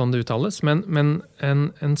sikkert ikke sånn det uttales, men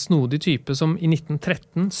en snodig type som i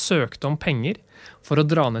 1913 søkte om penger for å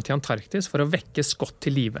dra ned til Antarktis for å vekke Scott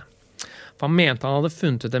til live. For han mente han hadde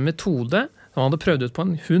funnet ut en metode, han hadde prøvd ut på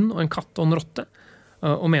en hund og en katt og en rotte,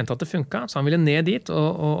 og mente at det funket, så han ville ned dit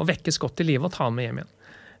og vekke Scott til live og ta han med hjem igjen.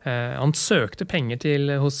 Han søkte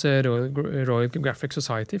penger hos Royal Graphic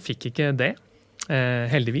Society, fikk ikke det,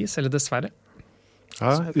 heldigvis, eller dessverre.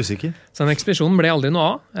 Ja, usikker. Så den ekspedisjonen ble aldri noe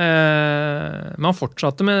av. Men han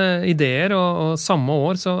fortsatte med ideer, og samme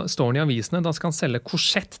år så står han i avisene, da skal han selge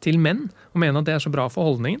korsett til menn, og mener at det er så bra for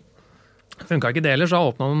holdningen. Funket ikke det ellers, så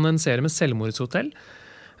åpnet han en serie med selvmordshotell.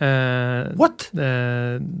 What?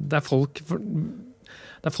 Der folk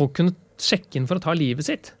kunne sjekke inn for å ta livet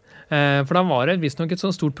sitt. For da var det visstnok et så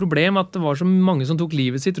stort problem at det var så mange som tok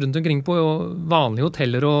livet sitt rundt omkring på vanlige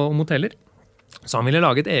hoteller og moteller. Så han ville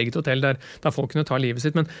lage et eget hotell der folk kunne ta livet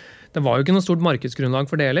sitt, men det var jo ikke noe stort markedsgrunnlag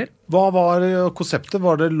for det heller. Hva var konseptet?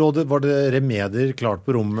 Var det remedier klart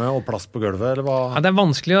på rommet og plass på gulvet, eller hva? Ja, det er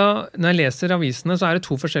vanskelig når jeg leser avisene, så er det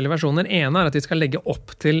to forskjellige versjoner. En er at de skal legge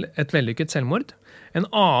opp til et vellykket selvmord. En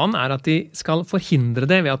annen er at de skal forhindre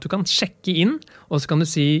det ved at du kan sjekke inn, og så kan du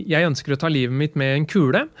si, jeg ønsker å ta livet mitt med en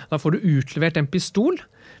kule. Da får du utlevert en pistol,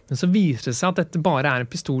 men så viser det seg at dette bare er en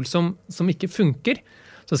pistol som ikke funker.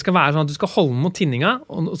 Så det skal være sånn at du skal holde mot tinninga,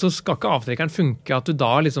 og så skal ikke avtrekkeren funke, at du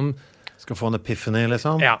da liksom skal få en epiphany,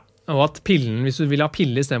 liksom? Ja, og at pillen, hvis du vil ha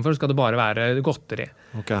pille i stedet for, så skal det bare være godteri.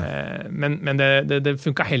 Okay. Men det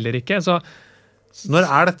funket heller ikke, så... Når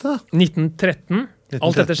er dette? 1913.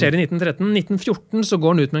 Alt dette skjer i 1913. 1914 så går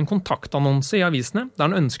han ut med en kontaktannonse i avisene, der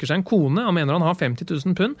han ønsker seg en kone, og mener han har 50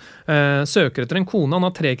 000 pund. Søker etter en kone, han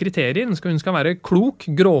har 3 kriterier. Hun skal være klok,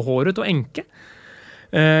 gråhåret og enke.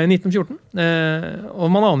 1914, og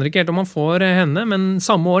man aner ikke helt om han får henne, men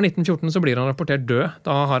samme år 1914 så blir han rapportert død.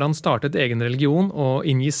 Da har han startet egen religion og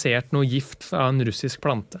injisert noe gift fra en russisk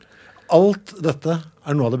plante. Alt dette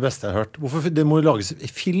er noe av det beste jeg har hørt. Hvorfor det må lages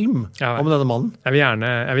i film om denne mannen? Jeg vil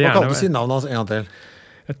gjerne... Hva kalte du sin navn hans en gang til?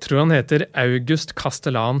 Jeg tror han heter August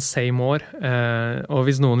Castellan Seymour, og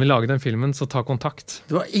hvis noen vil lage den filmen, så ta kontakt.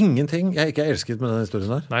 Det var ingenting jeg ikke elsket med den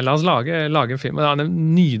historien der. Nei, la oss lage en film. Han er en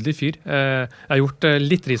nydelig fyr. Jeg har gjort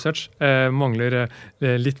litt research, mangler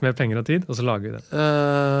litt mer penger og tid, og så lager vi det.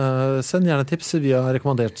 Send gjerne tips. Vi har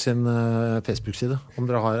rekommendert sin Facebook-side, om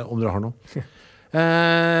dere har noe.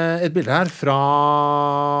 Et bilde her fra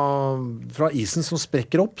isen som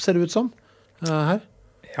sprekker opp, ser det ut som, her.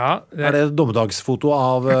 Ja, er det et dommedagsfoto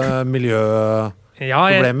av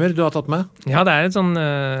miljøproblemer du har tatt med? Ja, det er et sånn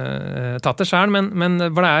tatt det selv, men det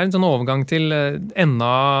er en sånn overgang til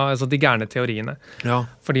altså de gærne teoriene. Ja.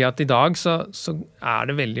 Fordi at i dag så er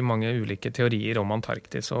det veldig mange ulike teorier om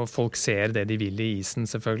Antarktis, og folk ser det de vil i isen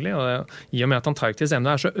selvfølgelig, og i og med at Antarktis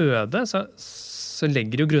enda er så øde, så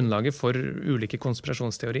legger jo grunnlaget for ulike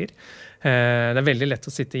konspirasjonsteorier. Det er veldig lett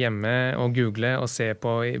å sitte hjemme og google og se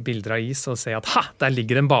på bilder av is og se at der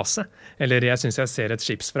ligger en base. Eller jeg synes jeg ser et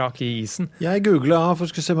skipsvrak i isen. Jeg googlet for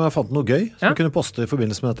å se om jeg fant noe gøy som jeg kunne poste i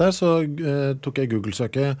forbindelse med dette. Så tok jeg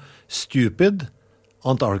Google-søket Stupid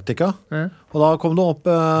Antarctica. Og da kom det opp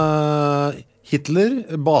Hitler,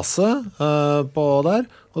 base på der.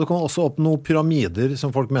 Og det kom også opp noen pyramider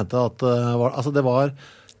som folk mente at det var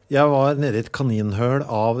Jeg var nede I et kaninhøl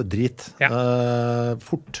av drit.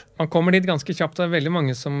 Fort. Man kommer dit ganske kjapt. Det veldig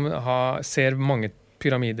mange som ser mange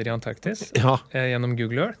pyramider I Antarktis gjennom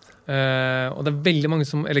Google Earth. Og det veldig mange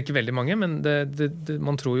som, eller ikke veldig mange, men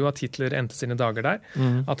man tror jo at Hitler endte sine dager der,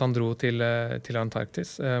 at han dro til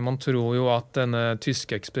Antarktis. Man tror jo at denne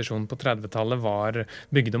tyske ekspedisjonen på 30-tallet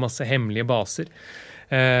bygde masse hemmelige baser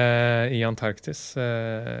I Antarktis.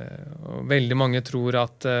 Og veldig mange tror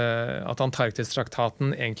at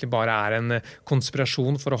Antarktistraktaten egentlig bare en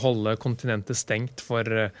konspirasjon for å holde kontinentet stengt for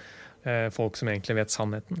folk som egentlig vet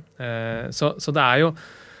sannheten. Så det jo,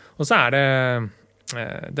 og så det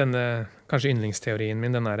denne kanskje yndlingsteorien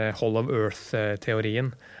min, den der Hall of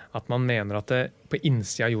Earth-teorien, at man mener at det på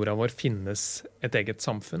innsida av jorda vår finnes et eget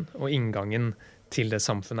samfunn, og inngangen til det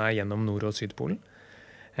samfunnet gjennom Nord- og Sydpolen.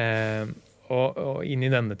 Og inn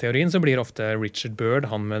I denne teorien så blir ofte Richard Byrd,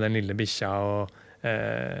 han med den lille bikkja og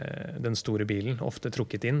den store bilen, ofte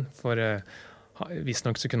trukket inn, for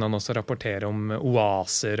visstnok så kunne han også rapportere om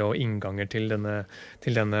oaser og innganger til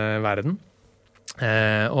denne verden.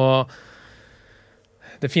 Og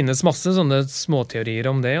det finnes masse sånne småteorier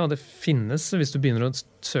om det, og det finnes, hvis du begynner å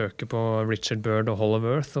søke på Richard Byrd og Hall of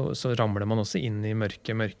Earth, så ramler man også inn I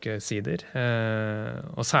mørke sider.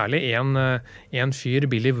 Og særlig en fyr,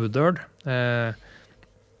 Billy Woodard,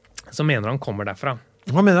 som mener han kommer derfra.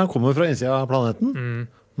 Han mener han kommer fra innsida av planeten?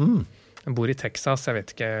 Han bor I Texas, jeg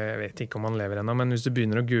vet ikke om han lever ennå, men hvis du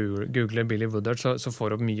begynner å google Billy Woodard, så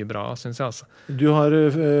får du opp mye bra, synes jeg altså. Du har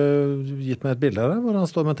gitt meg et bilde av det, hvor han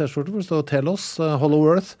står med en T-skjorte, hvor det står Tell Us, Hall of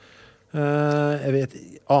Earth. Jeg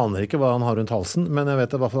aner ikke hva han har rundt halsen, men jeg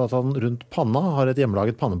vet I hvert fall at han rundt panna har et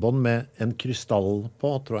hjemmelaget pannebånd med en krystall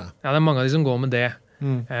på, tror jeg. Ja, det mange av de som går med det.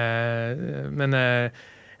 Men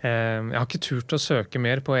jeg har ikke turt å søke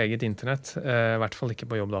mer på eget internett, I hvert fall ikke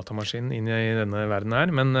på jobbdatamaskinen inn I denne verden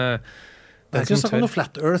her, men det ikke snakk om noen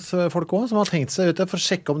Flat Earth-folk også, som har tenkt seg ut for å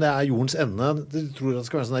sjekke om det jordens ende. De tror det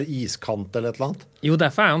skal være en sånn der iskant eller et eller annet. Jo,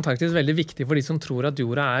 derfor Antarktis veldig viktig for de som tror at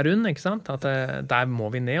jorda rund, ikke sant? At der må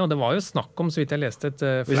vi ned, og det var jo snakk om, så vidt jeg leste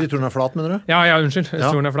Hvis de tror den flat, mener du? Ja, unnskyld, jeg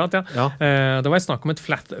tror den flat, ja. Det var snakk om et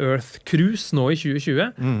Flat Earth-cruise nå I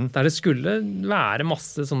 2020, der det skulle være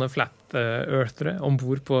masse sånne Flat Earthere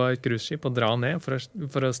ombord på et cruiseskip og dra ned for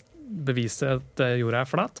å bevise at jorda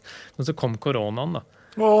flat. Men så kom koronaen da.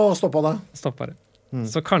 Stoppa det.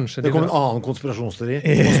 Så kanskje det kom en annen konspirasjonsteori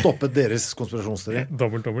og stoppet deres konspirasjonsteori.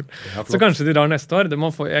 Dobbelt. Så kanskje de drar neste år.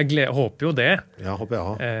 Jeg håper jo det. Ja, håper jeg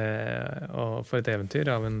og for et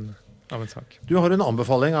eventyr av en sak. Du har en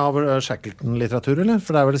anbefaling av Shackleton-litteratur, eller?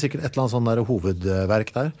 For det vel sikkert et eller annet sånn der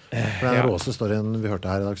hovedverk der. For det råeste storyen vi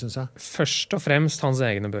hørte her I dag, synes jeg. Først og fremst hans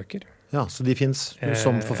egne bøker. Ja, så de finnes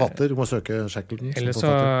som forfatter. Du må søke Shackleton eller som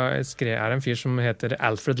forfatter. Eller så det en fyr som heter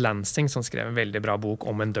Alfred Lansing, som skrev en veldig bra bok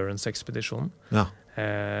om Endurance-ekspedisjonen. Ja.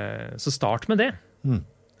 Så start med det.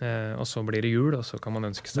 Og så blir det jul, og så kan man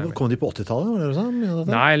ønske seg. Kom de på 80-tallet, var det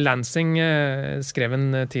sånn? Nei, Lansing skrev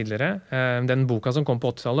en tidligere. Den boka som kom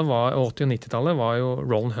på 80-tallet, 80- og 90-tallet, var jo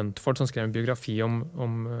Roland Huntford som skrev en biografi om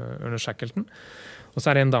Ernest Shackleton. Og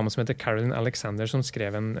så det en dame som heter Carolyn Alexander som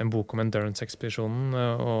skrev en bok om Endurance-ekspedisjonen,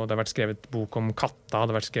 og det har vært skrevet bok om katta,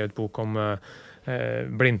 det har vært skrevet bok om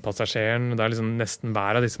blindpassasjeren, det liksom nesten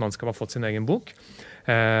hver av disse mannskap har fått sin egen bok.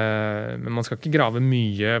 Men man skal ikke grave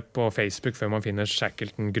mye på Facebook før man finner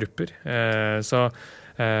Shackleton-grupper. Så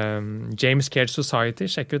James Caird Society,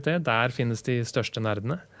 sjekk ut det, der finnes de største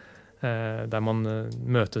nerdene. Der man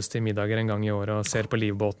møtes til middager en gang I året og ser på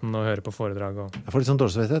livbåten og hører på foredrag. Jeg får litt sånn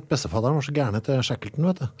dårlig samvittighet. Bestefaderen var så gærne til Shackleton,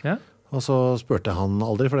 vet du. Ja. Og så spurte han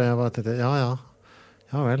aldri, for jeg tenkte,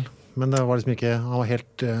 ja vel. Men det var liksom ikke, han var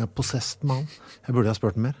helt possessed med han. Jeg burde ha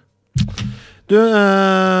spurt han mer. Du,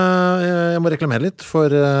 jeg må reklamere litt for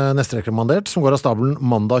neste reklamandert, som går av stabelen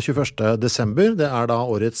mandag 21. desember. Det da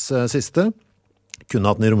årets siste. Kunne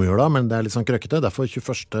hatt den I romjula, men det litt sånn krøkkete. Derfor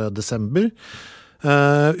 21. desember.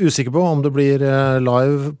 Usikker på om det blir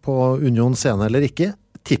live på Union scene eller ikke.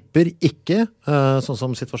 Tipper ikke, sånn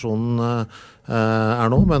som situasjonen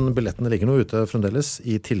nå, men billettene ligger nå ute fremdeles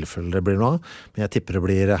I tilfelle det blir noe. Men jeg tipper det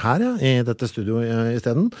blir her, I dette studio I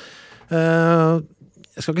stedet.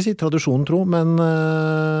 Jeg skal ikke si tradisjonen tro, men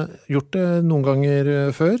gjort det noen ganger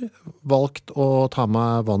før. Valgt å ta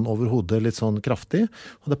meg vann over hodet litt sånn kraftig,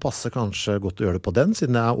 og det passer kanskje godt å gjøre det på den,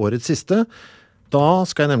 siden det årets siste. Da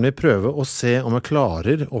skal jeg nemlig prøve å se om jeg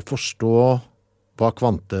klarer å forstå hva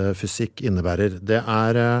kvantefysikk innebærer. Det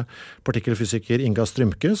partikkelfysiker Inga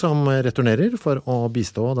Strymke som returnerer for å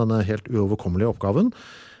bistå denne helt uoverkommelige oppgaven.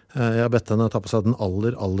 Jeg har bedt henne ta på seg den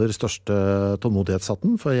aller største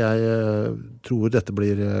tålmodighetshatten, for jeg tror dette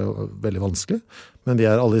blir veldig vanskelig. Men vi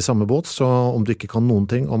alle i samme båt, så om du ikke kan noen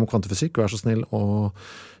ting om kvantefysikk, vær så snill å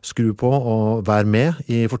skru på og vær med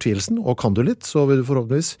i fortvilelsen. Og kan du litt, så vil du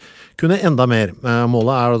forhåpentligvis kunne enda mer.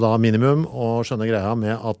 Målet da minimum å skjønne greia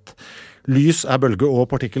med at lys bølge og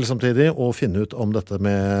partikkel samtidig, og finne ut om dette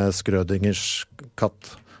med Schrödingers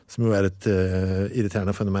katt, som jo et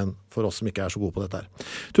irriterende fenomen for oss som ikke så gode på dette her.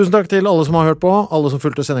 Tusen takk til alle som har hørt på, alle som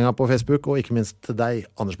fulgte sendingen på Facebook, og ikke minst til deg,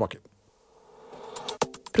 Anders Bakke.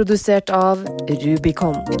 Produsert av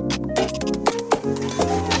Rubicon.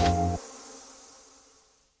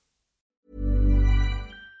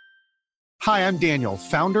 Hi, I'm Daniel,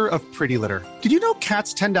 founder of Pretty Litter. Did you know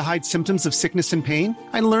cats tend to hide symptoms of sickness and pain?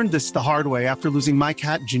 I learned this the hard way after losing my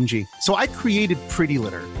cat, Gingy. So I created Pretty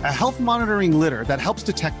Litter, a health monitoring litter that helps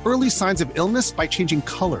detect early signs of illness by changing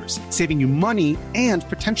colors, saving you money and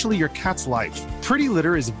potentially your cat's life. Pretty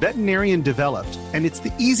Litter is veterinarian developed, and it's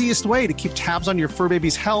the easiest way to keep tabs on your fur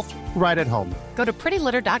baby's health right at home. Go to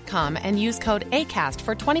prettylitter.com and use code ACAST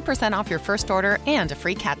for 20% off your first order and a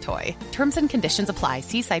free cat toy. Terms and conditions apply.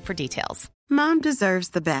 See site for details. Mom deserves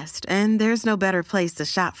the best, and there's no better place to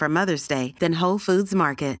shop for Mother's Day than Whole Foods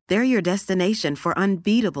Market. They're your destination for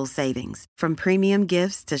unbeatable savings, from premium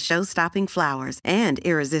gifts to show-stopping flowers and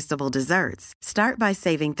irresistible desserts. Start by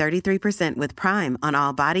saving 33% with Prime on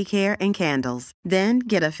all body care and candles. Then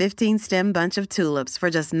get a 15-stem bunch of tulips for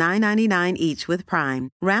just $9.99 each with Prime.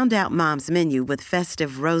 Round out Mom's menu with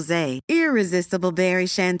festive rosé, irresistible berry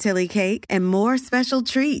chantilly cake, and more special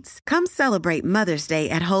treats. Come celebrate Mother's Day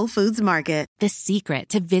at Whole Foods Market. The secret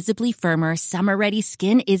to visibly firmer, summer-ready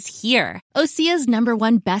skin is here. Osea's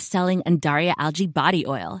 #1 best-selling Undaria Algae Body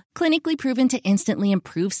Oil. Clinically proven to instantly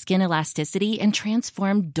improve skin elasticity and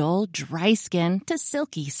transform dull, dry skin to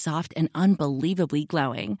silky, soft, and unbelievably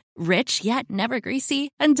glowing. Rich yet never greasy,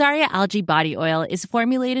 Undaria Algae Body Oil is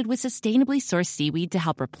formulated with sustainably sourced seaweed to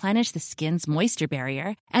help replenish the skin's moisture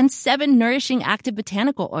barrier, and 7 nourishing active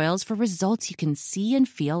botanical oils for results you can see and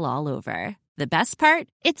feel all over. The best part?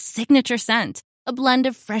 Its signature scent. A blend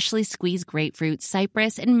of freshly squeezed grapefruit,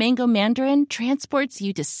 cypress, and mango mandarin transports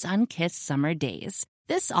you to sun-kissed summer days.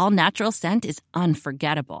 This all-natural scent is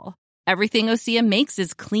unforgettable. Everything Osea makes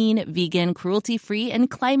is clean, vegan, cruelty-free,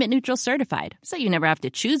 and climate-neutral certified, so you never have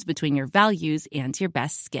to choose between your values and your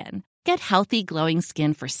best skin. Get healthy, glowing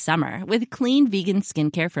skin for summer with clean, vegan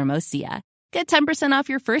skincare from Osea. Get 10% off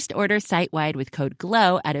your first order site-wide with code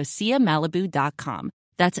GLOW at OseaMalibu.com.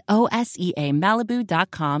 That's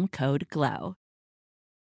OSEAMalibu.com, code GLOW.